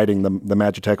Terra riding the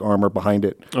Magitech armor behind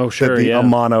it. Oh, sure, the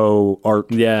Amano art.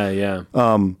 Yeah.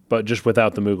 But just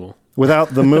without the Moogle.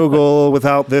 Without the Moogle,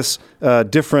 without this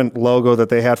different logo that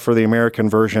they had for the American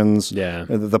versions. Yeah.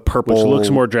 The purple. Which looks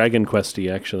more Dragon Quest-y,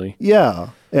 actually. Yeah.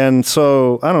 And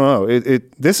so, I don't know.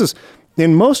 This is,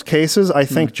 in most cases, I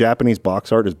think Japanese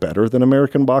box art is better than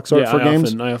American box art for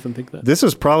games. I often think that. This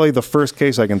is probably the first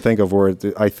case I can think of where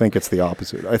I think it's the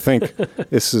opposite. I think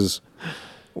this is,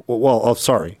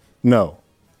 sorry. No.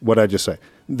 What did I just say?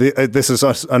 This is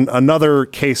another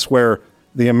case where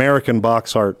the American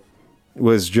box art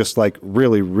was just like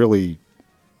really, really,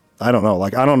 I don't know.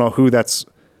 Like, I don't know who that's,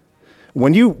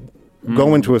 when you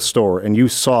go into a store and you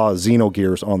saw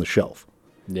Xenogears on the shelf,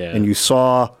 and you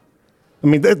saw, I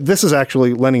mean, this is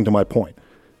actually lending to my point.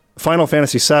 Final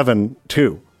Fantasy VII,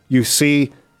 too. You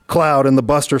see Cloud and the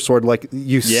Buster Sword, like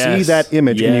you see that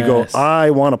image and you go,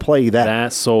 I want to play that.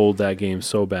 That sold that game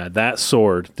so bad. That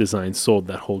sword design sold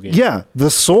that whole game. Yeah, the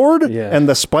sword and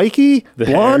the spiky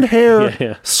blonde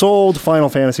hair sold Final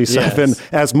Fantasy VII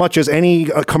as much as any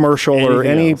commercial or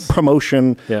any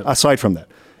promotion aside from that.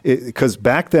 Because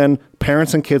back then,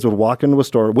 parents and kids would walk into a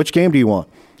store, which game do you want?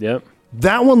 Yep.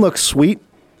 That one looks sweet.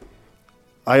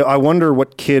 I wonder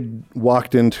what kid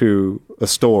walked into a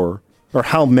store, or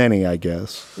how many, I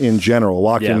guess, in general,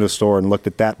 walked into a store and looked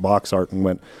at that box art and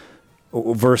went,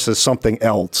 versus something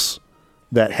else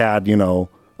that had,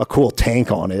 a cool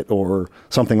tank on it or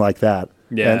something like that.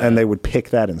 Yeah. And they would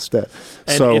pick that instead.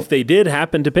 And so, if they did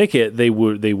happen to pick it, they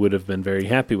would have been very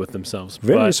happy with themselves.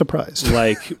 Very surprised.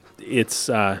 Like, it's,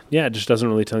 it just doesn't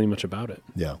really tell you much about it.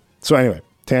 Yeah. So anyway,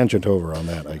 tangent over on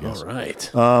that, I guess. All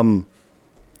right.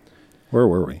 Where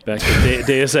were we? Back to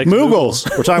Deus Ex Moogles.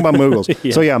 We're talking about Moogles.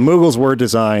 So Moogles were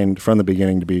designed from the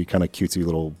beginning to be kind of cutesy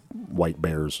little white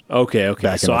bears. Okay.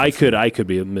 So I could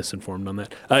be misinformed on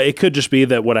that. It could just be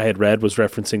that what I had read was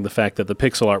referencing the fact that the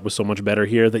pixel art was so much better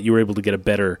here that you were able to get a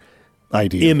better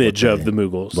image of the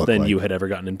Moogles than you had ever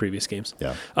gotten in previous games.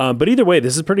 Yeah. But either way,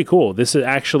 this is pretty cool. This is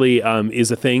actually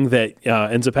is a thing that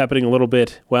ends up happening a little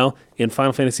bit, in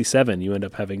Final Fantasy VII, you end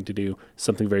up having to do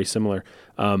something very similar.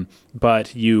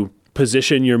 But you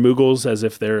position your Moogles as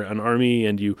if they're an army,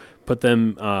 and you put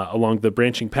them along the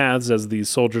branching paths as these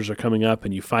soldiers are coming up,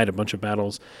 and you fight a bunch of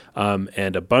battles,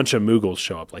 and a bunch of Moogles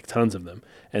show up, like tons of them.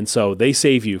 And so they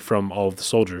save you from all of the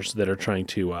soldiers that are trying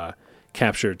to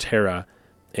capture Terra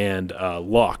and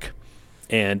Locke.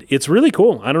 And it's really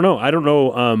cool. I don't know.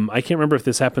 I can't remember if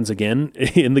this happens again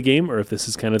in the game or if this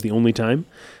is kind of the only time.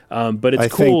 But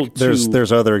it's cool.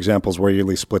 There's other examples where you at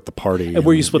least split the party.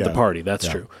 Where you split the party. That's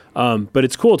true. But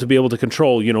it's cool to be able to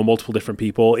control, multiple different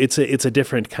people. It's a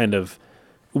different kind of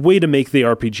way to make the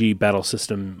RPG battle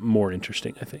system more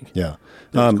interesting, I think. Yeah.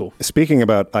 Cool. Speaking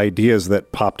about ideas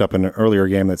that popped up in an earlier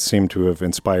game that seemed to have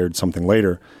inspired something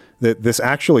later, this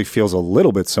actually feels a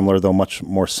little bit similar, though much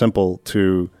more simple,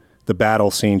 to the battle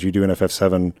scenes you do in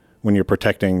FF7 when you're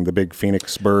protecting the big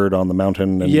phoenix bird on the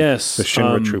mountain, and yes, the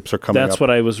Shinra troops are coming that's up. what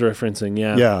I was referencing.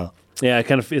 Yeah,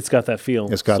 it's got that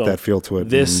feel. It's got that feel to it.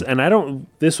 This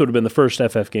this would have been the first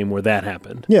FF game where that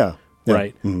happened. Yeah.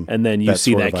 Right, and then you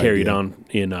see that carried on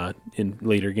in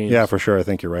later games. Yeah, for sure. I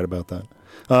think you're right about that.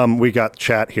 We got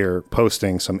chat here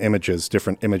posting some images,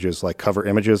 different images, like cover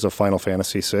images of Final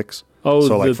Fantasy VI. Oh,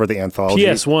 so like for the anthology,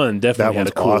 PS1 definitely had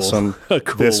a cool, awesome.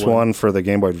 Cool this one for the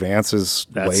Game Boy Advance is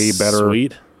way better.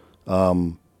 Sweet.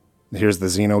 Here's the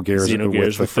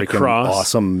Xenogears with the freaking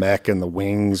awesome mech and the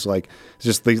wings. Like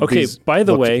just these. Okay, by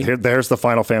the way, there's the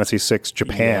Final Fantasy VI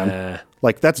Japan. Yeah.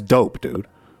 Like that's dope, dude.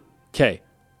 Okay.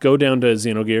 Go down to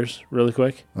Xenogears really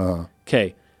quick.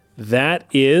 Okay, that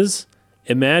is,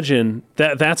 imagine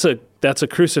that's a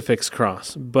crucifix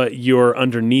cross, but you're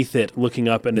underneath it, looking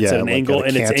up, and it's at an angle,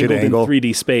 and it's angled in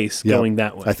 3D space, going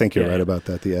that way. I think you're right about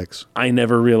that. The X. I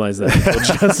never realized that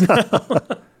until just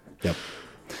now. Yep.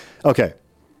 Okay,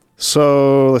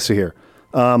 so let's see here.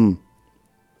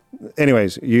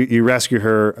 Anyways, you rescue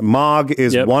her. Mog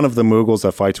is one of the Moogles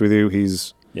that fights with you.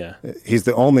 He's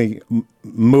the only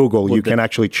Moogle you can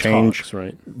actually change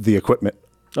the equipment.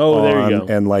 Oh, there you go.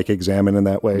 And like examine in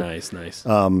that way. Nice.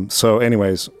 So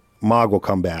anyways, Mog will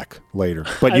come back later,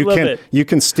 but you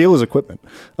can steal his equipment.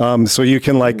 So you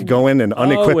can like go in and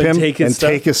unequip him and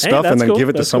take his stuff and then give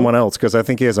it to someone else, because I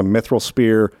think he has a mithril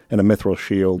spear and a mithril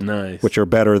shield, which are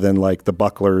better than like the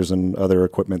bucklers and other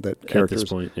equipment that characters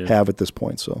have at this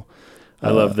point. So. I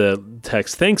love the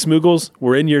text. Thanks, Moogles.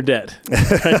 We're in your debt.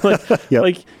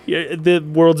 Like the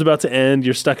world's about to end.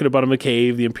 You're stuck at the bottom of a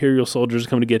cave. The Imperial soldiers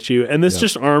come to get you. And this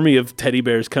just army of teddy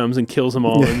bears comes and kills them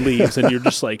all and leaves. And you're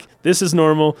just like, this is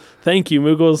normal. Thank you,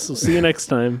 Moogles. We'll see you next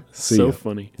time. So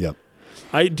funny. Yep.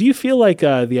 Do you feel like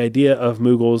the idea of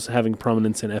Moogles having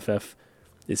prominence in FF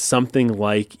is something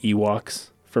like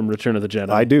Ewoks from Return of the Jedi?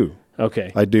 I do.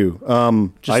 Okay. I do.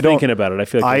 Thinking about it, I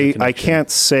feel like I can't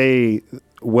say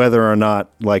whether or not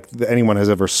like anyone has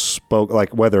ever spoke,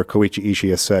 like whether Koichi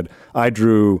Ishii has said, I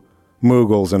drew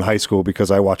Moogles in high school because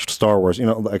I watched Star Wars,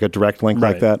 like a direct link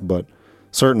like that, but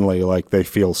certainly like they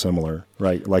feel similar,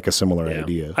 right? Like a similar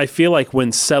idea. I feel like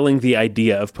when selling the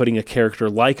idea of putting a character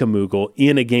like a Moogle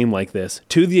in a game like this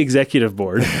to the executive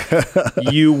board,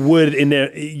 you would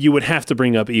have to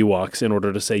bring up Ewoks in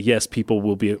order to say, yes, people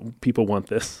want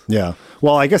this. Yeah.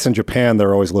 Well, I guess in Japan,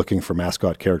 they're always looking for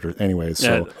mascot characters anyways.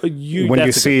 So when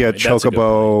you see a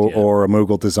Chocobo or a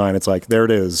Moogle design, it's like, there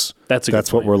it is.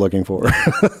 That's what we're looking for.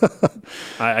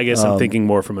 I guess I'm thinking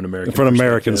more from an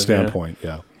American standpoint.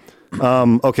 Yeah.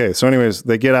 Okay, so anyways,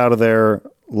 they get out of there.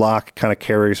 Locke kind of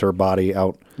carries her body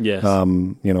out. Yes.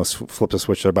 Flips a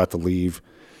switch. They're about to leave.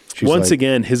 Once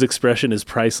again, his expression is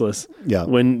priceless. Yeah.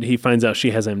 When he finds out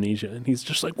she has amnesia, and he's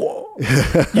just like, "Whoa,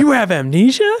 you have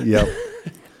amnesia?" Yep.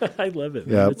 I love it.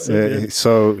 Yeah.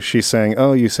 So she's saying,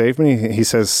 "Oh, you saved me." He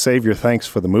says, "Save your thanks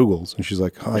for the Moogles," and she's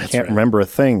like, "Oh, I can't remember a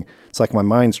thing. It's like my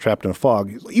mind's trapped in a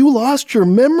fog." He's like, "You lost your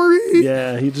memory?"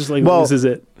 Yeah, he just loses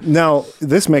it. Now,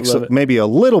 this makes maybe a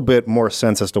little bit more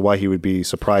sense as to why he would be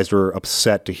surprised or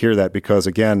upset to hear that, because,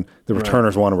 again, the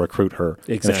returners want to recruit her.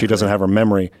 Exactly. And if she doesn't have her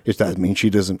memory, does that mean she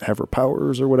doesn't have her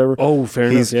powers or whatever? Oh, fair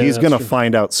enough. He's going to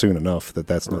find out soon enough that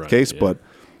that's not the case. Yeah. But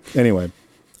anyway,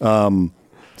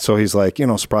 so he's like,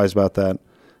 surprised about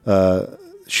that.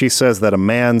 She says that a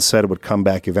man said it would come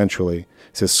back eventually.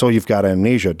 He says, so you've got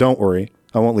amnesia. Don't worry.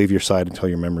 I won't leave your side until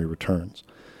your memory returns.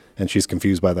 And she's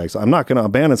confused by that. So, I'm not going to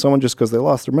abandon someone just because they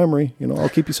lost their memory. I'll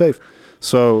keep you safe.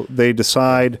 So they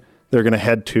decide they're going to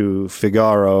head to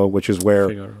Figaro, which is where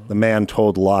the man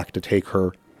told Locke to take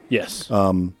her. Yes.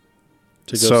 To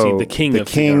go see the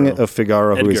king of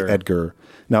Figaro, who is Edgar.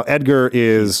 Now, Edgar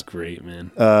is great,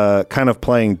 man. Kind of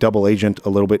playing double agent a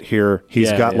little bit here.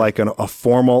 He's got like a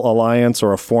formal alliance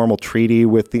or a formal treaty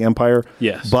with the Empire.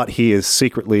 Yes. But he is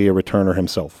secretly a returner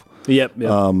himself. Yep.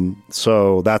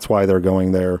 So that's why they're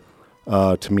going there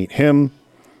to meet him.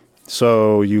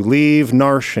 So you leave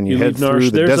Narshe and you head through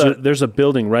the desert. There's a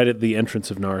building right at the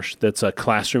entrance of Narshe that's a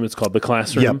classroom. It's called the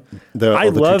Classroom. Yep. The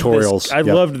tutorials. I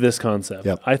loved this concept.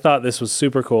 Yep. I thought this was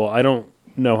super cool. I don't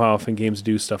know how often games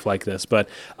do stuff like this, but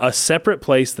a separate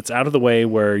place that's out of the way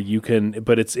where you can,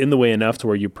 but it's in the way enough to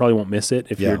where you probably won't miss it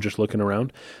if you're just looking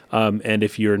around. And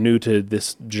if you're new to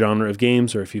this genre of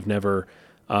games, or if you've never...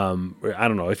 I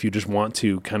don't know, if you just want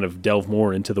to kind of delve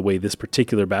more into the way this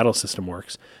particular battle system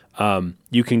works,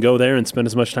 you can go there and spend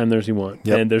as much time there as you want.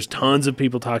 Yep. And there's tons of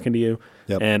people talking to you.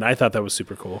 Yep. And I thought that was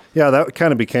super cool. Yeah, that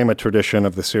kind of became a tradition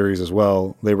of the series as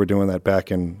well. They were doing that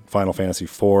back in Final Fantasy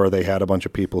IV. They had a bunch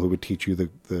of people who would teach you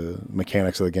the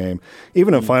mechanics of the game.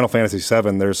 Even in Final Fantasy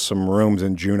VII, there's some rooms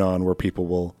in Junon where people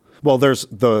will... Well, there's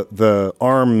the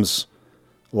ARMS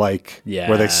like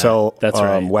where they sell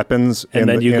weapons, and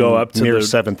then you go up to near the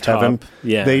Seventh top. Heaven.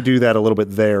 Yeah, they do that a little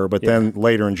bit there, but then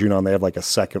later in Junon they have like a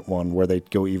second one where they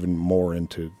go even more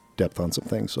into depth on some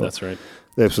things. So that's right.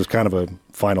 This was kind of a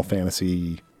Final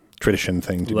Fantasy tradition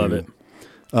thing to do. Love it.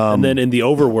 And then in the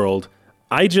overworld,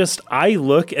 I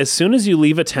look, as soon as you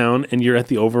leave a town and you're at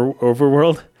the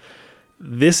overworld,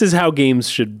 this is how games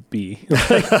should be.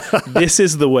 Like, this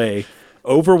is the way.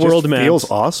 Overworld maps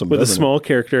feels awesome with a small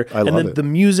character, and then the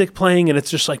music playing, and it's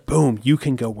just like boom, you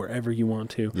can go wherever you want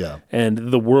to. Yeah,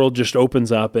 and the world just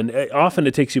opens up, and often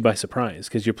it takes you by surprise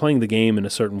because you're playing the game in a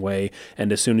certain way,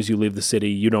 and as soon as you leave the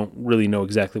city, you don't really know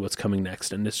exactly what's coming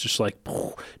next, and it's just like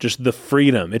just the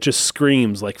freedom. It just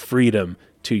screams like freedom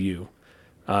to you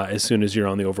as soon as you're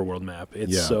on the overworld map.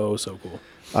 It's so cool.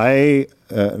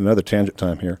 Another tangent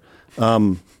time here.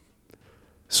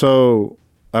 So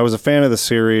I was a fan of the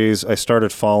series. I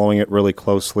started following it really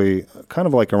closely, kind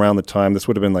of like around the time. This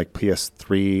would have been like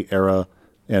PS3 era,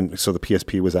 and so the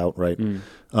PSP was out, right?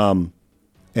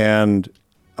 And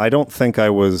I don't think I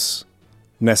was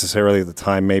necessarily at the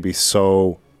time maybe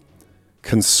so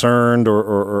concerned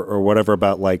or whatever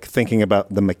about like thinking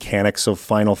about the mechanics of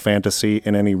Final Fantasy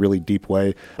in any really deep way.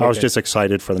 Okay. I was just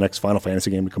excited for the next Final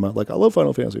Fantasy game to come out. Like, I love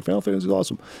Final Fantasy. Final Fantasy is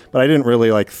awesome. But I didn't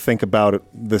really like think about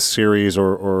this series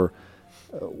or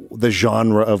the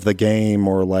genre of the game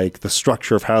or like the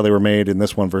structure of how they were made in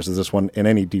this one versus this one in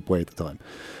any deep way at the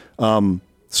time.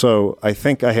 So I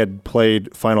think I had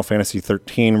played Final Fantasy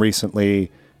 13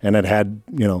 recently and had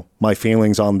my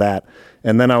feelings on that.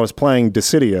 And then I was playing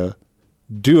Dissidia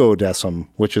Duodecim,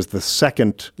 which is the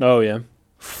second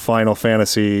Final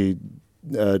Fantasy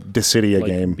Dissidia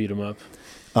game. Beat 'em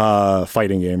up.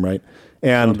 Fighting game, right?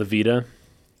 And on the Vita?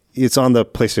 It's on the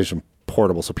PlayStation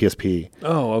Portable, so PSP.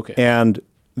 Oh, okay. And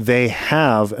they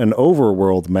have an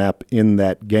overworld map in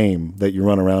that game that you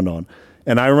run around on.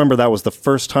 And I remember that was the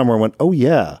first time where I went, oh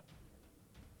yeah,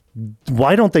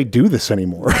 why don't they do this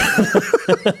anymore?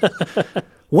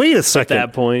 Wait a second. At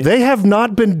that point. They have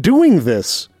not been doing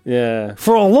this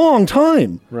for a long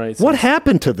time. Right. What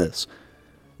happened to this?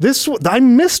 I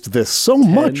missed this so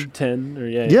much. 10 or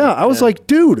I was like,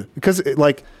 dude, because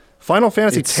Final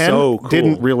Fantasy X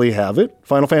didn't really have it.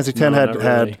 Final Fantasy X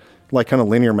had like kind of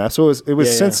linear maps. So it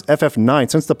was since FF9,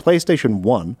 since the PlayStation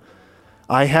 1,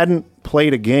 I hadn't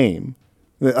played a game.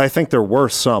 I think there were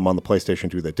some on the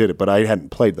PlayStation 2 that did it, but I hadn't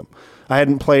played them. I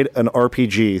hadn't played an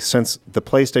RPG since the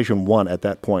PlayStation 1 at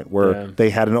that point where they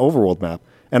had an overworld map.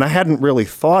 And I hadn't really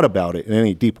thought about it in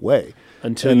any deep way.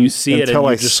 Until you see it. Until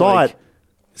I saw it.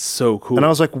 So cool. And I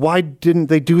was like, why didn't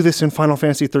they do this in Final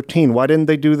Fantasy 13? Why didn't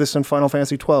they do this in Final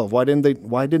Fantasy 12? Why didn't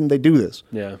they do this?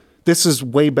 Yeah. This is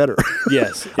way better.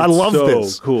 Yes. I love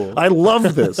this. Cool. I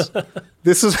love this.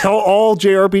 This is how all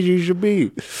JRPGs should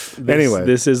be. Anyway.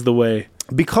 This is the way.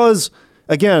 Because,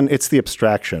 again, it's the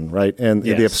abstraction, right? And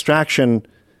the abstraction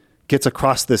gets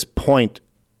across this point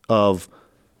of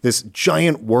this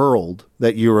giant world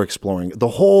that you're exploring. The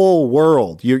whole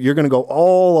world. You're going to go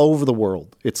all over the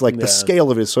world. It's like the scale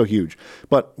of it is so huge.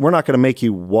 But we're not going to make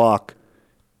you walk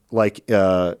like,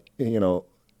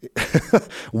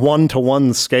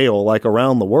 one-to-one scale like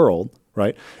around the world,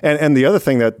 right? And the other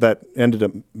thing that ended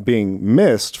up being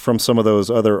missed from some of those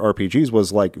other RPGs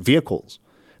was like vehicles.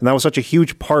 And that was such a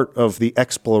huge part of the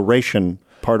exploration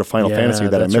part of Final Fantasy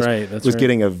that I missed. Was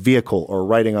getting a vehicle or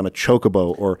riding on a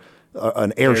chocobo or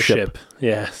an airship.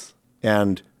 Yes.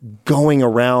 And going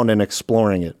around and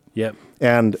exploring it. Yep.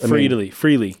 And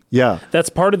freely. Yeah. That's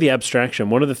part of the abstraction.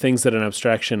 One of the things that an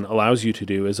abstraction allows you to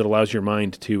do is it allows your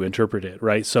mind to interpret it,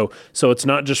 right? So it's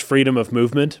not just freedom of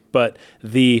movement, but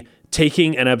the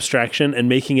taking an abstraction and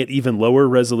making it even lower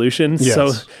resolution. Yes.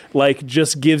 So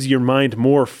just gives your mind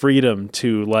more freedom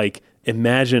to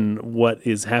imagine what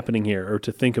is happening here or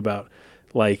to think about.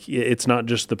 It's not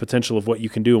just the potential of what you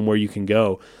can do and where you can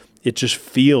go. It just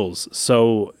feels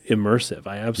so immersive.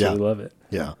 I absolutely love it.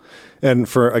 Yeah. And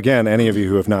for, again, any of you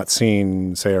who have not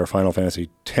seen, say, our Final Fantasy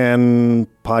X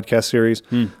podcast series,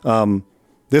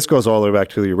 this goes all the way back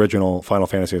to the original Final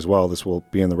Fantasy as well. This will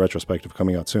be in the retrospective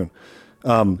coming out soon.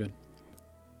 Good.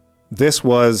 This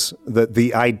was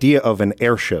the idea of an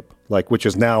airship, which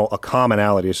is now a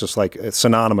commonality. It's just it's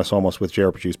synonymous almost with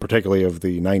JRPGs, particularly of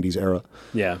the 90s era.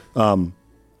 Yeah.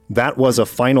 That was a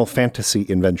Final Fantasy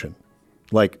invention.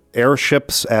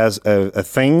 Airships as a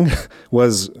thing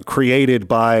was created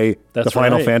by the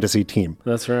Final Fantasy team.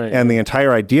 That's right. And the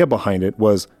entire idea behind it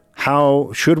was,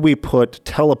 how should we put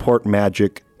teleport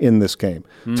magic in this game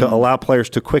to allow players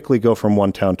to quickly go from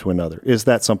one town to another? Is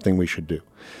that something we should do?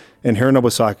 And Hironobu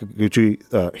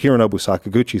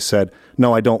Sakaguchi said,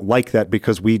 no, I don't like that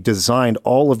because we designed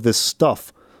all of this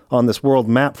stuff on this world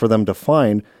map for them to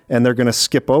find, and they're going to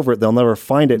skip over it. They'll never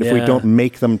find it if we don't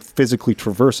make them physically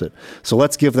traverse it. So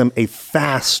let's give them a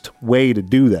fast way to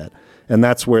do that. And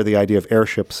that's where the idea of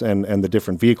airships and the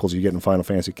different vehicles you get in Final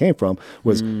Fantasy came from,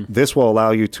 was this will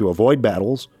allow you to avoid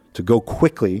battles, to go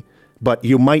quickly, but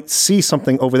you might see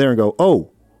something over there and go, oh,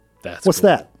 what's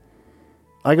that?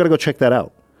 I got to go check that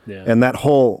out. Yeah. And that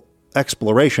whole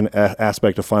exploration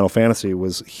aspect of Final Fantasy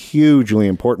was hugely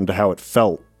important to how it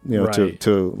felt,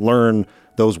 to learn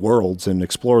those worlds and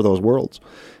explore those worlds.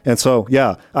 And so,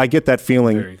 yeah, I get that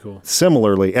feeling. Very cool.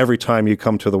 Similarly, every time you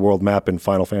come to the world map in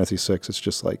Final Fantasy VI, it's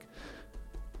just like,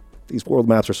 these world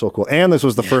maps are so cool. And this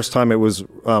was the first time it was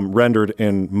rendered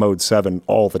in mode 7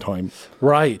 all the time.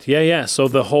 Right. Yeah. So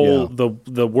the whole,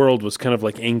 the world was kind of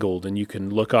like angled, and you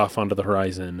can look off onto the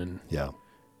horizon. And yeah.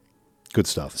 Good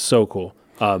stuff. So cool.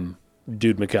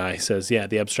 Dude Mackay says, the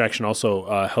abstraction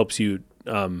also helps you,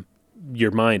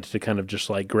 your mind to kind of just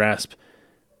like grasp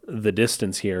the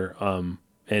distance here.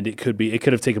 And it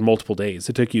could have taken multiple days.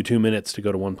 It took you 2 minutes to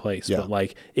go to one place, but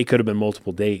like it could have been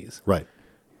multiple days. Right.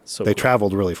 So they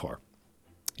traveled really far,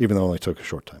 even though it only took a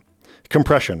short time.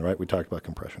 Compression, right? We talked about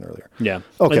compression earlier. Yeah.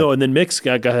 Okay. And then Mix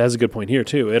has a good point here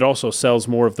too. It also sells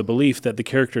more of the belief that the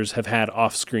characters have had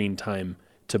off-screen time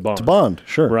to bond. To bond,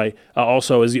 sure. Right.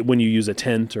 Also, when you use a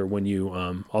tent, or when you,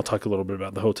 I'll talk a little bit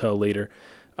about the hotel later.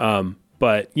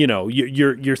 But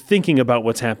you're thinking about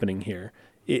what's happening here,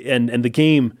 and the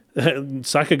game,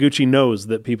 Sakaguchi knows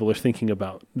that people are thinking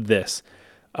about this.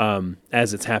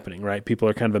 As it's happening, right? People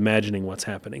are kind of imagining what's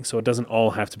happening. So it doesn't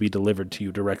all have to be delivered to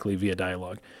you directly via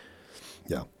dialogue.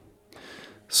 Yeah.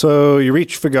 So you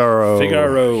reach Figaro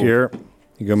here.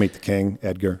 You go meet the king,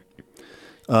 Edgar.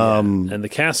 And the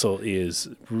castle is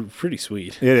pretty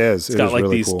sweet. It is. It's got like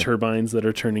really these cool. turbines that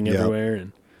are turning everywhere.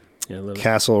 And I love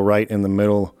castle right in the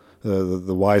middle.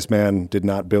 The wise man did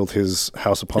not build his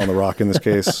house upon the rock in this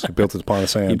case. He built it upon the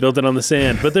sand. He built it on the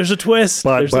sand. But there's a twist.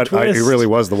 But he really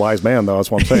was the wise man, though. That's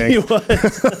what I'm saying. He was.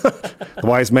 The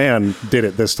wise man did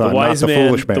it this time, not the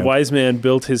foolish man. The wise man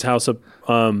built his house up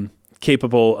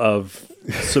capable of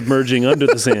submerging under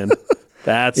the sand.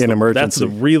 That's the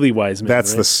really wise man.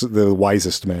 That's right? the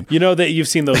wisest man. You know that you've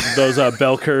seen those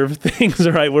bell curve things,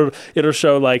 right? Where it'll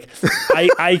show like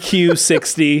IQ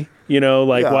 60.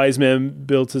 Wise man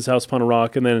built his house upon a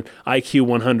rock, and then IQ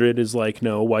 100 is like,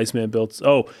 no, wise man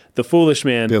the foolish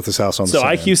man built his house on sand. So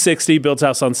IQ 60 builds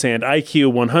house on sand.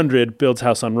 IQ 100 builds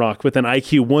house on rock, but then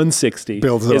IQ 160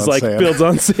 builds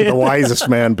on sand. The wisest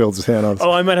man builds his hand on sand.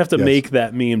 Oh, I might have to make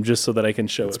that meme just so that I can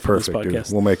show it for perfect, this podcast.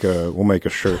 Dude. We'll make a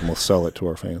shirt and we'll sell it to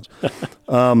our fans.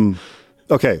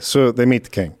 Okay, so they meet the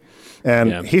king,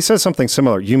 and he says something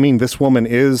similar. You mean this woman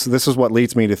this is what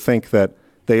leads me to think that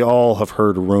they all have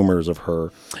heard rumors of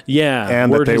her. Yeah,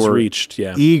 and word that they has were reached,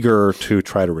 eager to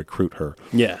try to recruit her.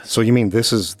 Yeah. So you mean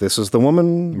this is the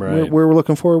woman we're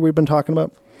looking for, we've been talking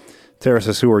about? Terra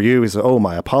says, who are you? He says, oh,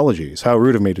 my apologies. How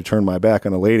rude of me to turn my back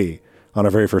on a lady on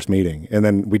our very first meeting. And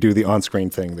then we do the on-screen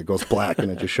thing that goes black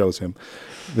and it just shows him.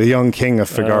 The young king of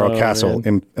Figaro Castle,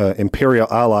 imperial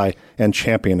ally and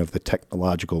champion of the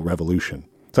technological revolution.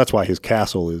 So that's why his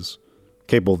castle is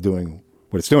capable of doing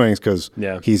what it's doing, is because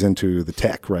he's into the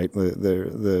tech, right?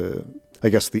 I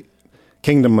guess the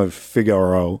kingdom of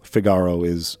Figaro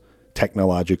is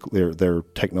technologically, they're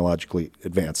technologically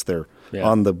advanced. They're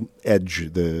on the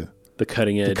edge, the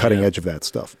cutting edge of that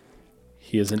stuff.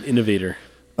 He is an innovator.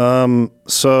 I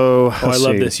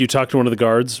love this. You talked to one of the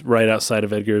guards right outside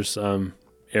of Edgar's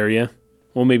area.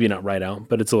 Well, maybe not right out,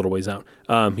 but it's a little ways out.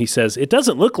 He says, it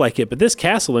doesn't look like it, but this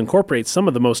castle incorporates some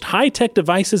of the most high-tech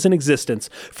devices in existence.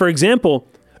 For example,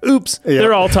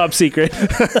 they're all top secret.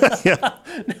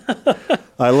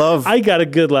 I got a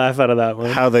good laugh out of that one.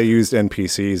 How they used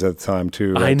NPCs at the time,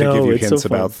 too, right? I know, to give you hints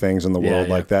about things in the world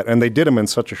like that. And they did them in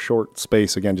such a short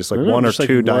space, again, just like one or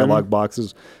two dialogue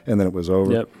boxes, and then it was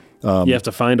over. Yep. You have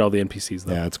to find all the NPCs,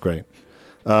 though. Yeah, it's great.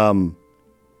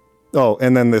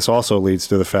 And then this also leads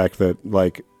to the fact that,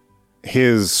 like,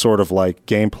 his sort of like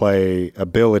gameplay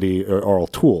ability are all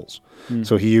tools.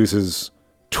 So he uses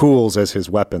tools as his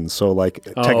weapons. So like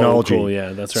technology. Cool.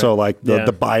 Yeah, that's right. So like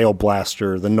the bio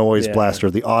blaster, the noise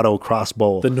blaster, the auto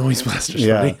crossbow. The noise blaster.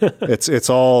 Yeah, it's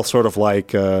all sort of like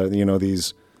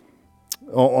these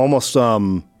almost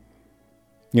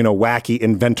wacky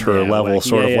inventor level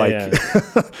sort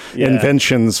of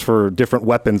inventions for different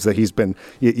weapons that he's been,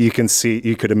 you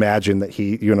could imagine that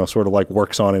he, sort of like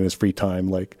works on in his free time.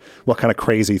 Like, what kind of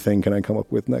crazy thing can I come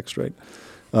up with next, right?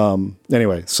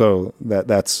 Anyway, so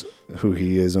that's who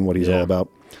he is and what he's all about.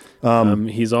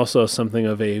 He's also something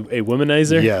of a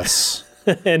womanizer. Yes.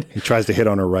 And he tries to hit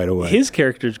on her right away. His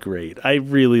character's great. I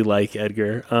really like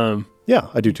Edgar. Yeah,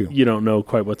 I do too. You don't know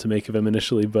quite what to make of him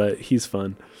initially, but he's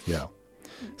fun. Yeah.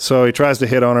 So he tries to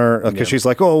hit on her because she's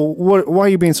like, "Oh, why are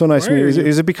you being so nice to me?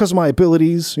 Is it because of my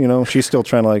abilities?" You know, she's still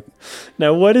trying to like.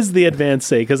 Now, what does the advance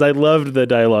say? Because I loved the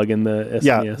dialogue in the SNES.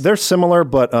 Yeah, they're similar,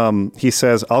 but he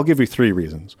says, "I'll give you 3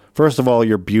 reasons. First of all,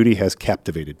 your beauty has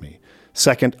captivated me.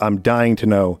 Second, I'm dying to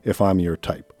know if I'm your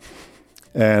type."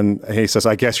 And he says,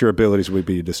 "I guess your abilities would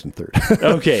be a distant third."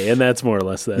 Okay, and that's more or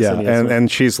less that. Yeah, and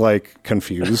she's like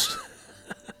confused.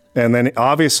 And then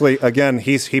obviously, again,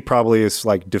 he probably is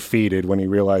like defeated when he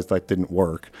realized that didn't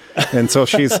work. And so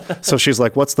she's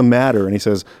like, "What's the matter?" And he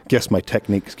says, "Guess my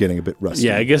technique's getting a bit rusty."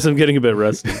 Yeah, I guess I'm getting a bit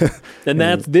rusty. And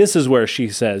this is where she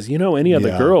says, any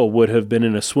other girl would have been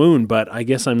in a swoon, but I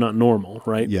guess I'm not normal,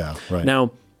 right? Yeah, right.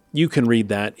 Now, you can read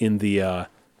that in the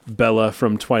Bella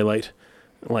from Twilight,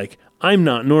 like, I'm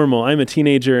not normal. I'm a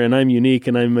teenager and I'm unique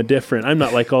and I'm different. I'm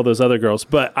not like all those other girls.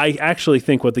 But I actually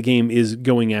think what the game is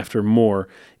going after more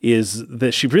is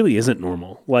that she really isn't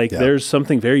normal. Like there's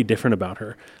something very different about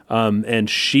her.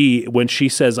 And when she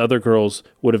says other girls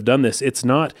would have done this, it's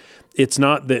not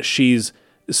that she's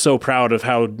so proud of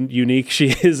how unique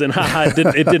she is and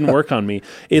it didn't work on me.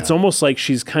 It's almost like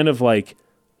she's kind of like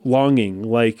longing,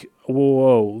 like,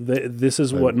 whoa, this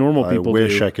is what normal people do. I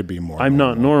wish I could be more I'm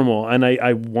not normal, and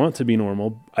I want to be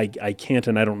normal. I can't,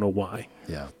 and I don't know why.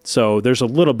 Yeah. So there's a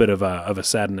little bit of a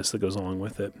sadness that goes along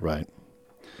with it. Right.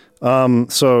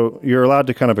 So you're allowed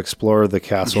to kind of explore the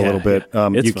castle a little bit.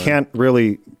 You can't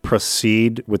really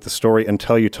proceed with the story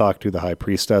until you talk to the High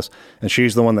Priestess, and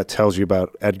she's the one that tells you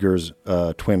about Edgar's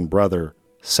twin brother,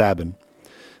 Sabin.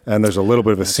 And there's a little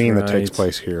bit of a scene that takes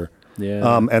place here.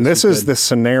 Yeah, and this is the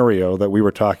scenario that we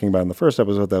were talking about in the first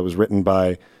episode that was written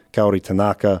by Kaori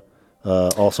Tanaka,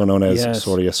 also known as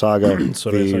Soraya Saga,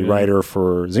 the writer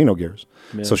for Xenogears.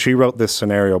 Yeah. So she wrote this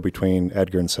scenario between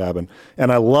Edgar and Sabin.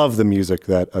 And I love the music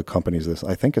that accompanies this.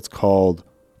 I think it's called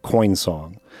Coin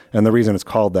Song. And the reason it's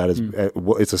called that is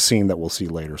it's a scene that we'll see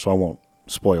later, so I won't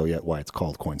spoil yet why it's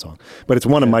called Coin Song. But it's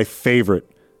one of my favorite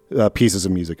pieces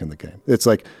of music in the game. It's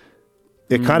like,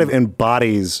 it kind of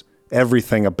embodies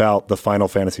everything about the Final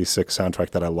Fantasy VI soundtrack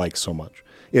that I like so much.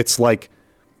 It's like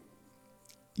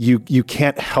you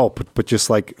can't help but just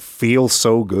like feel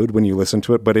so good when you listen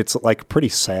to it, but it's like pretty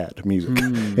sad music.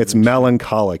 It's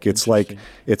melancholic. It's like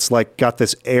got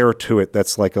this air to it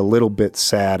that's like a little bit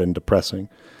sad and depressing.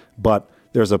 But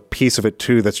there's a piece of it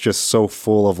too that's just so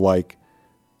full of like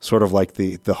sort of like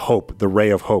the hope, the ray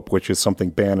of hope, which is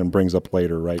something Bannon brings up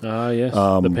later, right? Yes,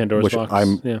 the Pandora's which box.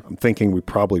 I'm thinking we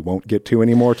probably won't get to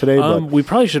anymore today. But we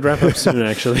probably should wrap up soon,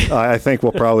 actually. I think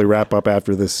we'll probably wrap up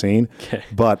after this scene. Okay.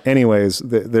 But anyways,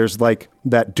 there's like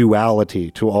that duality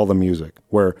to all the music,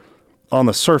 where on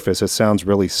the surface it sounds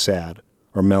really sad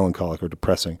or melancholic or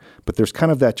depressing, but there's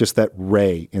kind of that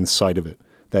ray inside of it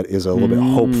that is a little bit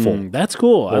hopeful. That's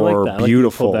cool. I like that.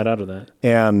 Beautiful. I like that out of that.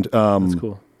 And that's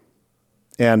cool.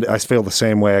 And I feel the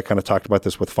same way. I kind of talked about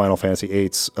this with Final Fantasy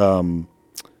VIII's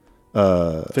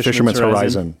Fisherman's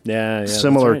Horizon. Yeah,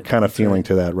 similar kind of feeling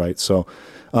to that, right? So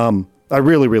I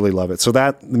really, really love it. So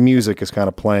that the music is kind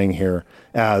of playing here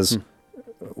as,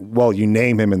 well, you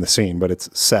name him in the scene, but it's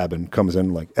Sabin comes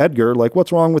in like, Edgar, like,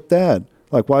 what's wrong with Dad?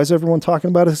 Like, why is everyone talking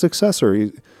about his successor?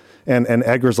 And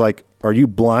Edgar's like, are you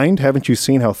blind? Haven't you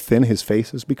seen how thin his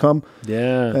face has become?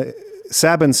 Yeah.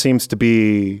 Sabin seems to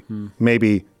be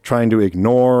maybe trying to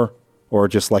ignore or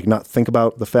just like not think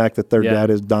about the fact that their dad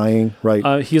is dying,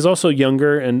 right? He's also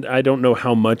younger, and I don't know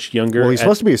how much younger. Well, he's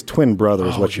supposed to be his twin brother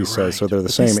is what she says, right. So they're the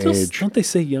same age. Don't they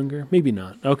say younger? Maybe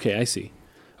not. Okay, I see.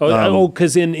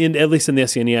 Because in at least in the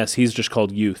SNES, he's just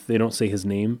called Youth. They don't say his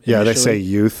name initially. Yeah, they say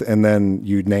Youth, and then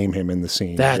you name him in the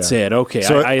scene. That's it. Okay,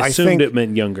 so I assumed it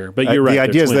meant younger, but you're right. The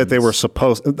idea is that they were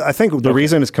supposed... I think the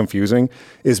reason it's confusing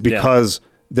is because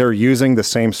they're using the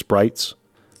same sprites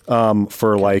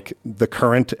for like the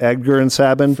current Edgar and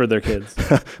Sabin. For their kids.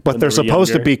 But they're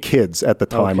supposed to be kids at the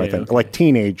time, I think. Like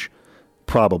teenagers.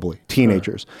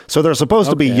 So they're supposed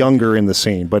to be younger in the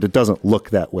scene, but it doesn't look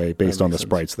that way based on the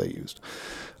sprites they used.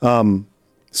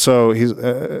 So he's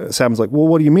Sabin's like, well,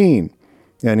 what do you mean?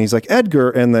 And he's like, Edgar,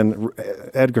 and then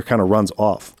Edgar kind of runs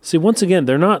off. See, once again,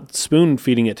 they're not spoon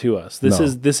feeding it to us.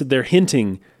 They're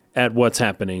hinting at what's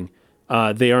happening.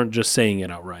 They aren't just saying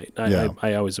it outright.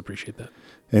 I always appreciate that.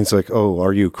 And it's like, oh,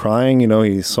 are you crying? You know,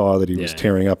 he saw that he was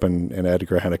tearing up, and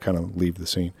Edgar had to kind of leave the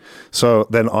scene. So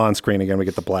then on screen again, we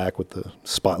get the black with the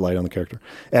spotlight on the character.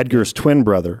 Edgar's twin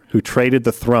brother, who traded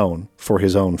the throne for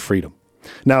his own freedom.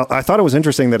 Now, I thought it was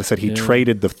interesting that it said he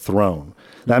traded the throne.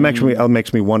 That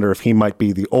makes me wonder if he might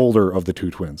be the older of the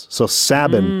two twins. So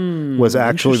Sabin was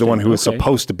actually the one who was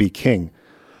supposed to be king,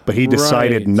 but he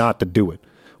decided not to do it.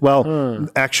 Well,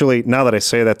 actually, now that I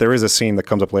say that, there is a scene that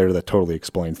comes up later that totally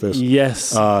explains this.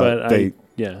 Yes,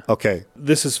 yeah. Okay.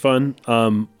 This is fun.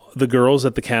 The girls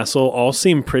at the castle all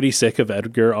seem pretty sick of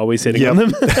Edgar always hitting on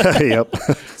them. Yep.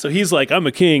 So he's like, I'm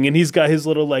a king, and he's got his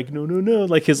little like, no,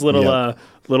 like his little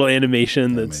little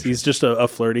animation. He's just a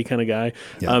flirty kind of guy.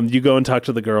 Yep. You go and talk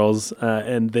to the girls,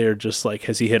 and they're just like,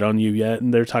 has he hit on you yet?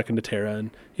 And they're talking to Tara,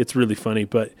 and it's really funny.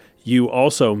 But you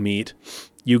also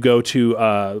you go to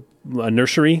a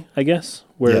nursery, I guess,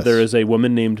 where there is a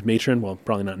woman named Matron. Well,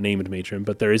 probably not named Matron,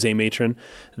 but there is a matron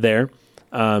there.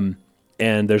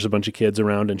 And there's a bunch of kids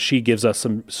around, and she gives us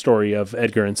some story of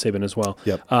Edgar and Sabin as well.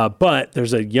 Yep. But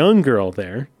there's a young girl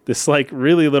there, this like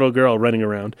really little girl running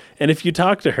around. And if you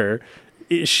talk to her,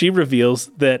 she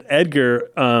reveals that Edgar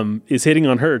is hitting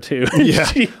on her too.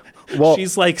 Yeah.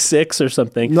 She's like 6 or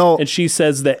something. No. And she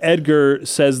says that Edgar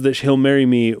says that he'll marry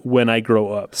me when I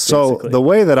grow up. So basically. The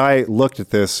way that I looked at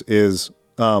this is,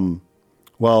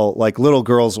 like little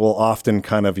girls will often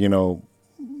kind of,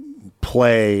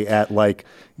 play at like,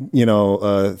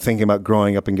 thinking about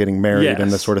growing up and getting married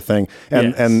and this sort of thing.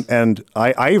 And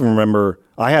I even remember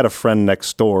I had a friend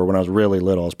next door when I was really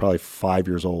little. I was probably 5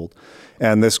 years old.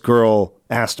 And this girl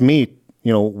asked me,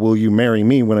 will you marry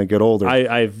me when I get older?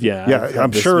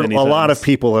 I'm sure a lot of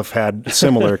people have had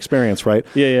similar experience, right?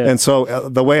 Yeah. And so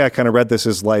the way I kind of read this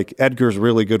is like Edgar's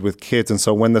really good with kids. And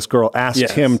so when this girl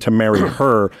asked him to marry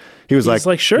her, he's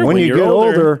like, sure, when you get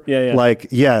older, yeah. like,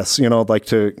 yes, like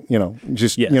to,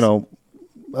 just,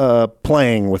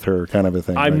 playing with her kind of a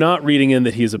thing. I'm not reading in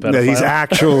that he's a pedophile. He's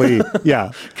actually,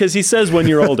 Because he says when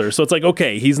you're older. So it's like,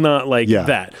 okay, he's not like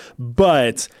that.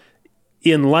 But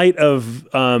in light of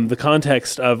the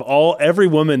context of every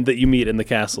woman that you meet in the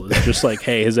castle is just like,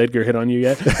 hey, has Edgar hit on you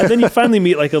yet? And then you finally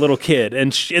meet like a little kid,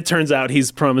 and it turns out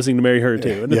he's promising to marry her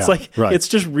too. And it's like, it's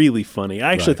just really funny.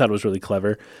 I actually thought it was really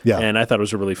clever. Yeah. And I thought it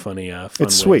was a really funny, fun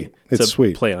it's way It's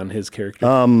sweet. Play on his character.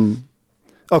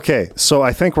 Okay, so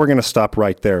I think we're going to stop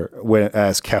right there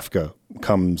as Kefka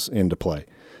comes into play.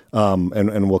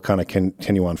 And we'll kind of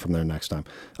continue on from there next time.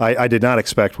 I did not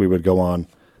expect we would go on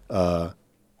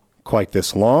quite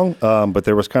this long, but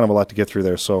there was kind of a lot to get through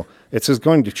there. So it's just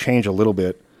going to change a little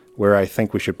bit where I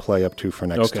think we should play up to for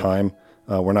next time.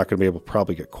 We're not going to be able to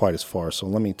probably get quite as far. So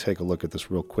let me take a look at this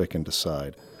real quick and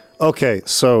decide. Okay,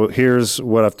 so here's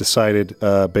what I've decided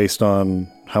based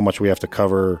on how much we have to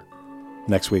cover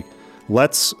next week.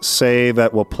 Let's say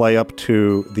that we'll play up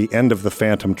to the end of the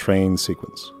Phantom Train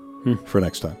sequence for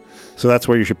next time. So that's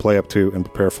where you should play up to and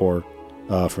prepare for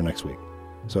next week.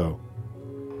 So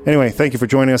anyway, thank you for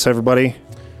joining us, everybody.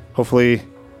 Hopefully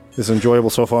this is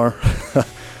enjoyable so far.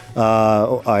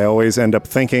 I always end up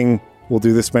thinking we'll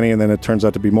do this many, and then it turns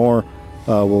out to be more.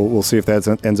 We'll see if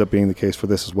that ends up being the case for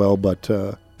this as well. But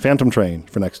Phantom Train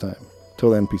for next time. Till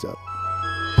then, peace out.